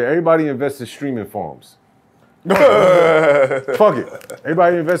right, fuck it. Everybody invest in streaming farms. Fuck it.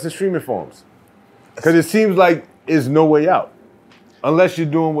 Everybody invest in streaming farms. Because it seems like it's no way out. Unless you're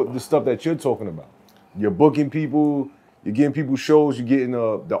doing what the stuff that you're talking about. You're booking people, you're getting people shows, you're getting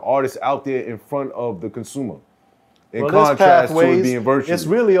the artists out there in front of the consumer. In Well, there's contrast to it pathways. being virtual. It's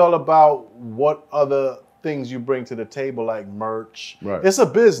really all about what other things you bring to the table, like merch. Right. It's a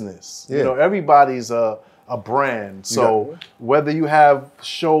business. Yeah. You know, everybody's a brand. So whether you have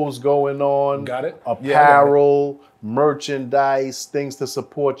shows going on, Got it? apparel, merchandise, things to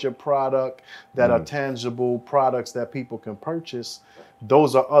support your product that are tangible products that people can purchase,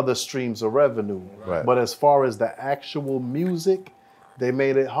 those are other streams of revenue. Right. But as far as the actual music, they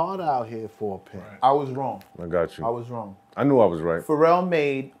made it hard out here for a pen. I was wrong. I got you. I was wrong. I knew I was right. Pharrell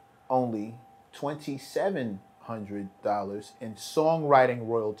made only $2,700 in songwriting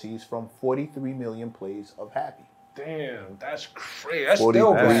royalties from 43 million plays of Happy. Damn, that's crazy. That's 43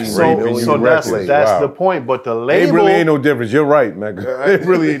 still million. crazy. So that's reckless. that's Wow. the point. But the It label, really ain't no difference. You're right, man. It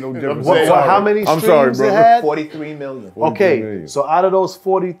really ain't no difference. What- I'm what- sorry. how many I'm sorry, streams bro. it had? 43 million. 43 okay, million. so out of those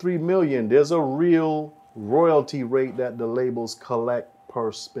 43 million, there's a real royalty rate that the labels collect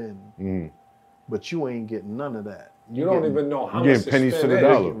per spin. But you ain't getting none of that. You don't even know how You're much getting pennies to the is.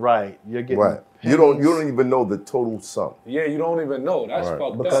 dollar. Right. You're getting Right. You don't pennies. even know the total sum. Yeah, you don't even know. That's Right.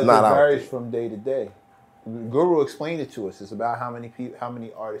 fucked Because up. not it out varies there. from day to day. Guru explained it to us. It's about how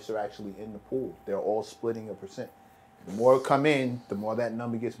many artists are actually in the pool. They're all splitting a percent. The more come in, the more that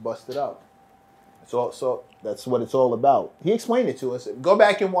number gets busted up. So that's what it's all about. He explained it to us. Go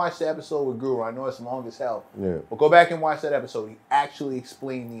back and watch the episode with Guru. I know it's long as hell. Yeah. But go back and watch that episode. He actually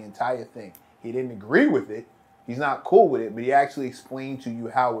explained the entire thing. He didn't agree with it. He's not cool with it, but he actually explained to you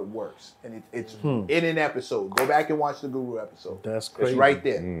how it works. And it's in an episode. Go back and watch the Guru episode. That's crazy. It's right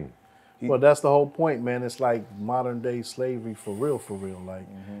there. Well, that's the whole point, man. It's like modern day slavery for real, for real. Like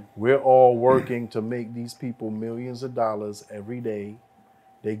we're all working to make these people millions of dollars every day.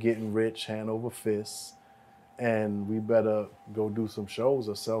 They getting rich hand over fist, and we better go do some shows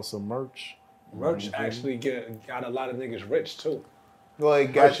or sell some merch. Merch actually got a lot of niggas rich too. Well,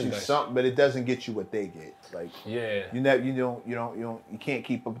 it got you Merchandise. something, but it doesn't get you what they get. Like Yeah. you can't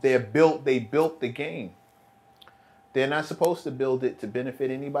keep up. They built the game. They're not supposed to build it to benefit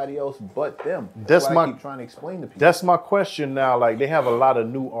anybody else but them. That's what my- I keep trying to explain to people. That's my question now. Like they have a lot of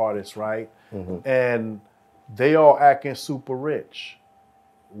new artists, right? And they all acting super rich.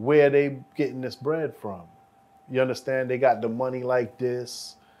 Where they getting this bread from? You understand? They got the money like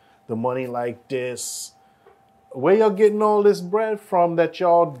this, the money like this. Where y'all getting all this bread from that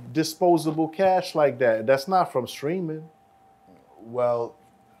y'all disposable cash like that? That's not from streaming. Well,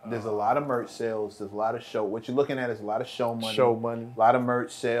 there's a lot of merch sales. There's a lot of show. What you're looking at is a lot of show money. Show money. A lot of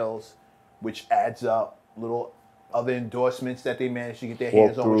merch sales, which adds up. Little other endorsements that they managed to get their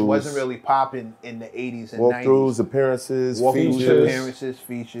hands on, which Walkthroughs. wasn't really popping in the 80s and Walkthroughs, 90s. appearances, Walkthroughs, features. appearances,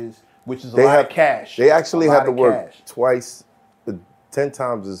 features, which is a They lot have of cash. They actually A had lot to of work cash. twice, 10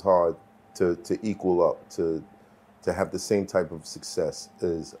 times as hard to equal up to have the same type of success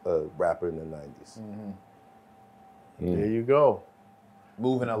as a rapper in the 90s. There you go.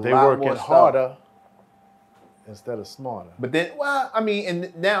 Moving a They lot working more stuff. harder instead of smarter. But then, well, I mean,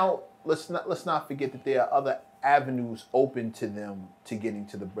 and now let's not forget that there are other avenues open to them to getting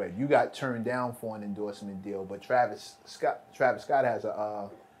to the bread. You got turned down for an endorsement deal, but Travis Scott has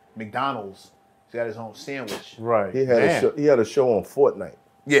McDonald's. He's got his own sandwich. Right. He had a show on Fortnite.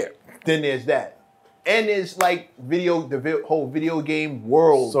 Yeah. Then there's that. And there's like whole video game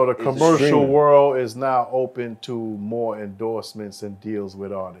world. So the is commercial streaming. world is now open to more endorsements and deals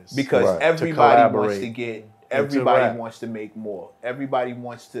with artists. Because everybody wants to get, everybody wants to make more. Everybody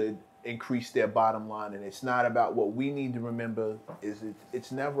wants to increase their bottom line. And it's not about what we need to remember is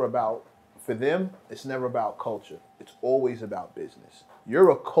it's never about, for them, it's never about culture. It's always about business.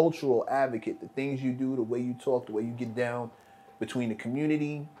 You're a cultural advocate. The things you do, the way you talk, the way you get down between the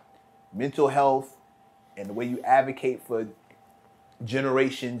community, mental health, and the way you advocate for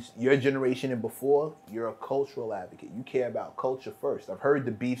generations, your generation and before, you're a cultural advocate. You care about culture first. I've heard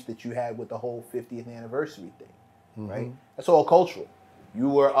the beefs that you had with the whole 50th anniversary thing, right? That's all cultural. You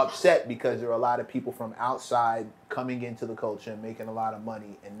were upset because there are a lot of people from outside coming into the culture and making a lot of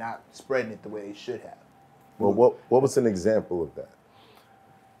money and not spreading it the way they should have. Well, what was an example of that?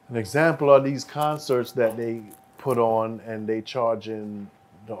 An example are these concerts that they put on and they charging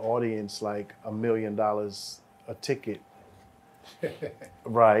the audience like $1 million a ticket,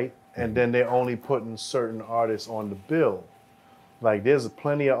 right? And then they're only putting certain artists on the bill. Like there's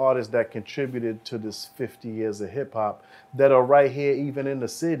plenty of artists that contributed to this 50 years of hip hop that are right here, even in the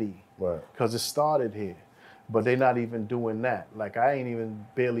city, Right. because it started here. But they're not even doing that. Like I ain't even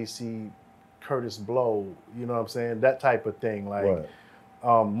barely see Curtis Blow, you know what I'm saying? That type of thing. Like,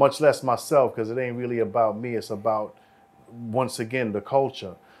 much less myself, because it ain't really about me. It's about, once again, the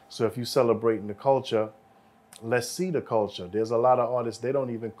culture. So if you celebrating the culture, let's see the culture. There's a lot of artists they don't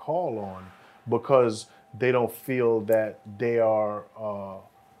even call on because they don't feel that they are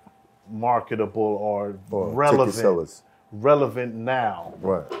marketable or relevant now.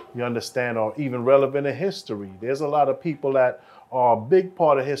 Right. You understand? Or even relevant in history. There's a lot of people that are a big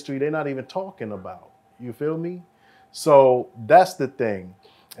part of history they're not even talking about. You feel me? So that's the thing.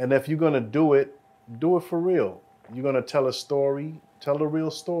 And if you're going to do it for real. You're going to tell a story, tell a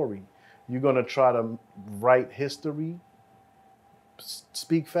real story. You're going to try to write history,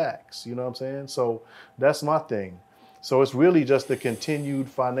 speak facts. You know what I'm saying? So that's my thing. So it's really just the continued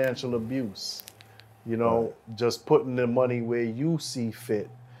financial abuse. You know, just putting the money where you see fit,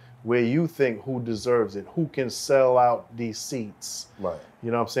 where you think who deserves it, who can sell out these seats. Right.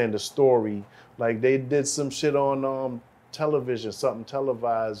 You know what I'm saying? The story. Like they did some shit on television, something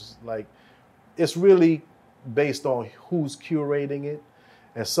televised. Like it's really based on who's curating it.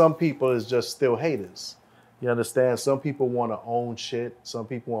 And some people is just still haters. You understand? Some people want to own shit. Some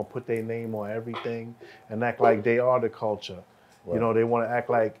people want to put their name on everything and act like they are the culture. Right. You know, they want to act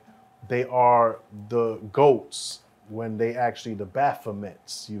like they are the GOATs when they actually the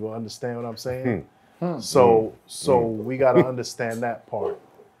Baphomets. You understand what I'm saying? So we got to understand that part.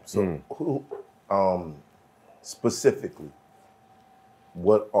 So who, specifically,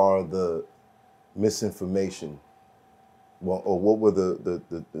 what are the misinformation, or what were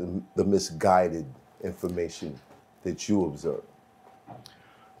the misguided information that you observed?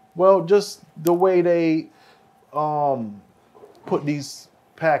 Well, just the way they put these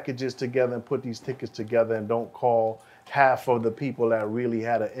packages together and put these tickets together and don't call half of the people that really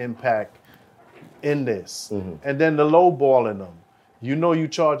had an impact in this. And then the lowballing them. You know you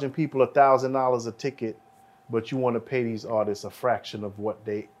charging people $1,000 a ticket, but you want to pay these artists a fraction of what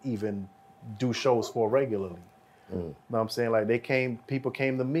they even do shows for regularly. You know what I'm saying? Like people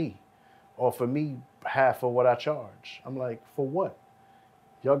came to me, offer me half of what I charge. I'm like, for what?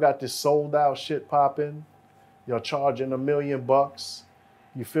 Y'all got this sold out shit popping. Y'all charging $1 million.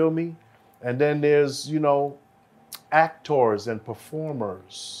 You feel me? And then there's, you know, actors and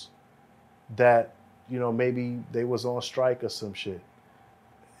performers that, you know, maybe they was on strike or some shit.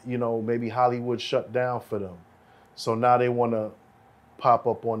 You know, maybe Hollywood shut down for them. So now they want to pop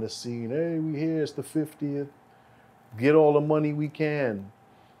up on the scene. Hey, we here, it's the 50th. Get all the money we can.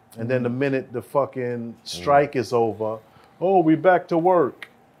 And then the minute the fucking strike is over, oh, we back to work.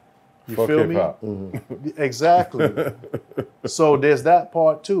 You Fuck feel me? Exactly. So there's that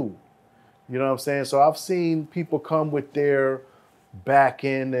part too. You know what I'm saying? So I've seen people come with their back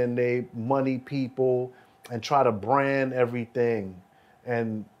end and they money people and try to brand everything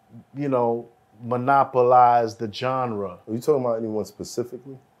and, you know, monopolize the genre. Are you talking about anyone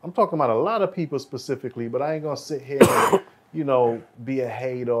specifically? I'm talking about a lot of people specifically, but I ain't gonna sit here and, you know, be a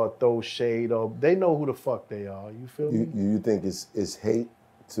hater or throw shade, or they know who the fuck they are. You feel me? You think it's hate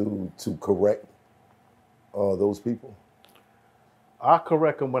to correct those people? I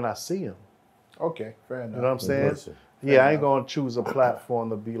correct them when I see them. Okay, fair enough. You know what I'm saying? Yeah, I ain't gonna choose a platform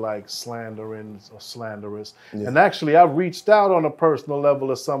to be like slandering or slanderous. Yeah. And actually, I reached out on a personal level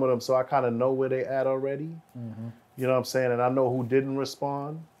to some of them, so I kind of know where they at already. You know what I'm saying? And I know who didn't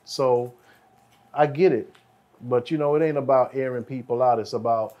respond. So I get it. But, you know, it ain't about airing people out. It's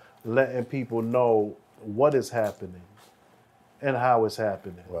about letting people know what is happening and how it's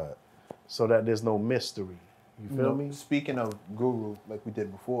happening. Right. So that there's no mystery. You feel me? Speaking of Guru, like we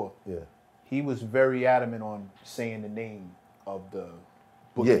did before, Yeah. he was very adamant on saying the name of the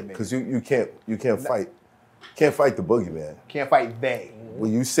Yeah, boogeyman. because you can't fight the boogeyman. Can't fight they.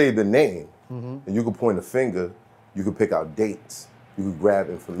 When you say the name, Mm-hmm. and you can point a finger, you can pick out dates, you can grab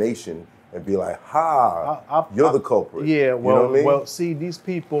information and be like, you're the culprit. Yeah, You well, know what I mean? well, see, these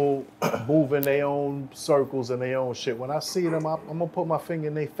people move in their own circles and their own shit. When I see them, I'm gonna put my finger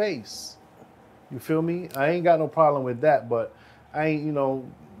in their face. You feel me? I ain't got no problem with that, but I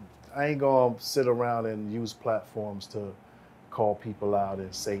ain't gonna sit around and use platforms to call people out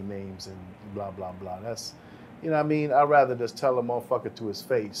and say names and blah blah blah. That's, you know what I mean? I'd rather just tell a motherfucker to his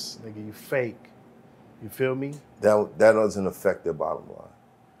face, nigga, you fake. You feel me? That doesn't affect their bottom line.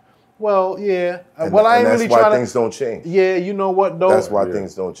 Well, yeah. And, well, I ain't and that's really why trying things don't change. Yeah, you know what though? That's why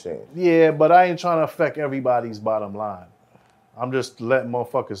things don't change. Yeah, but I ain't trying to affect everybody's bottom line. I'm just letting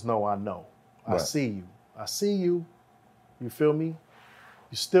motherfuckers know I know. I Right. see you. I see you. You feel me?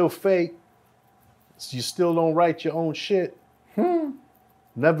 You still fake. You still don't write your own shit.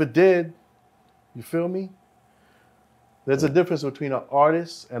 Never did. You feel me? There's a difference between an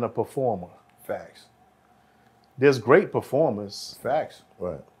artist and a performer. Facts. There's great performers. Facts.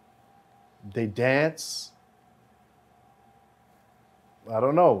 Right. They dance. I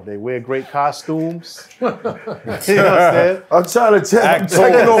don't know. They wear great costumes. You know what I'm saying? I'm trying to check. I'm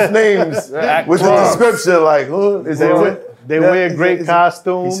checking off names with the description. Like, They wear great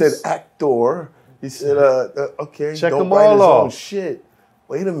costumes. He said actor. He said, okay, Check don't them write all his own off. shit.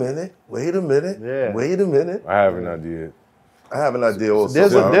 Wait a minute. Yeah. Wait a minute. I have an idea. I have an idea also.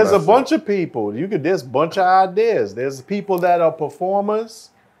 There's a bunch of people. There's a bunch of ideas. There's people that are performers,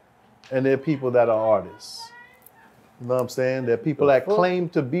 and there are people that are artists. You know what I'm saying? There are people that claim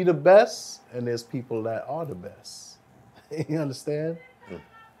to be the best, and there's people that are the best. You understand?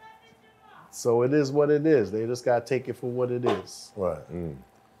 So it is what it is. They just gotta take it for what it is. Right.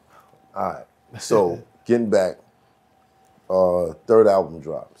 All right. So getting back, third album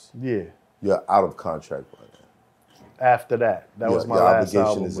drops. Yeah. You're out of contract right now. After that, that was my your last obligation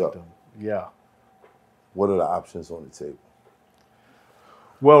album is with up. them. Yeah. What are the options on the table?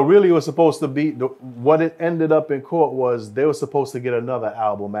 Well, really, it was supposed to be, what it ended up in court was they were supposed to get another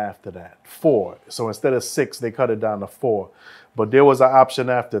album after that, 4. So instead of 6, they cut it down to 4. But there was an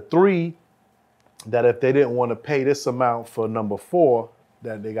option after 3 that if they didn't want to pay this amount for number 4,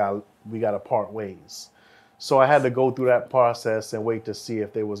 that we got to part ways. So I had to go through that process and wait to see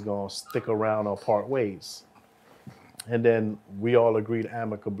if they was going to stick around or part ways. And then we all agreed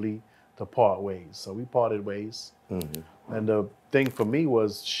amicably to part ways. So we parted ways. Mm-hmm. And the thing for me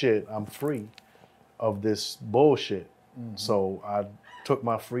was, shit, I'm free of this bullshit. So I took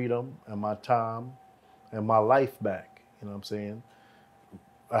my freedom and my time and my life back. You know what I'm saying?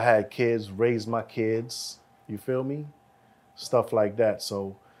 I had kids, raised my kids. You feel me? Stuff like that.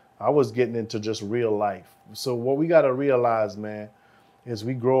 So I was getting into just real life. So what we got to realize, man, is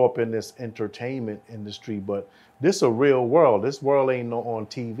we grow up in this entertainment industry, but this a real world. This world ain't no on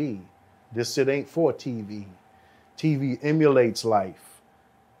TV. This shit ain't for TV. TV emulates life.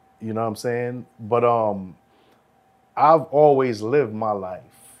 You know what I'm saying? But I've always lived my life.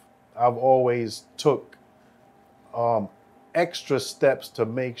 I've always took extra steps to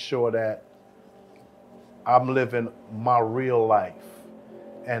make sure that I'm living my real life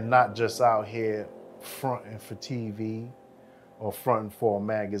and not just out here fronting for TV or fronting for a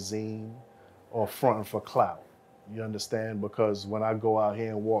magazine or fronting for clout. You understand? Because when I go out here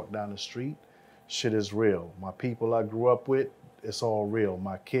and walk down the street, shit is real. My people I grew up with, it's all real.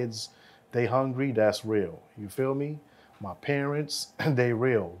 My kids, they hungry, that's real. You feel me? My parents, they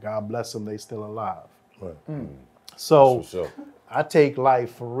real. God bless them, they still alive. Right. So That's what's up. I take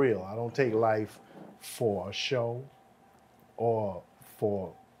life for real. I don't take life for a show or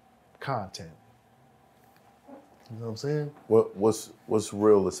for content. You know what I'm saying? What's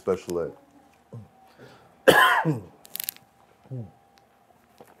real is special ed?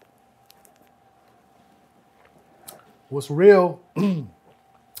 What's real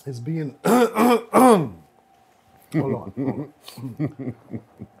is being. Hold on.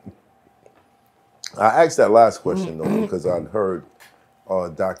 I asked that last question though because I'd heard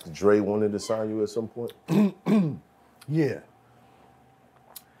Dr. Dre wanted to sign you at some point. Yeah.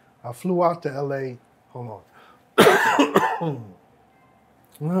 I flew out to LA. Hold on.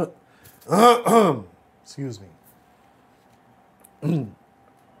 Excuse me.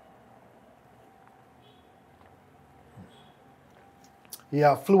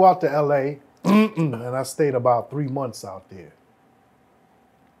 Yeah, I flew out to LA and I stayed about 3 months out there.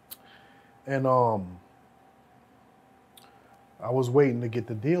 And I was waiting to get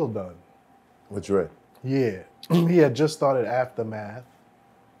the deal done. With Dre. Yeah. He had just started Aftermath.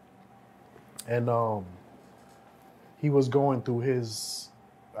 And he was going through his,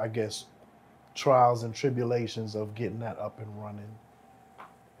 I guess, trials and tribulations of getting that up and running.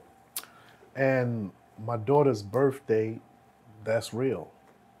 And my daughter's birthday, that's real.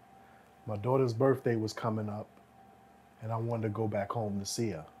 My daughter's birthday was coming up, and I wanted to go back home to see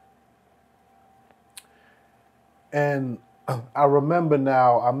her. And I remember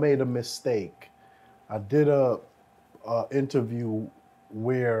now I made a mistake. I did a interview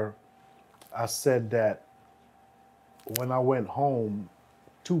where I said that when I went home,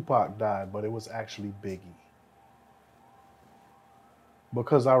 Tupac died, but it was actually Biggie.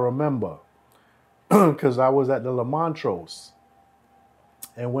 Because I remember, because I was at the La Montrose,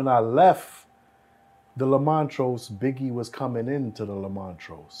 and when I left the La Montrose, Biggie was coming into the La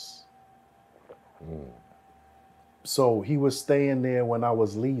Montrose. So he was staying there when I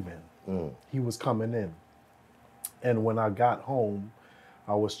was leaving. He was coming in. And when I got home,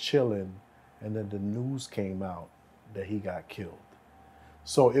 I was chilling, and then the news came out that he got killed.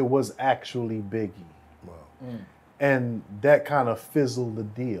 So it was actually Biggie. Wow. And that kind of fizzled the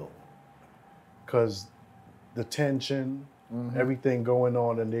deal. Because the tension, everything going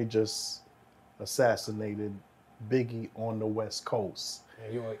on, and they just assassinated Biggie on the West Coast.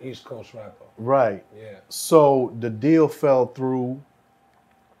 Yeah, you're an East Coast rapper. Right. Yeah. So the deal fell through,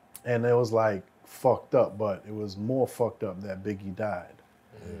 and it was like fucked up, but it was more fucked up that Biggie died.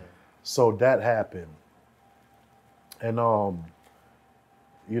 So that happened. And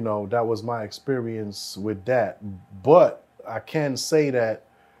you know, that was my experience with that. But I can say that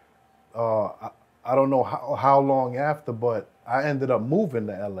I don't know how long after, but I ended up moving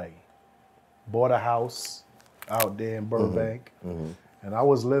to LA. Bought a house out there in Burbank. And I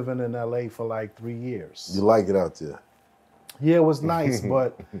was living in LA for like 3 years. You like it out there? Yeah, it was nice,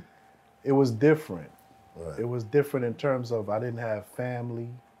 but it was different. Right. It was different in terms of I didn't have family.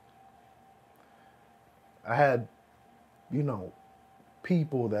 I had, you know,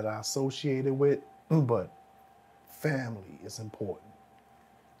 people that I associated with, but family is important.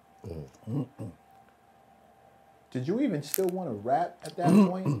 Did you even still want to rap at that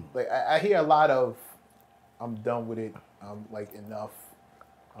point? Like I hear a lot of, I'm done with it. I'm like enough.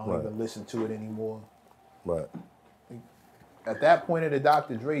 I don't even listen to it anymore. Right. Like, at that point of the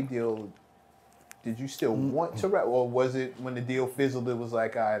Dr. Dre deal, did you still want to rap, or was it when the deal fizzled? It was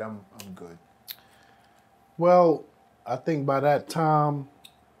like, all right, I'm good. Well, I think by that time,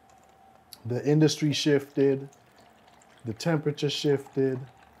 the industry shifted, the temperature shifted.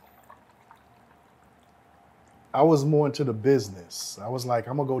 I was more into the business. I was like,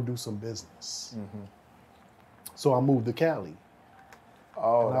 I'm gonna go do some business. So I moved to Cali.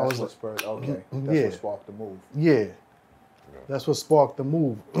 Oh, and that's what spurred. Okay, that's yeah. what sparked the move. Yeah, that's what sparked the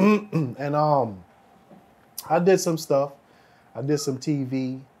move. And I did some stuff. I did some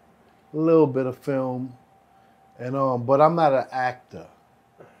TV, a little bit of film, and but I'm not an actor.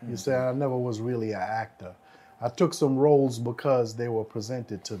 You see, I never was really an actor. I took some roles because they were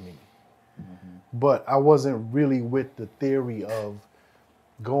presented to me. But I wasn't really with the theory of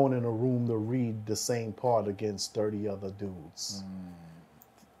going in a room to read the same part against 30 other dudes,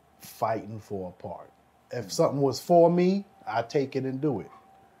 fighting for a part. If something was for me, I take it and do it.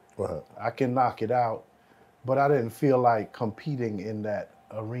 Right. I can knock it out, but I didn't feel like competing in that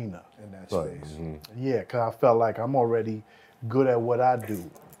arena. In that space. Yeah, because I felt like I'm already good at what I do.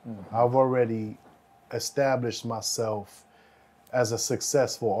 I've already established myself as a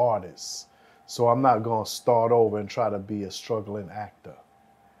successful artist. So I'm not going to start over and try to be a struggling actor.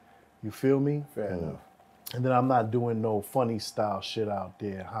 You feel me? Fair enough. And then I'm not doing no funny style shit out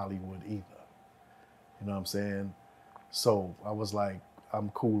there in Hollywood either. You know what I'm saying? So I was like, I'm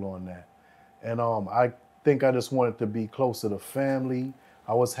cool on that. And I think I just wanted to be closer to family.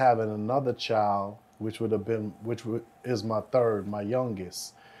 I was having another child, which is my third, my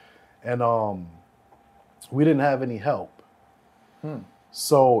youngest. And we didn't have any help.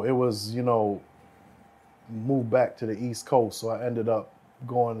 So it was, you know, move back to the East Coast. So I ended up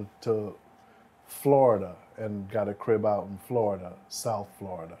going to Florida and got a crib out in Florida, South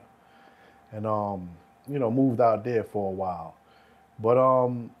Florida. And, you know, moved out there for a while. But,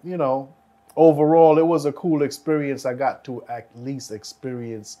 you know, overall, it was a cool experience. I got to at least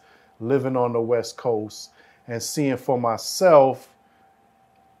experience living on the West Coast and seeing for myself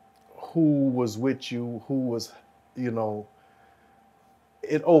who was with you, who was, you know,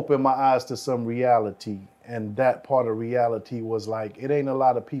 it opened my eyes to some reality. And that part of reality was like, it ain't a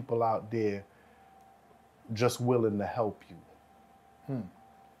lot of people out there just willing to help you.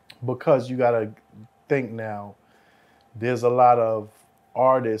 Because you got to think now, there's a lot of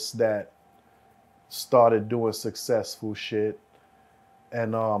artists that started doing successful shit.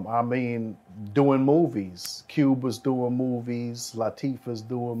 And I mean, doing movies. Cube was doing movies. Latifah's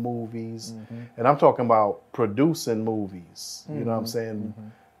doing movies. And I'm talking about producing movies. You know what I'm saying?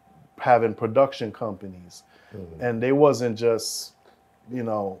 Having production companies. And they wasn't just, you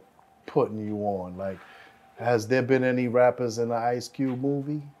know, putting you on. Like, has there been any rappers in the Ice Cube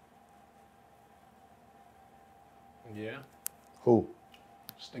movie? Yeah. Who?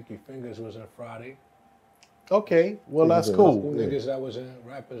 Sticky Fingers was in Friday. Okay, well, that's Couple cool. niggas that was in,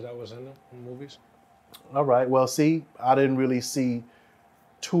 rappers that was in the movies. All right, well, see, I didn't really see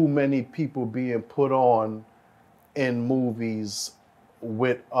too many people being put on in movies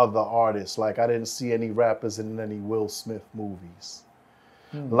with other artists. Like, I didn't see any rappers in any Will Smith movies.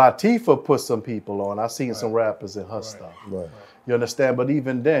 Latifah put some people on. I seen some rappers in her stuff. Right. You understand? But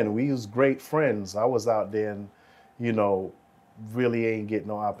even then, we was great friends. I was out there and, you know, really ain't getting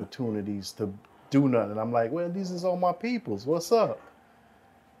no opportunities to do nothing. I'm like, well, these is all my peoples. What's up?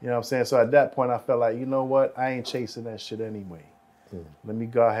 You know what I'm saying? So at that point, I felt like, you know what? I ain't chasing that shit anyway. Let me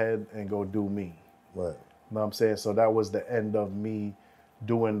go ahead and go do me. Right. You know what I'm saying? So that was the end of me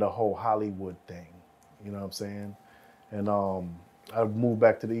doing the whole Hollywood thing. You know what I'm saying? And I moved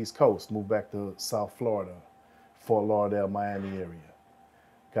back to the East Coast, moved back to South Florida, Fort Lauderdale, Miami area.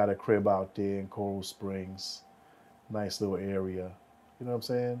 Got a crib out there in Coral Springs. Nice little area. You know what I'm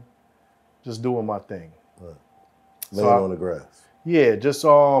saying? Just doing my thing. Right. So Laying on the grass. Yeah, just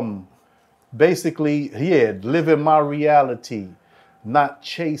basically, yeah, living my reality, not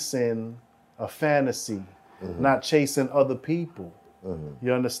chasing a fantasy, not chasing other people.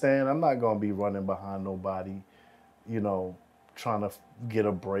 You understand? I'm not gonna be running behind nobody, you know, trying to get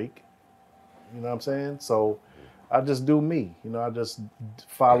a break. You know what I'm saying? So I just do me. You know, I just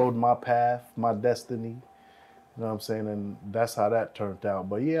followed my path, my destiny. You know what I'm saying? And that's how that turned out.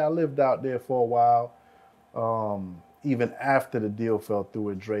 But yeah, I lived out there for a while. Even after the deal fell through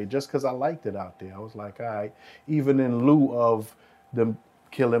with Dre, just because I liked it out there. I was like, all right, even in lieu of them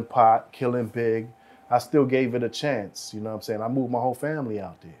killing Pot, killing Big, I still gave it a chance. You know what I'm saying? I moved my whole family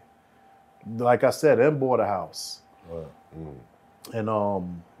out there. Like I said, and bought a house. Right. And,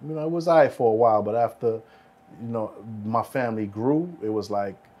 you know, it was all right for a while, but after, you know, my family grew, it was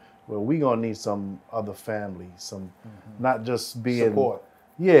like, well, we gonna need some other family, some, not just being. Support.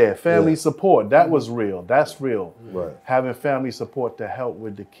 Yeah, family support. That was real. That's real. Right. Having family support to help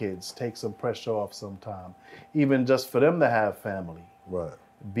with the kids, take some pressure off sometime. Even just for them to have family. Right.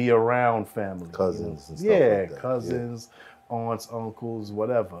 Be around family. Cousins and stuff yeah, like that. cousins, aunts, uncles,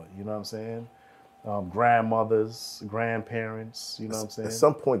 whatever. You know what I'm saying? Grandmothers, grandparents, you know what I'm saying? At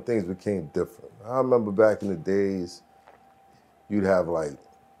some point, things became different. I remember back in the days, you'd have like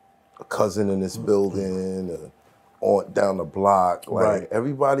a cousin in this building, an aunt down the block. Like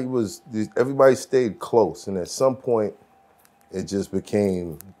everybody stayed close, and at some point, it just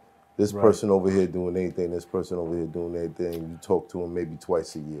became this person over here doing anything, this person over here doing anything. You talk to them maybe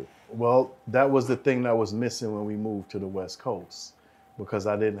twice a year. Well, that was the thing that was missing when we moved to the West Coast, because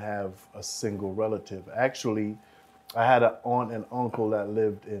I didn't have a single relative. Actually, I had an aunt and uncle that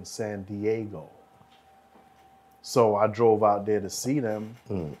lived in San Diego. So I drove out there to see them,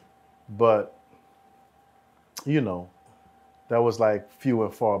 but, you know, that was like few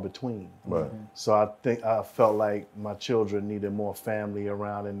and far between. Right. So I felt like my children needed more family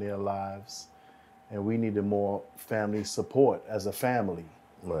around in their lives, and we needed more family support as a family.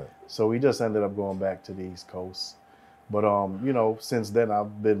 Right. So we just ended up going back to the East Coast. But, you know, since then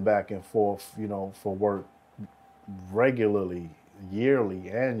I've been back and forth, you know, for work regularly, yearly,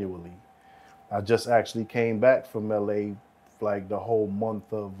 annually. I just actually came back from LA like the whole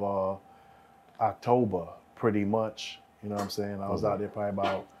month of October, pretty much. You know what I'm saying? I was out there probably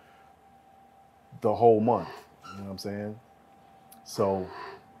about the whole month. You know what I'm saying? So,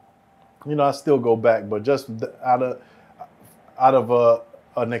 you know, I still go back, but just out of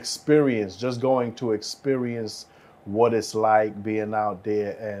an experience, just going to experience what it's like being out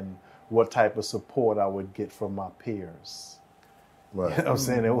there and what type of support I would get from my peers. Right. You know what I'm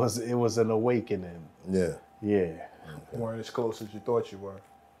saying? It was an awakening. Yeah. Yeah. Weren't as close as you thought you were.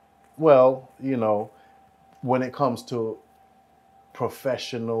 Well, you know, when it comes to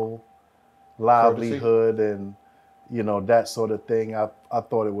professional livelihood and, you know, that sort of thing, I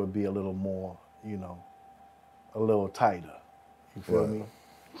thought it would be a little more, you know, a little tighter. You feel me?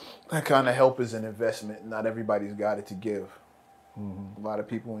 That kind of help is an investment. Not everybody's got it to give. A lot of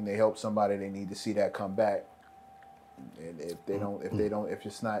people, when they help somebody, they need to see that come back. And if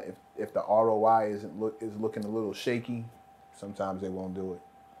the ROI is looking a little shaky, sometimes they won't do it.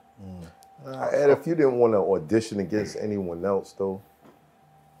 And if you didn't want to audition against anyone else, though,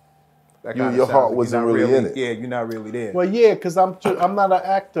 That kinda your sounds heart like wasn't you're not really in it. Yeah, you're not really there. Well, yeah, because I'm not an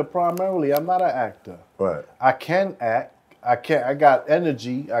actor primarily. I'm not an actor. Right. I can act. I got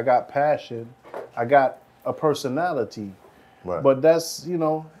energy. I got passion. I got a personality. Right. But that's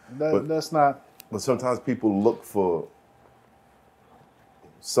that's not. But sometimes people look for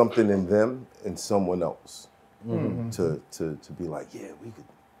something in them in someone else to be like, yeah, we could,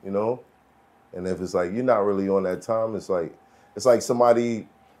 And if it's like you're not really on that time, it's like somebody,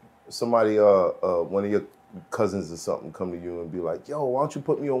 one of your cousins or something come to you and be like, yo, why don't you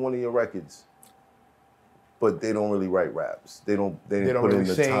put me on one of your records? But they don't really write raps. They don't put really in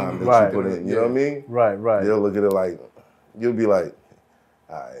the sing. time that Right. you put in. You know what I mean? Right. They'll look at it like, you'll be like,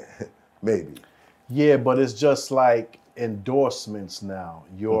 all right, maybe. Yeah, but it's just like endorsements now.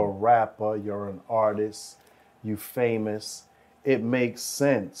 You're a rapper. You're an artist. You famous. It makes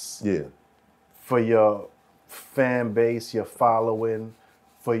sense. Yeah. For your fan base, your following,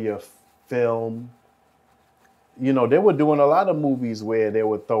 for your film. They were doing a lot of movies where they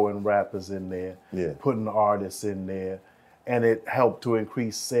were throwing rappers in there, putting artists in there, and it helped to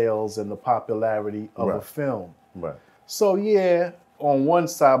increase sales and the popularity of a film. Right. So yeah, on one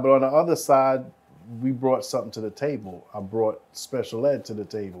side, but on the other side, we brought something to the table. I brought special ed to the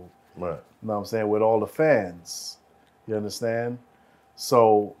table. Right. You know what I'm saying? With all the fans. You understand?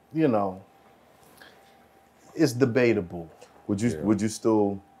 So, it's debatable. Are you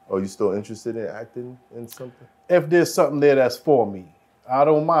still interested in acting in something? If there's something there that's for me, I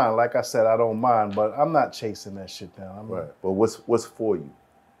don't mind. Like I said, I don't mind, but I'm not chasing that shit down. Right. But what's for you?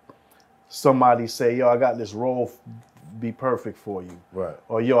 Somebody say, yo, I got this role, be perfect for you. Right.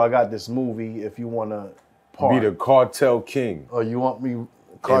 Or yo, I got this movie if you want to Be the cartel king. Or you want me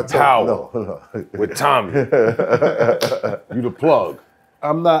Cartel Power. No. With Tommy. You the plug.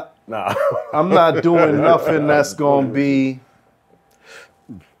 I'm not Nah. I'm not doing nothing that's gonna be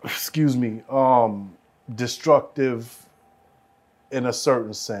destructive in a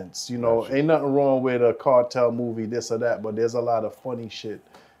certain sense. Ain't nothing wrong with a cartel movie, this or that, but there's a lot of funny shit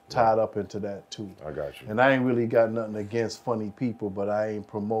tied up into that too. I got you. And I ain't really got nothing against funny people, but I ain't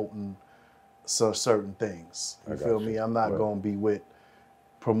promoting certain things. You feel me? I'm not gonna be with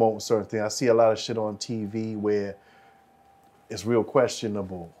promoting certain things. I see a lot of shit on TV where it's real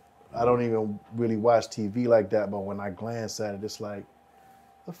questionable. I don't even really watch TV like that, but when I glance at it, it's like,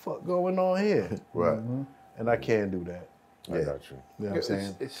 the fuck going on here? Right. And I can't do that. I got you. You know what I'm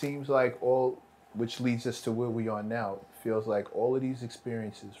saying? It seems like which leads us to where we are now. It feels like all of these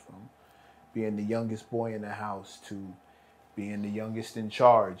experiences, from being the youngest boy in the house to being the youngest in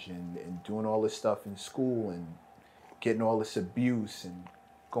charge and doing all this stuff in school and getting all this abuse and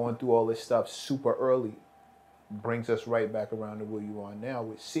going through all this stuff super early, brings us right back around to where you are now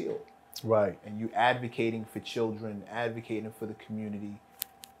with SEAL. Right. And you advocating for children, advocating for the community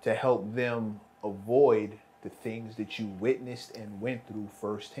to help them avoid the things that you witnessed and went through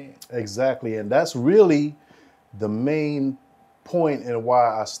firsthand. Exactly. And that's really the main point in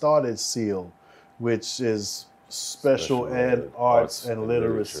why I started SEAL, which is Special Ed, Arts and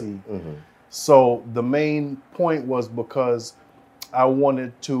Literacy. Mm-hmm. So the main point was because I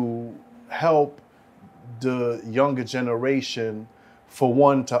wanted to help the younger generation, for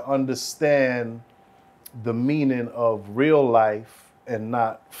one, to understand the meaning of real life and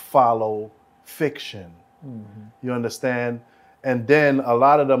not follow fiction. You understand? And then a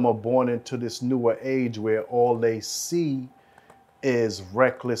lot of them are born into this newer age where all they see is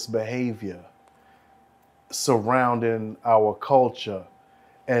reckless behavior surrounding our culture.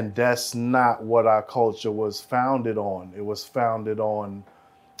 And that's not what our culture was founded on. It was founded on,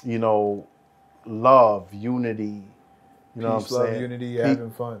 love, unity. You know Peace, what I'm saying? love, unity,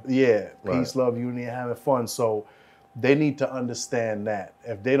 having fun. Yeah, Right. peace, love, unity, and having fun. So they need to understand that.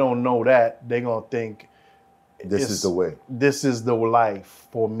 If they don't know that, they're going to think This is the way. This is the life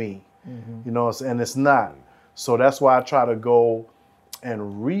for me. You know what I'm saying? And it's not. So that's why I try to go and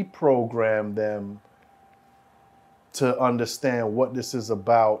reprogram them to understand what this is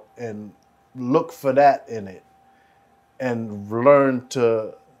about and look for that in it and learn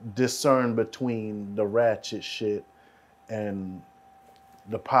to discern between the ratchet shit and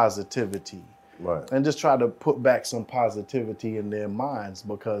the positivity. Right. And just try to put back some positivity in their minds,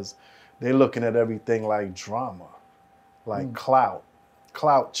 because they're looking at everything like drama, like clout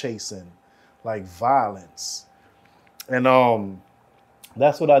chasing, like violence. And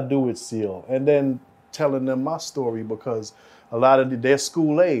that's what I do with SEAL. And then telling them my story because a lot of their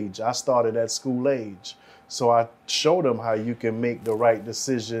school age. I started at school age. So I showed them how you can make the right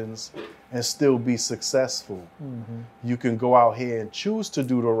decisions and still be successful. You can go out here and choose to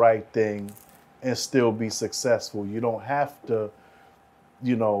do the right thing and still be successful. You don't have to,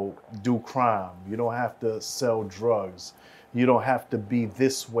 do crime. You don't have to sell drugs. You don't have to be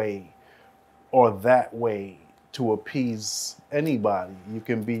this way or that way to appease anybody. You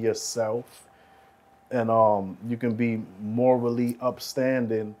can be yourself, and you can be morally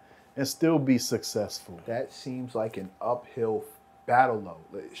upstanding and still be successful. That seems like an uphill battle,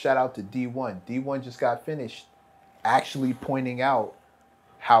 though. Shout out to D1. D1 just got finished actually pointing out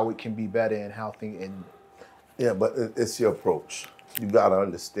how it can be better and how things. And yeah, but it's your approach. You gotta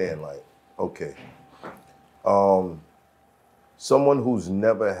understand, like, okay, someone who's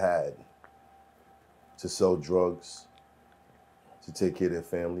never had to sell drugs to take care of their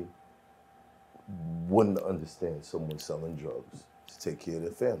family wouldn't understand someone selling drugs to take care of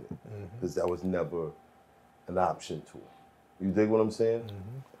their family, because that was never an option to them. You dig what I'm saying?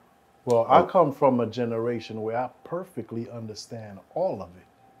 Well, I come from a generation where I perfectly understand all of it.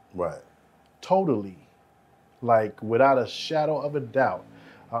 Right. Totally. Like, without a shadow of a doubt.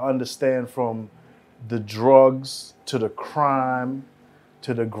 I understand from the drugs to the crime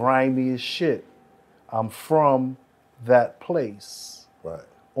to the grimiest shit. I'm from that place. Right.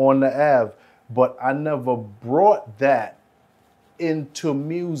 On the Ave. But I never brought that into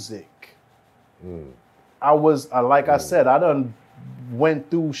music. I was, like I said, I done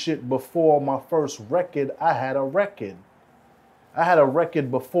went through shit before my first record. I had a record. I had a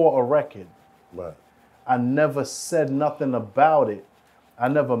record before a record. Right. I never said nothing about it. I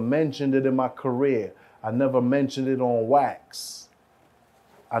never mentioned it in my career. I never mentioned it on wax.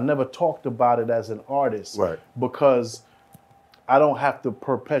 I never talked about it as an artist. Right. Because I don't have to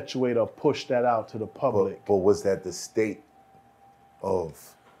perpetuate or push that out to the public. But was that the state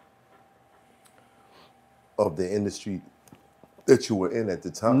of the industry that you were in at the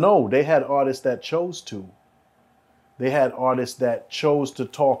time? No, they had artists that chose to. They had artists that chose to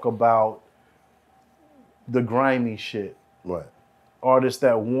talk about the grimy shit. Right. Artists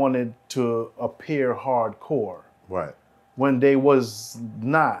that wanted to appear hardcore. Right. When they was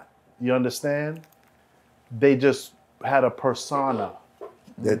not. You understand? They just had a persona.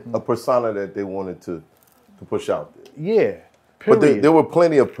 A persona that they wanted to push out there. Yeah. But Period. there were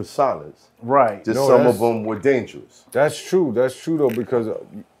plenty of personas. Right. Just some of them were dangerous. That's true. That's true though, because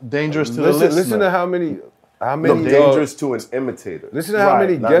dangerous to the listener. Listen to how many dangerous to an imitator. Listen to how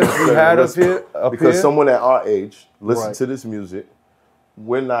many guests we had up here. Because someone at our age listen to this music.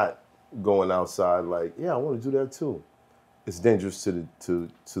 We're not going outside like, yeah, I want to do that too. It's dangerous to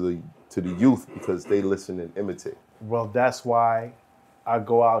the youth because they listen and imitate. Well, that's why I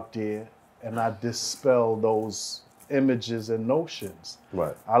go out there and I dispel those images and notions.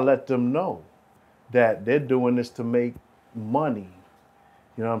 Right. I let them know that they're doing this to make money.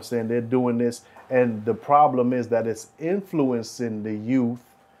 You know what I'm saying? They're doing this, and the problem is that it's influencing the youth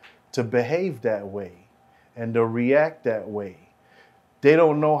to behave that way and to react that way. They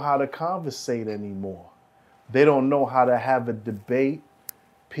don't know how to conversate anymore. They don't know how to have a debate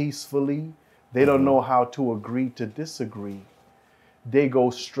peacefully. They don't know how to agree to disagree. They go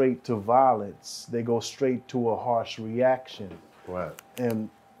straight to violence. They go straight to a harsh reaction. Right. And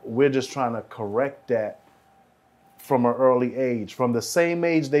we're just trying to correct that from an early age. From the same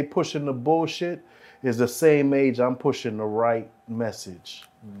age they pushing the bullshit is the same age I'm pushing the right message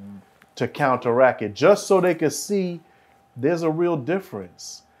to counteract it, just so they can see there's a real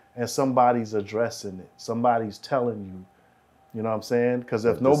difference and somebody's addressing it. Somebody's telling you. You know what I'm saying? Because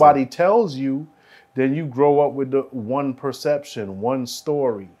if nobody tells you, then you grow up with the one perception, one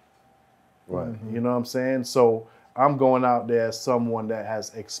story. Right. You know what I'm saying? So I'm going out there as someone that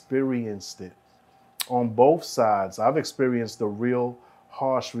has experienced it on both sides. I've experienced the real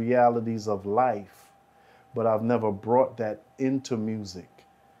harsh realities of life, but I've never brought that into music.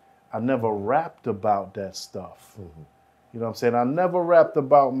 I never rapped about that stuff. You know what I'm saying? I never rapped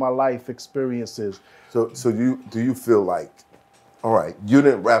about my life experiences. So do you feel like, all right, you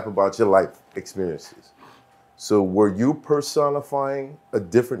didn't rap about your life experiences. So were you personifying a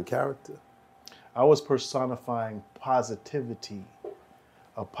different character? I was personifying positivity,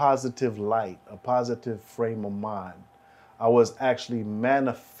 a positive light, a positive frame of mind. I was actually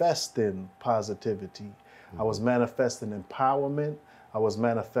manifesting positivity. I was manifesting empowerment. I was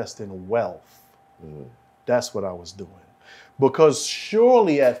manifesting wealth. That's what I was doing. Because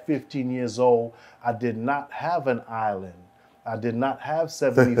surely at 15 years old, I did not have an island. I did not have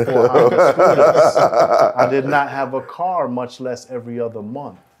 7,400 students. I did not have a car, much less every other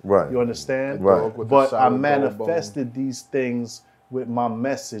month. Right. You understand? Right. Dog with the But I sourdough manifested these things with my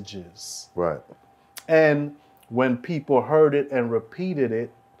messages. Right. And when people heard it and repeated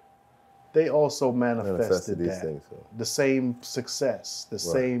it, they also manifested these that. things, so. The same success, the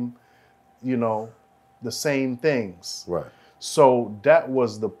same, the same things. Right. So that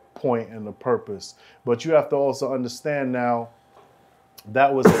was the point and the purpose. But you have to also understand now,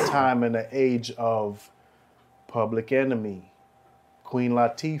 that was a time and an age of Public Enemy, Queen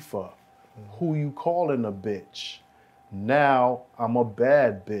Latifah, who you calling a bitch? Now I'm a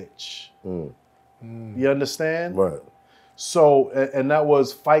bad bitch. You understand? Right. So, and that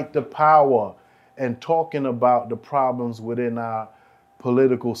was fight the power and talking about the problems within our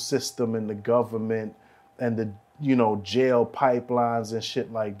political system and the government and the, jail pipelines and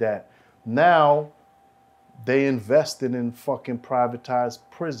shit like that. Now, they invested in fucking privatized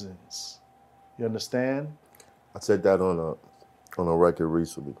prisons. You understand? I said that on a record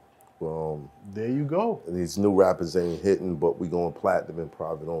recently. There you go. These new rappers ain't hitting, but we going platinum in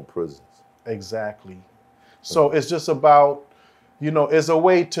private-owned prisons. Exactly. So it's just about, it's a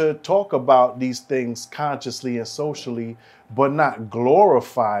way to talk about these things consciously and socially, but not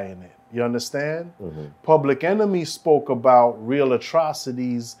glorifying it. You understand? Public Enemy spoke about real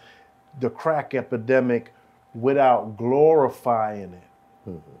atrocities, the crack epidemic, without glorifying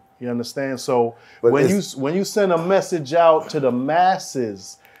it. You understand? So But when you send a message out to the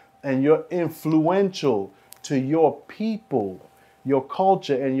masses and you're influential to your people, your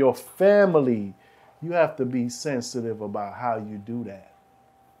culture, and your family, you have to be sensitive about how you do that.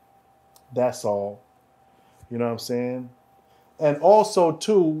 That's all. You know what I'm saying? And also,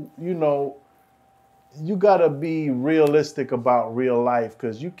 too, you got to be realistic about real life,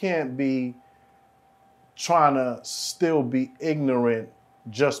 because you can't be trying to still be ignorant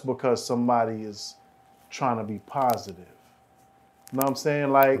just because somebody is trying to be positive. You know what I'm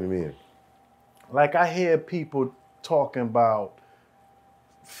saying? Like, What do you mean? Like I hear people talking about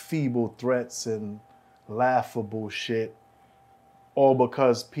feeble threats and laughable shit, all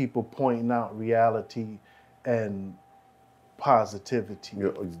because people pointing out reality and positivity.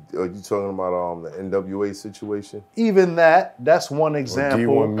 Are you talking about the NWA situation? Even that's one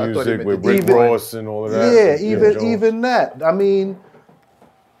example. D1 Music with Rick Ross and all of that. Yeah, even that. I mean,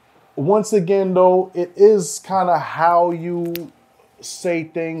 once again, though, it is kind of how you say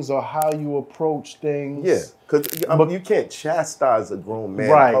things or how you approach things. Yeah, because you can't chastise a grown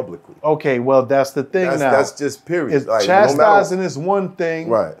man publicly. Okay, well, that's the thing now. That's just period. Like, chastising is one thing.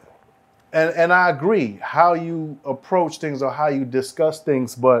 Right. And I agree, how you approach things or how you discuss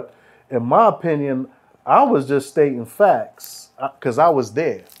things, but in my opinion, I was just stating facts because I was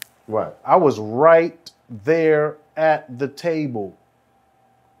there. Right. I was right there at the table.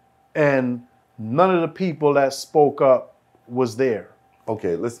 And none of the people that spoke up was there.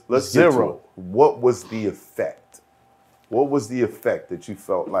 Okay, let's get Zero. to it. What was the effect? What was the effect that you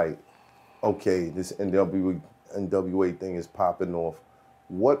felt like, okay, this NWA thing is popping off?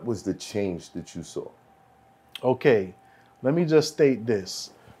 What was the change that you saw? Okay, let me just state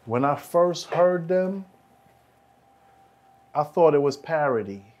this. When I first heard them, I thought it was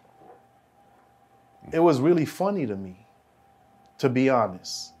parody. It was really funny to me, to be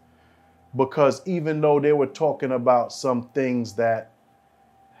honest. Because even though they were talking about some things that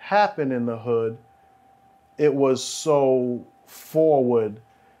happen in the hood, it was so forward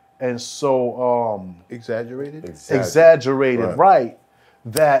and so exaggerated. Exaggerated, right?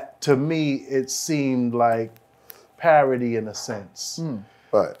 That to me it seemed like parody in a sense.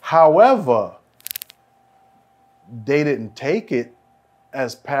 Right. However, they didn't take it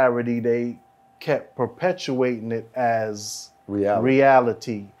as parody. They kept perpetuating it as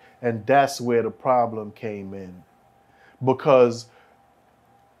reality. And that's where the problem came in. Because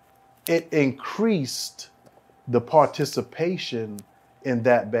it increased the participation in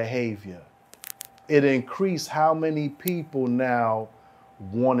that behavior. It increased how many people now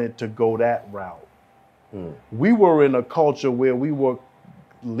wanted to go that route. We were in a culture where we were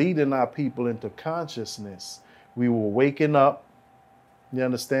leading our people into consciousness. We were waking up, you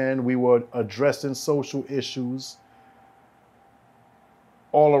understand? We were addressing social issues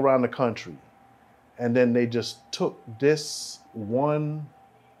all around the country. And then they just took this one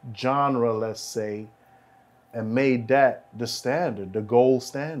genre, let's say, and made that the standard, the gold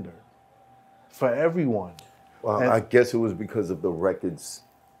standard for everyone. Well, And- I guess it was because of the records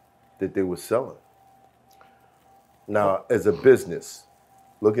that they were selling. Now, as a business,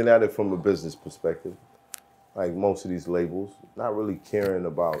 looking at it from a business perspective, like most of these labels, not really caring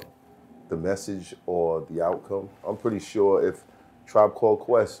about the message or the outcome. I'm pretty sure if Tribe Called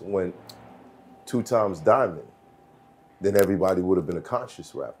Quest went 2 times diamond, then everybody would have been a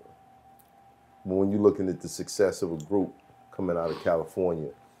conscious rapper. But when you're looking at the success of a group coming out of California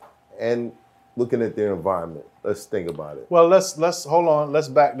and looking at their environment, let's think about it. Well, let's hold on. Let's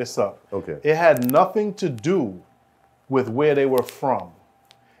back this up. Okay. It had nothing to do with where they were from.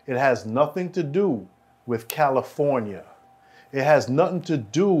 It has nothing to do with California. It has nothing to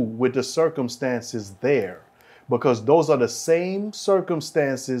do with the circumstances there, because those are the same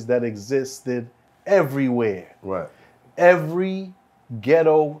circumstances that existed everywhere. Right. Every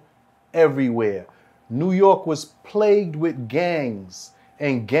ghetto, everywhere. New York was plagued with gangs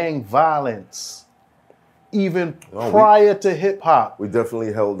and gang violence, even prior to hip hop. We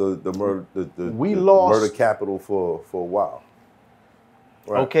definitely held the murder We the lost murder capital for a while.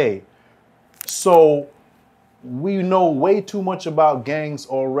 Right. Okay, so we know way too much about gangs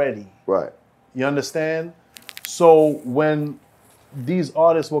already. Right. You understand? So when these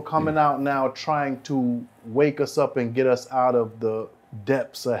artists were coming out now trying to wake us up and get us out of the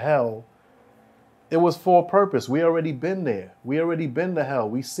depths of hell, it was for a purpose. We already been there. We already been to hell.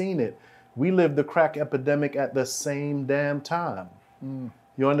 We seen it. We lived the crack epidemic at the same damn time.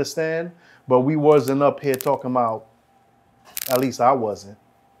 You understand? But we wasn't up here talking about, at least I wasn't.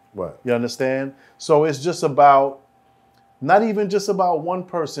 Right. You understand? So it's just about, not even just about one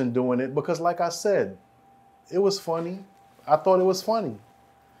person doing it, because like I said, it was funny. I thought it was funny.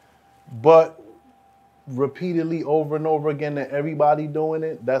 But repeatedly over and over again and everybody doing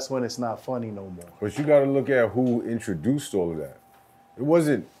it, that's when it's not funny no more. But you got to look at who introduced all of that. It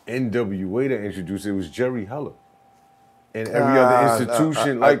wasn't NWA that introduced it. It was Jerry Heller. And every other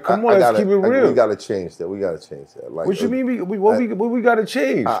institution. Come on, let's keep it real. We got to change that. We got to change that. Like, What you mean? What we got to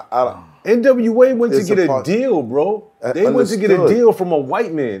change? I NWA went to It's get a a part- deal, bro. They went to get a Understood. deal from a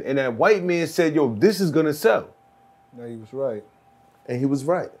white man. And that white man said, yo, this is going to sell. No, he was right. And he was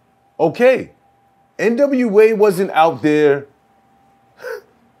right. Okay. NWA wasn't out there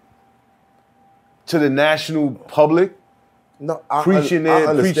to the national public No, preaching I their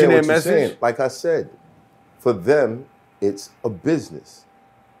understand what you're message. saying. Like I said, for them, it's a business.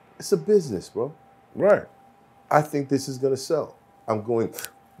 It's a business, bro. Right. I think this is gonna sell. I'm going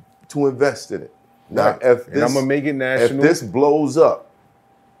to invest in it. Now, Right. if And I'm gonna make it national. If this blows up,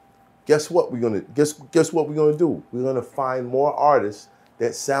 guess what we're gonna guess what we're gonna do? We're gonna find more artists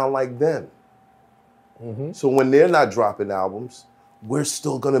that sound like them. So when they're not dropping albums, we're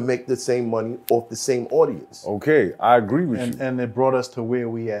still gonna make the same money off the same audience. Okay, I agree with you. And it brought us to where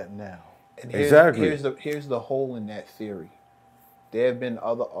we at now. And Exactly. Here's the hole in that theory. There have been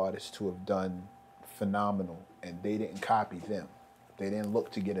other artists who have done phenomenal, and they didn't copy them. They didn't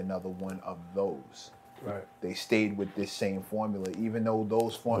look to get another one of those. Right. They stayed with this same formula, even though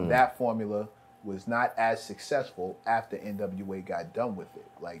that formula was not as successful after NWA got done with it.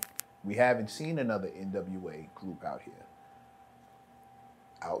 Like, we haven't seen another NWA group out here.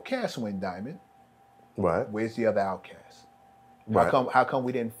 Outkast went diamond. Right. Where's the other Outkast? Right. How come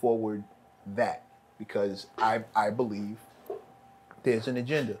we didn't forward that? Because I believe there's an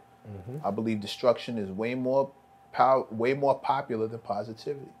agenda. I believe destruction is way more popular than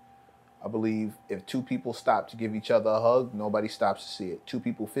positivity. I believe if 2 people stop to give each other a hug, nobody stops to see it. 2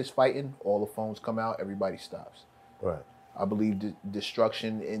 people fist fighting, all the phones come out, everybody stops. Right. I believe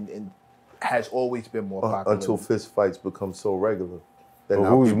destruction in has always been more popular. Until fist fights become so regular. That But now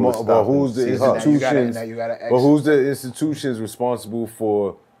who's, people mo- stop but and who's the see her. institutions? Now you gotta But who's the institutions responsible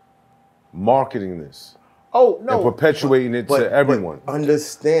for marketing this Oh and no! perpetuating it to everyone? But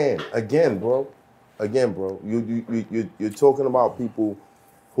understand again, bro. You're talking about people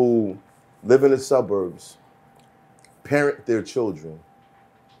who live in the suburbs, parent their children,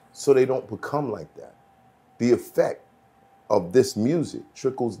 so they don't become like that. The effect of this music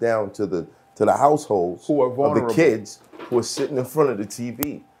trickles down to the households Who are of vulnerable. the kids who are sitting in front of the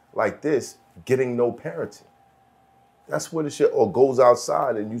TV like this, getting no parenting. That's what the shit, or goes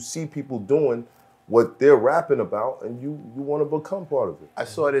outside and you see people doing what they're rapping about, and you want to become part of it. I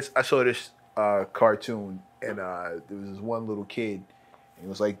saw this cartoon, and there was this one little kid, and it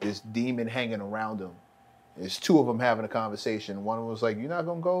was like this demon hanging around him. There's 2 of them having a conversation. One of them was like, "You're not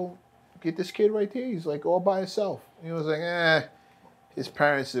gonna go get this kid right there? He's like all by himself." And he was like, his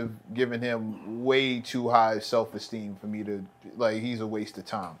parents have given him way too high self-esteem for me to, like, he's a waste of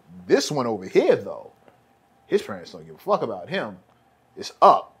time. This one over here, though, his parents don't give a fuck about him. It's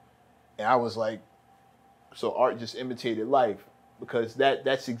up. And I was like, so art just imitated life, because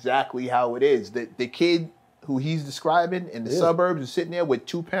that's exactly how it is. The kid who he's describing in the suburbs is sitting there with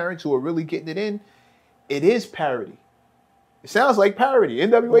 2 parents who are really getting it in. It is parody. It sounds like parody.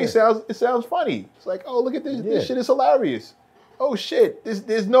 NWA sounds funny. It's like, oh, look at this. This shit is hilarious. Oh shit.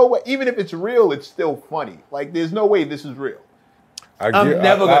 There's no way. Even if it's real, it's still funny. Like there's no way this is real. I'm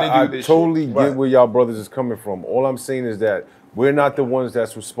never gonna do this. I totally shit. get where y'all brothers is coming from. All I'm saying is that we're not the ones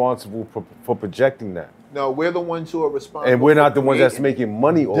that's responsible for projecting that. No, we're the ones who are responsible. And we're not the ones that's creating making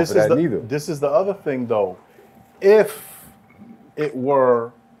money off of that neither. This is the other thing, though. If it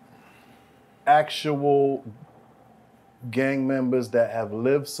were actual gang members that have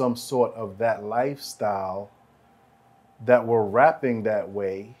lived some sort of that lifestyle that were rapping that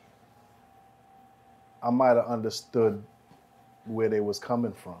way, I might have understood where they was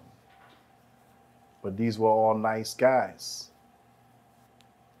coming from. But these were all nice guys,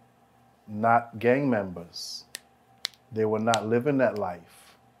 not gang members. They were not living that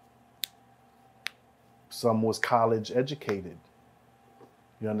life. Some was college educated.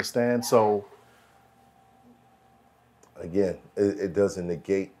 You understand? So again, it doesn't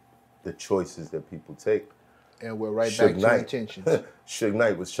negate the choices that people take. And we're right back to intentions. Suge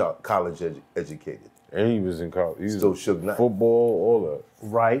Knight was college educated. And he was in college. He was still Suge Knight. Football, all that.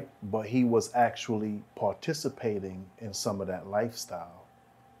 Right, but he was actually participating in some of that lifestyle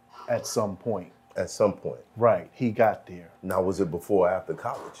at some point. At some point. Right, he got there. Now, was it before or after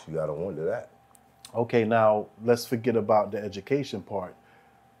college? You got to wonder that. Okay, now let's forget about the education part.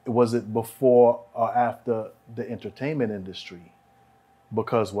 Was it before or after the entertainment industry?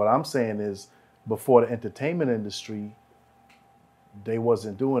 Because what I'm saying is, before the entertainment industry, they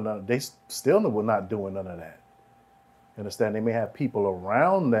wasn't doing none. They still were not doing none of that. You understand? They may have people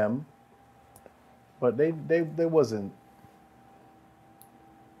around them, but they wasn't.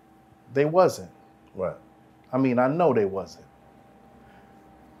 They wasn't. Right. I mean, I know they wasn't.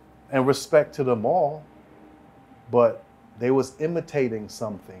 And respect to them all, but they was imitating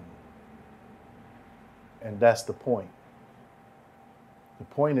something. And that's the point. The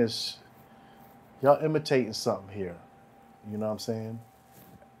point is, y'all imitating something here. You know what I'm saying?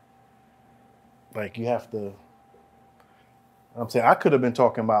 Like you have to, I'm saying I could have been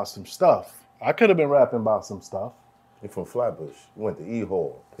talking about some stuff. I could have been rapping about some stuff. You're from Flatbush. You went to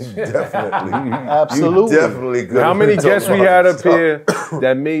E-Hall. Definitely. Absolutely. You definitely could. How many guests we had up here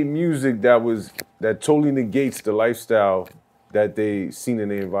that made music that totally negates the lifestyle that they seen in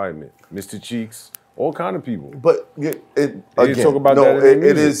the environment? Mr. Cheeks, all kind of people. But again, talk about that in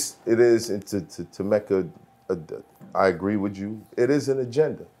their music. It is, and to make I agree with you. It is an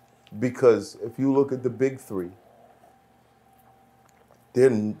agenda, because if you look at the big three, they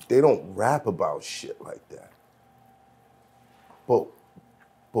don't rap about shit like that.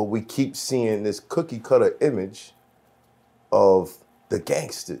 But we keep seeing this cookie cutter image of the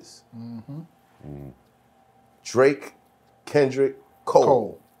gangsters. Mm-hmm. Drake, Kendrick,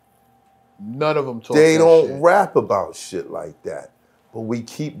 Cole. None of them talk. They don't rap about shit like that. But we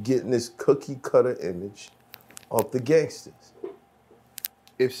keep getting this cookie cutter image of the gangsters.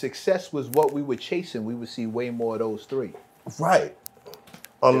 If success was what we were chasing, we would see way more of those three. Right.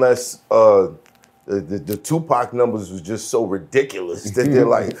 Unless the Tupac numbers was just so ridiculous that they're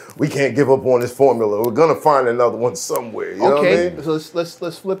like, we can't give up on this formula. We're gonna find another one somewhere. You know what I mean? So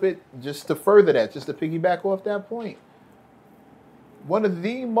let's flip it just to further that, just to piggyback off that point. One of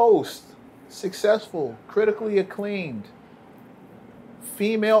the most successful, critically acclaimed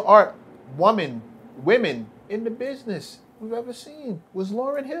female art women in the business we've ever seen was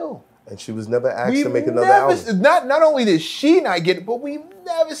Lauryn Hill. And she was never asked to make another album. Not only did she not get it, but we've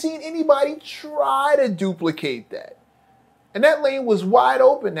never seen anybody try to duplicate that. And that lane was wide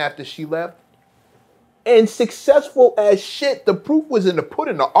open after she left. And successful as shit. The proof was in the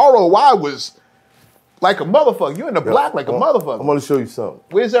pudding. The ROI was like a motherfucker. You're in the black like a motherfucker. I'm gonna show you something.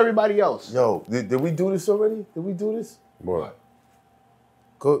 Where's everybody else? Yo, did we do this already? Did we do this? What?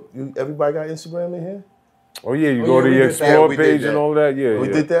 Everybody got Instagram in here? Oh yeah, you go to your explore page and all that. Yeah, we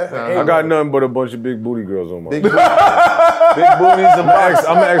did that. I got nothing but a bunch of big booty girls on my. Big booties and boxes.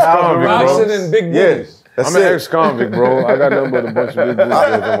 I'm an ex-convict, bro. Boxing and big booties. I'm an ex-convict, bro. I got nothing but a bunch of big booty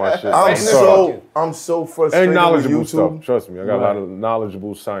girls on my shit. I'm so frustrated. And knowledgeable with stuff. YouTube. Trust me, I got a lot of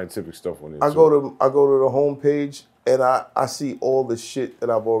knowledgeable scientific stuff on there. I go to the homepage and I see all the shit that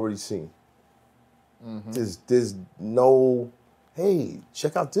I've already seen. Mm-hmm. There's no. Hey,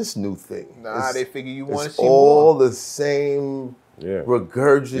 check out this new thing. Nah, they figure you want to see all more. The same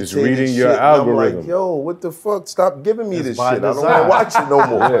regurgitated it's reading shit. your algorithm. I'm like, yo, what the fuck? Stop giving me this shit. Design. I don't want to watch it no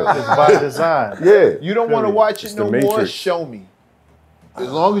more. It's by design. Yeah. You don't want to watch it no more? Matrix. Show me. As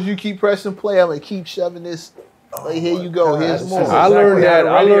long as you keep pressing play, I'm going to keep shoving this. Like, here you go. Here's more. I learned that.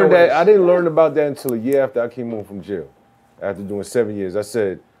 I didn't learn about that until a year after I came home from jail. After doing 7 years, I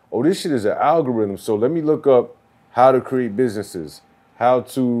said, oh, this shit is an algorithm. So let me look up how to create businesses, how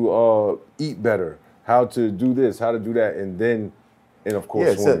to eat better, how to do this, how to do that, and of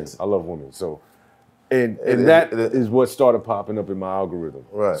course women. I love women. So, and that is what started popping up in my algorithm.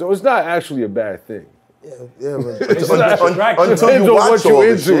 Right. So it's not actually a bad thing. Yeah, but until you watch all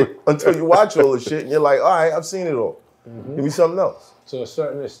the shit. Until you watch all the shit, and you're like, all right, I've seen it all. Give me something else. To a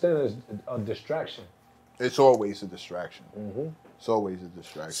certain extent, it's a distraction. It's always a distraction. It's always a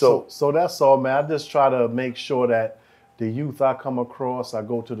distraction. So that's all, man. I just try to make sure that the youth I come across, I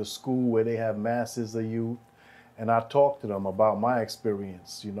go to the school where they have masses of youth, and I talk to them about my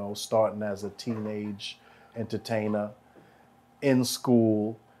experience, you know, starting as a teenage entertainer in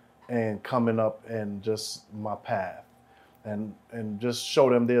school and coming up and just my path. And just show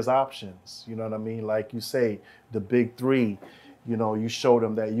them there's options, you know what I mean? Like you say, the big three, you know, you show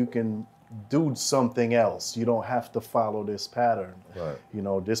them that you can do something else. You don't have to follow this pattern. Right. You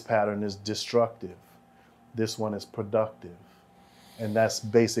know, this pattern is destructive. This one is productive. And that's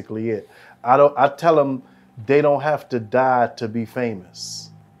basically it. I tell them they don't have to die to be famous.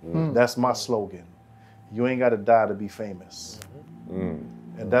 That's my slogan. You ain't got to die to be famous.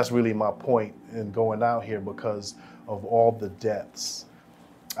 And that's really my point in going out here because of all the deaths.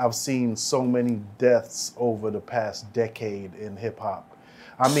 I've seen so many deaths over the past decade in hip hop.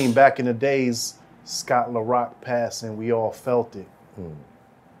 I mean, back in the days, Scott LaRock passed and we all felt it.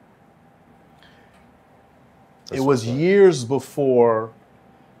 It was years before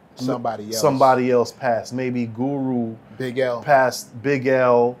somebody else passed. Maybe Guru Big L passed, Big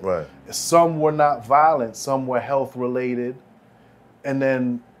L. Right. Some were not violent, some were health related. And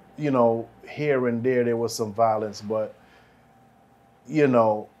then, you know, here and there was some violence, but, you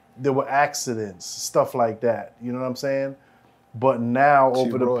know, there were accidents, stuff like that. You know what I'm saying? But now,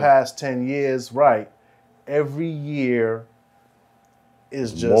 over the past 10 years, right, every year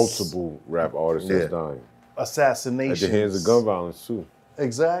is just multiple rap artists that's dying. Assassinations. At the hands of gun violence, too.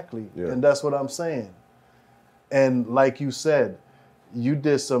 Exactly. Yeah. And that's what I'm saying. And like you said, you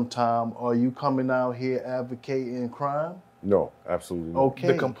did some time. Are you coming out here advocating crime? No, absolutely not. Okay.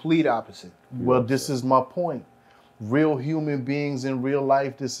 The complete opposite. Well, this is my point. Real human beings in real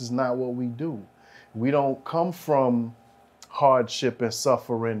life, this is not what we do. We don't come from hardship and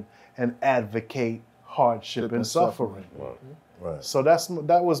suffering and advocate hardship and suffering. Right. So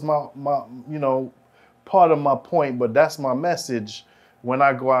that was my you know, part of my point, but that's my message when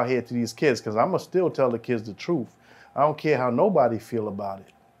I go out here to these kids, because I'm gonna still tell the kids the truth. I don't care how nobody feel about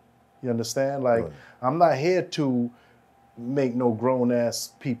it. You understand? Like, I'm not here to make no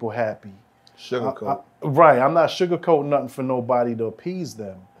grown-ass people happy. Sugarcoat. Right, I'm not sugarcoating nothing for nobody to appease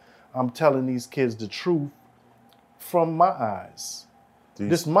them. I'm telling these kids the truth from my eyes.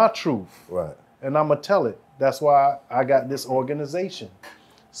 This is my truth. Right. And I'm gonna tell it. That's why I got this organization,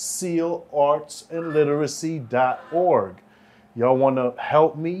 sealartsandliteracy.org. Y'all wanna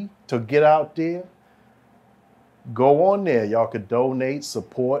help me to get out there? Go on there. Y'all could donate,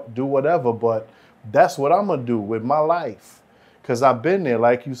 support, do whatever, but that's what I'm gonna do with my life. Because I've been there,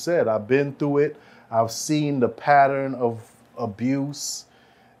 like you said, I've been through it. I've seen the pattern of abuse,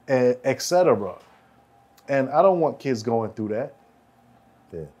 etc. And I don't want kids going through that.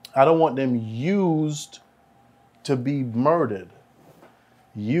 Yeah. I don't want them used to be murdered,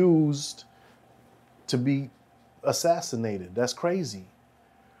 used to be assassinated. That's crazy.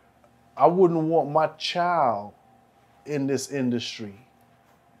 I wouldn't want my child in this industry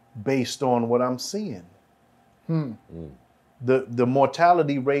based on what I'm seeing. The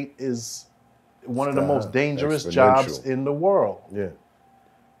mortality rate is one of the most dangerous jobs in the world. Yeah.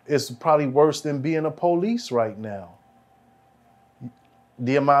 It's probably worse than being a police right now.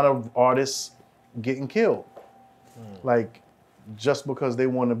 The amount of artists getting killed. Like, just because they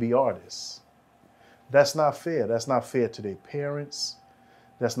want to be artists. That's not fair. That's not fair to their parents.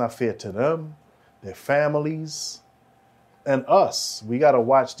 That's not fair to them, their families, and us. We got to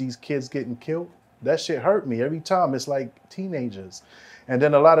watch these kids getting killed. That shit hurt me every time. It's like teenagers. And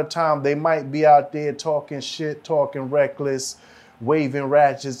then a lot of time they might be out there talking shit, talking reckless, waving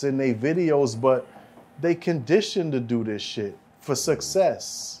ratchets in their videos, but they conditioned to do this shit for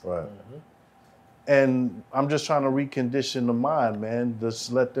success. Right. And I'm just trying to recondition the mind, man.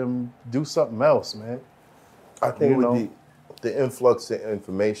 Just let them do something else, man. I think with the influx of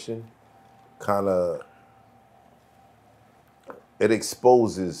information, kind of, it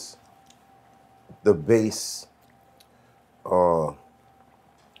exposes the base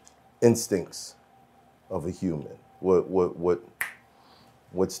instincts of a human. What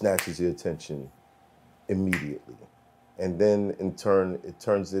snatches your attention immediately, and then in turn it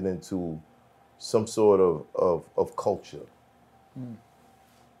turns it into some sort of culture.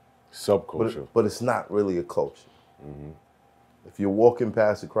 Subculture. But it's not really a culture. If you're walking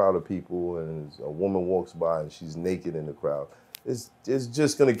past a crowd of people and a woman walks by and she's naked in the crowd, it's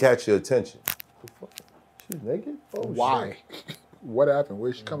just gonna catch your attention. She's naked? Oh, Why? shit. What happened?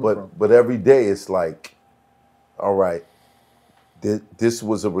 Where's she coming from? But every day it's like, all right, this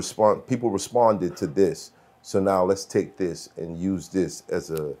was a response. People responded to this, so now let's take this and use this as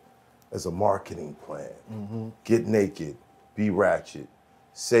a marketing plan. Get naked, be ratchet,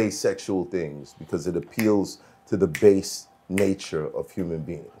 say sexual things because it appeals to the base nature of human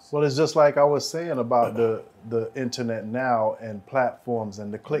beings. Well, it's just like I was saying about the internet now and platforms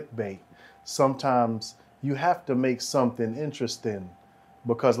and the clickbait. Sometimes you have to make something interesting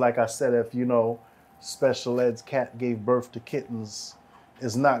because, like I said, if special ed's cat gave birth to kittens,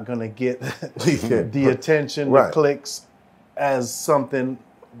 is not going to get the attention, the clicks, as something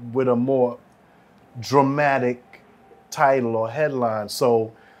with a more dramatic title or headline.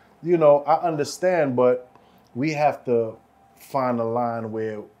 So, I understand, but we have to find a line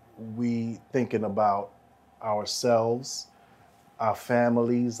where we thinking about ourselves, our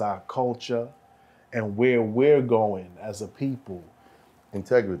families, our culture, and where we're going as a people.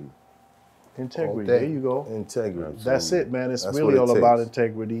 Integrity. There you go. Integrity. That's it, man. That's really what it all about takes.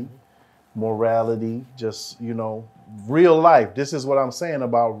 integrity, morality, just, real life. This is what I'm saying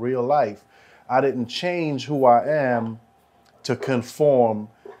about real life. I didn't change who I am to conform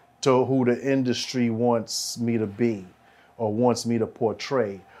to who the industry wants me to be or wants me to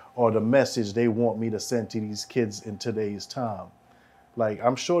portray or the message they want me to send to these kids in today's time. Like,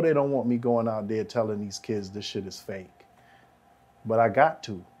 I'm sure they don't want me going out there telling these kids this shit is fake. But I got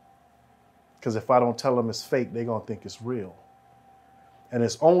to. Because if I don't tell them it's fake, they're going to think it's real. And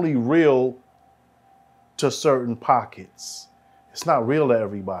it's only real to certain pockets. It's not real to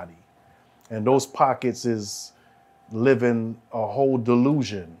everybody. And those pockets is living a whole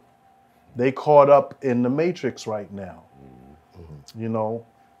delusion. They caught up in the matrix right now.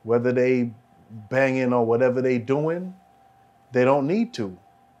 Whether they banging or whatever they doing, they don't need to.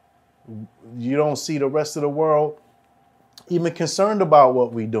 You don't see the rest of the world even concerned about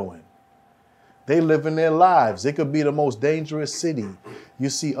what we doing. They living their lives. It could be the most dangerous city. You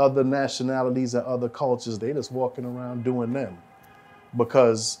see other nationalities and other cultures, they just walking around doing them.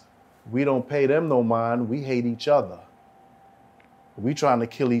 Because we don't pay them no mind, we hate each other. We trying to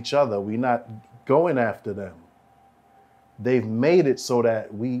kill each other. We not going after them. They've made it so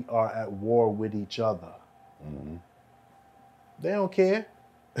that we are at war with each other. They don't care.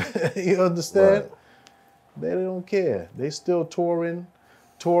 You understand? Right. They don't care. They still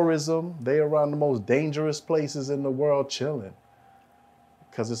tourism. They around the most dangerous places in the world chilling.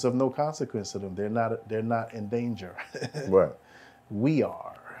 Because it's of no consequence to them. They're not in danger. Right. We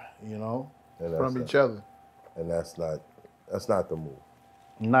are, From each other. And that's not the move.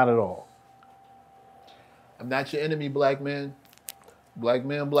 Not at all. I'm not your enemy, black man. Black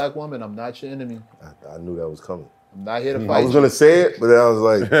man, black woman, I'm not your enemy. I knew that was coming. I'm not here to fight I was going to say it, but then I was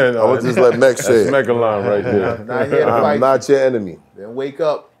like, I would just let Mech say it. That's Mech line right there. I'm not here to fight I'm not your enemy. Then wake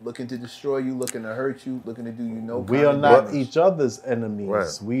up, looking to destroy you, looking to hurt you, looking to do you no We kind are of not damage. each other's enemies.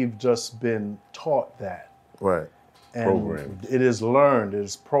 Right. We've just been taught that. Right. And Programmed. it is learned. It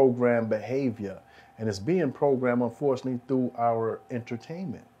is programmed behavior. And it's being programmed, unfortunately, through our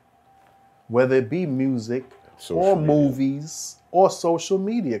entertainment. Whether it be music or movies or social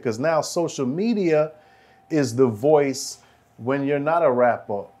media. Because now social media is the voice when you're not a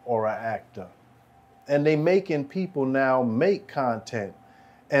rapper or an actor. And they making people now make content.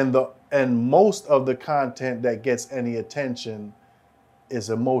 And most of the content that gets any attention is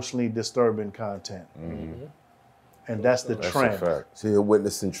emotionally disturbing content. And that's the trend. That's a fact. So you're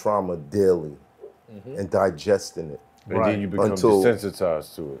witnessing trauma daily and digesting it. And then you become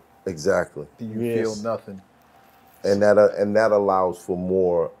desensitized to it. Exactly. You feel nothing. And that allows for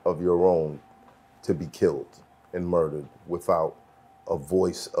more of your own to be killed and murdered without a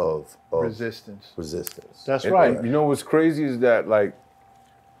voice of Resistance. That's And- right. and you know what's crazy is that, like,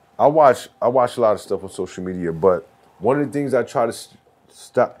 I watch a lot of stuff on social media, but one of the things I try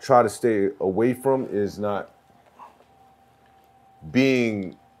to stay away from is not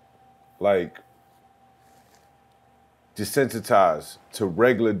being like desensitized to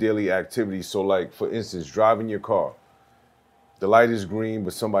regular daily activities. So, like, for instance, driving your car, the light is green,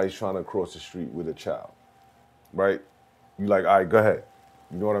 but somebody's trying to cross the street with a child, right? You like, all right, go ahead.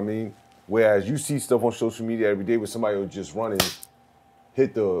 You know what I mean? Whereas you see stuff on social media every day where somebody will just run and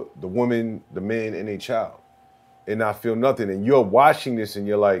hit the woman, the man, and a child and not feel nothing. And you're watching this and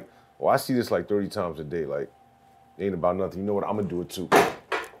you're like, oh, I see this like 30 times a day. Like, it ain't about nothing. You know what? I'm going to do it too.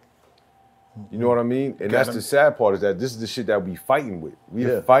 You know what I mean? And that's the sad part, is that this is the shit that we fighting with. We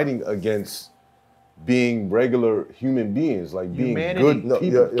are fighting against being regular human beings, like being Humanity. good No, people.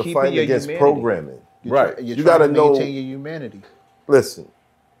 you're Keeping fighting your against humanity. programming. Right. You're You trying gotta to know- maintain your humanity. Listen,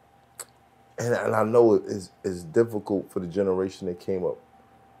 and I know it's difficult for the generation that came up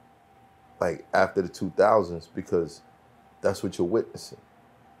like after the 2000s because that's what you're witnessing.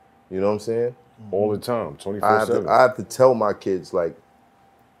 You know what I'm saying? All the time, I have 24/7. to tell my kids like,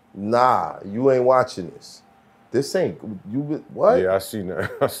 nah, you ain't watching this. This ain't you. What? Yeah, I seen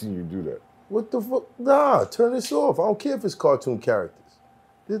that. I seen you do that. What the fuck? Nah, turn this off. I don't care if it's cartoon characters.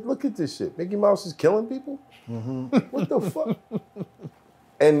 Just look at this shit. Mickey Mouse is killing people? What the fuck?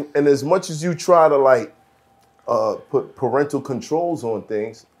 And as much as you try to like put parental controls on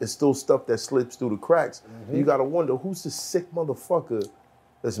things, it's still stuff that slips through the cracks. You gotta wonder who's the sick motherfucker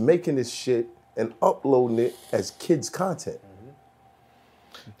that's making this shit and uploading it as kids content.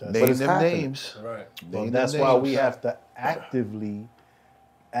 Name it's them happening. names. Right. Name them That's why names. we have to actively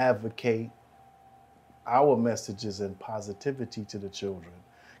advocate our messages and positivity to the children,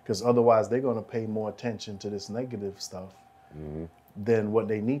 because otherwise they're going to pay more attention to this negative stuff than what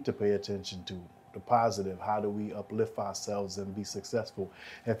they need to pay attention to, the positive. How do we uplift ourselves and be successful?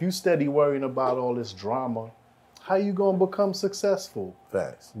 If you steady worrying about all this drama, how you going to become successful?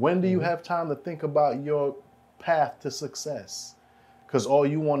 Facts. When do you have time to think about your path to success? Because all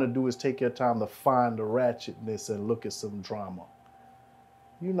you want to do is take your time to find the ratchetness and look at some drama.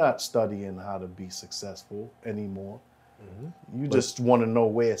 You're not studying how to be successful anymore. You just want to know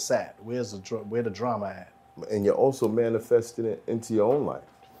where it's at. Where the drama at? And you're also manifesting it into your own life.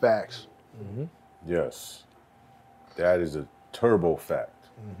 Facts. Yes. That is a turbo fact.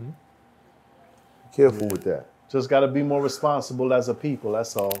 Careful with that. Just got to be more responsible as a people.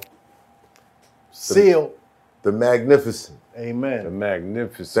 That's all. Seal. The Magnificent. Amen. The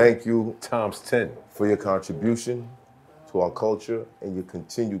Magnificent. Thank you Times 10. for your contribution to our culture and your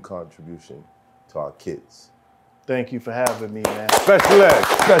continued contribution to our kids. Thank you for having me, man. Special ed.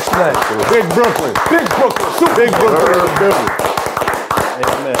 Special ed. Big Brooklyn. Big Brooklyn. Super Big Brooklyn in the building.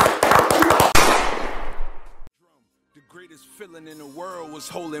 Amen. The greatest feeling in the world was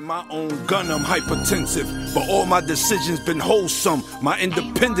holding my own gun. I'm hypertensive, but all my decisions been wholesome. My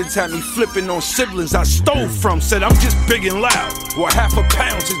independence had me flipping on siblings I stole from. Said I'm just big and loud. Well, £0.5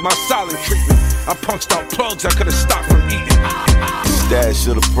 pound is my silent treatment. I punched out plugs I could have stopped from eating. Stash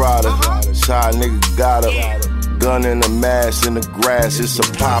of the Prada, side nigga got a gun in the mask in the grass, it's a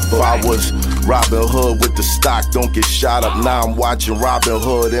popper. I was Robin Hood with the stock, don't get shot up. Now I'm watching Robin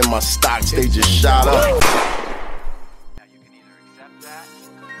Hood in my stocks, they just shot up. Now you can either accept that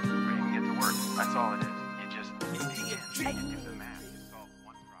or you can get to work. That's all it is. You just